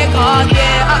around and get caught,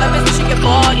 yeah. Out of business, you get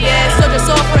bored, yeah. So just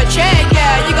sold for a check,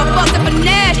 yeah. You got fucked up a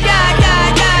nash, yeah.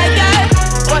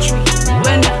 Watch me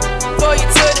when I throw you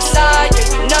to the side, yeah.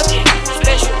 You nothing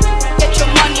special. Get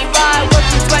your money right,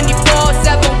 working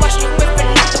 24/7. Watch you whipping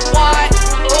out the wine.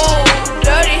 Oh,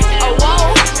 dirty, I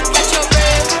won't. Got your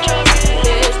rib,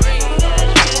 let's breathe.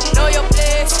 Know your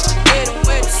place, get them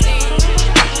where to sleep.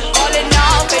 All in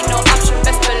all, ain't no option,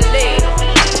 best believe.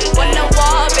 When the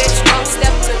wall, bitch, come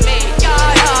step to me.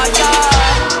 Yeah.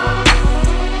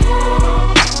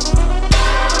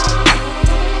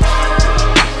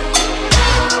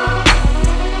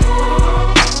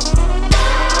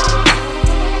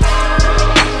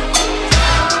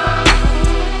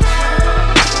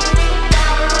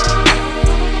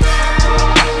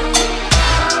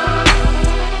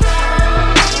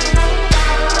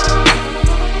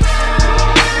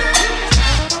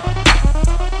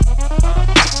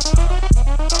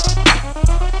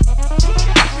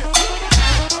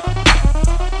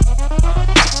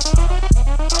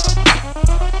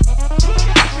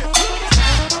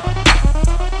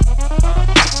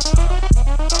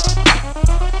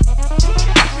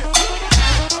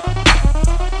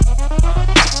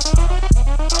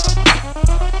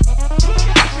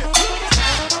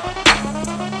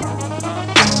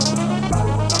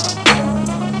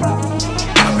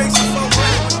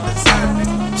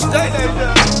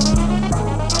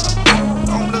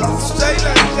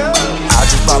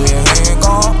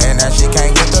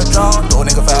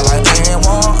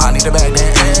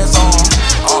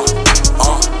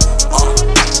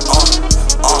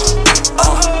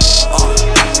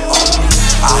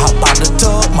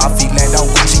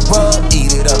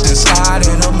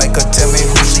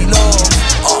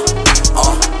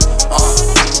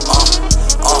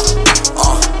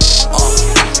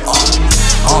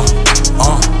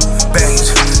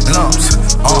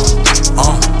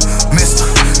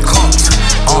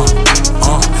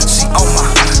 She on my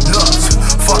nuts,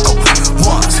 fuck 'em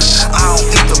once. I don't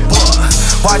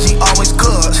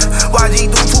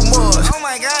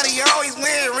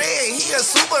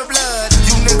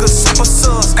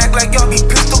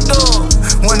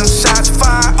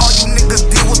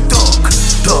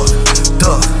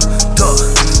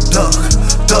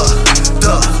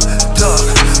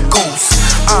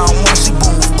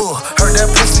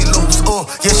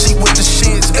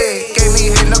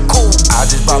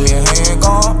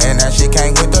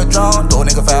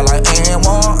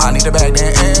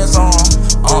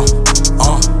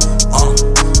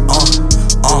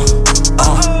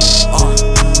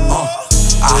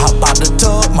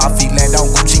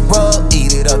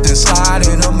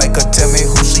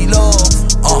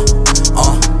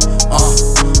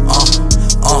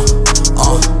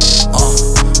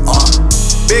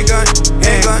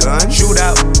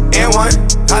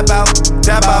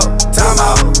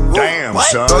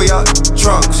son. Goya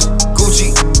trunks,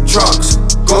 Gucci trunks,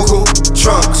 Goku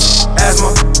trunks,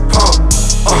 asthma pump.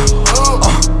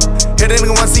 Hit that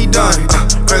nigga once he done.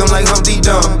 Crack him like Humpty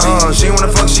Dump. She ain't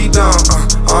wanna fuck, she dumb.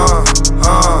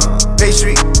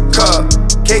 Pastry, cup,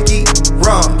 cakey,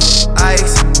 rum,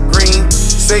 ice, green,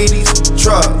 Sadie's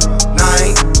truck,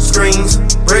 9 screens,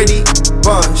 Brady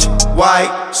bunch, white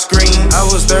screen. I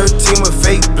was 13 with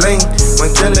fake bling.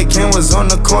 When Killer Ken was on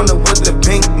the corner with the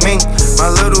pink mink. My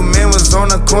little man was on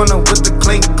the corner with the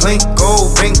clink clink.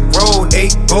 Gold bank road,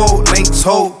 8 gold links,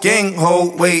 whole gang,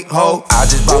 hold, wait, hold. I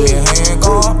just bought me a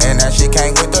handgun, and that shit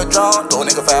came with the drum. Do a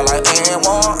nigga fat like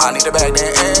N1. I need to back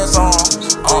that ass on.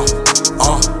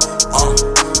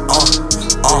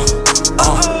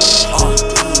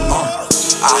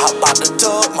 I hop out the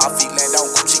tub, my feet land on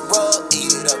Gucci rug.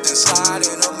 Eat it up then slide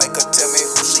in her, make her tell me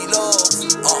who she love.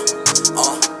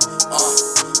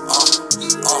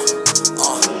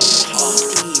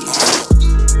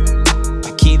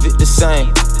 I keep it the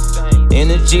same.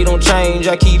 Energy don't change,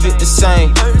 I keep it the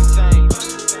same.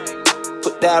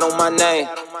 Put that on my name.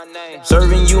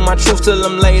 Serving you my truth till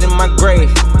I'm laid in my grave.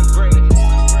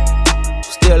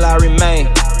 Still I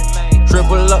remain.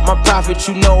 Triple up my profit,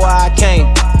 you know why I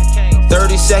came.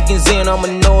 30 seconds in, I'ma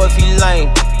know if he lame.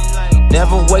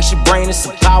 Never waste your brain, it's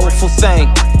a powerful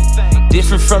thing.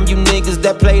 Different from you niggas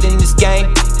that played in this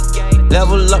game.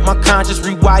 Level up my conscience,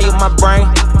 rewire my brain.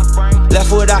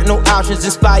 Left without no options,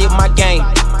 inspired my game.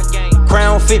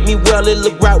 Crown fit me well, it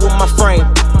look right with my frame.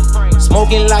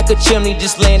 Smoking like a chimney,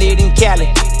 just landed in Cali.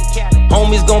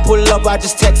 Homies gon' pull up, I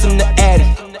just text them the Addy.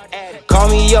 Call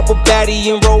me up a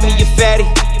baddie and roll me a fatty.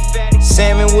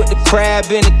 Salmon with the crab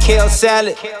and the kale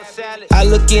salad. I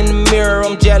look in the mirror,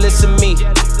 I'm jealous of me.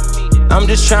 I'm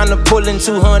just tryna pull in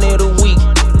 200 a week.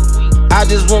 I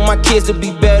just want my kids to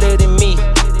be better than me.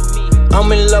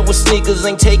 I'm in love with sneakers,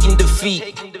 ain't taking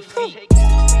defeat.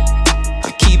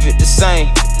 I keep it the same.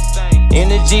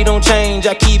 Energy don't change,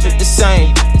 I keep it the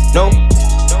same. Nope,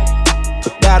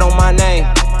 put that on my name.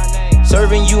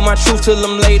 Serving you my truth till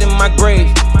I'm laid in my grave.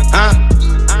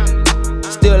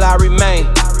 Still I remain.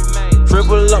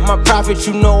 Triple up my profit,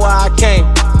 you know why I came.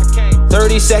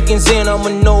 30 seconds in, I'ma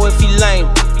know if he lame.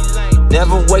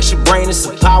 Never waste your brain, it's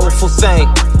a powerful thing.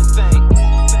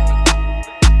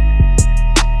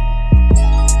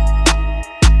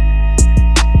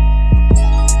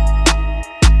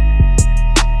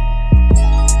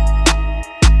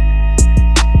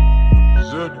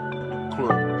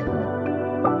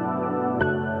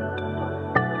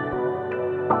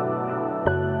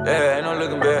 Yeah, ain't no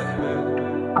looking back.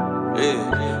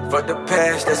 Yeah, fuck the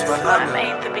past that's behind me.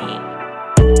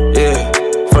 Yeah,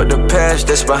 fuck the past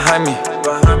that's behind me.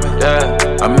 Yeah,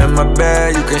 I'm in my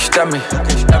bag, you can stop me.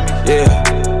 Yeah,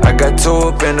 I got two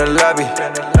up in the lobby.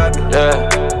 Yeah,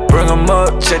 bring them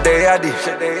up, check they ID.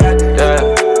 Yeah,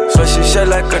 so she shit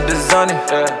like a Dasani.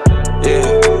 Yeah,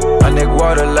 my neck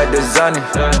water like Dasani.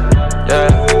 Yeah,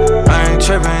 I ain't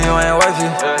trippin', you ain't wifey.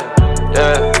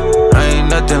 Yeah, I ain't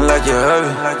nothing like your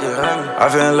hubby. I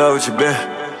fell in love with your bitch.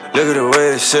 Look at the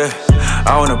way it's shit.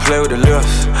 I wanna play with the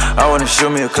lips. I wanna shoot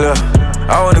me a clip.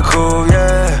 I wanna cool,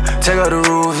 yeah. Take out the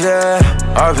roof, yeah.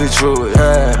 RP true,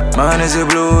 yeah. My honey's a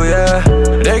blue, yeah.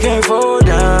 They can't fall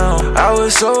down. I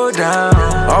was so down,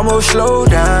 almost slow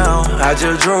down. I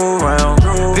just drove around.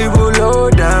 People low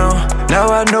down. Now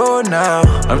I know now.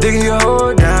 I'm thinking you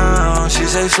hold down. She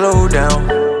say slow down.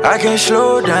 I can't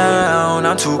slow down.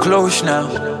 I'm too close now.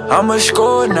 I'ma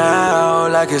score now,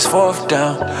 like it's 4th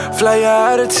down. Fly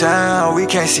out of town, we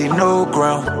can't see no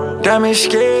ground. Diamond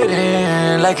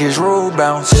skating, like it's road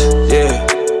bounce. Yeah,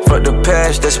 fuck the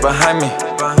past that's behind me.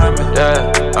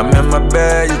 Yeah, I'm in my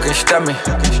bag, you can stop me.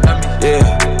 Yeah,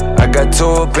 I got two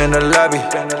up in the lobby.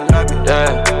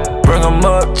 Yeah, bring them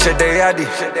up, check they ID.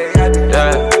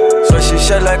 Yeah, so she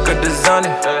shit like a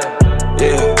Dasani.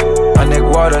 Yeah, my neck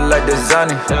water like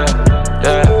Dasani.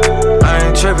 Yeah, I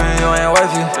ain't trippin', you ain't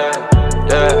wifey.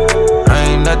 Yeah, I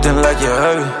ain't nothing like your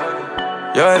hubby.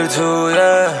 Your attitude,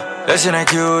 yeah, that shit ain't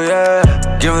cute, yeah.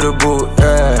 Give it a boot,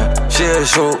 yeah. She a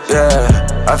shoot,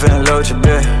 yeah. I fell in love with your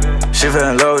bitch. She fell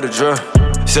in love with the drug.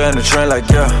 Sit in the train like,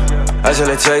 yeah. I said,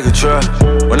 let's take a trip.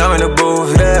 When I'm in the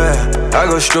booth, yeah, I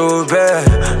go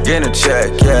stupid. Get a check,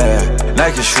 yeah.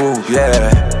 Nike swoop, yeah.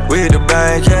 We hit the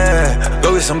bank, yeah.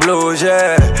 Go get some blues,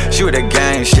 yeah. She with that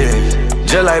gang shit.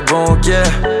 Just like boom, yeah.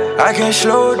 I can't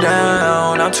slow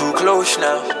down. I'm too close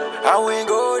now. I won't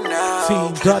go now.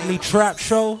 Team Dudley Trap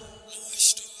Show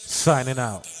signing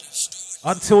out.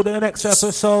 Until the next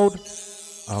episode,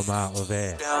 I'm out of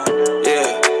here.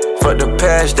 Yeah, fuck the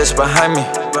past that's behind me.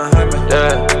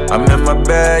 Yeah, I'm in my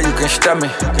bag, you can stop me.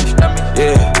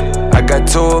 Yeah, I got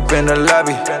two up in the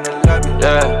lobby.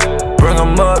 Yeah, bring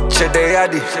 'em up, check they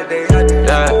ID.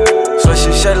 Yeah, so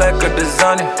she shake like a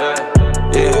Dasani.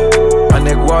 Yeah, my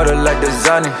neck water like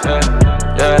Dasani.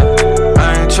 Yeah,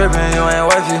 I ain't trippin', you ain't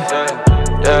wifey.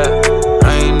 Yeah,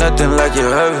 I ain't nothing like you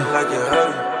heavy.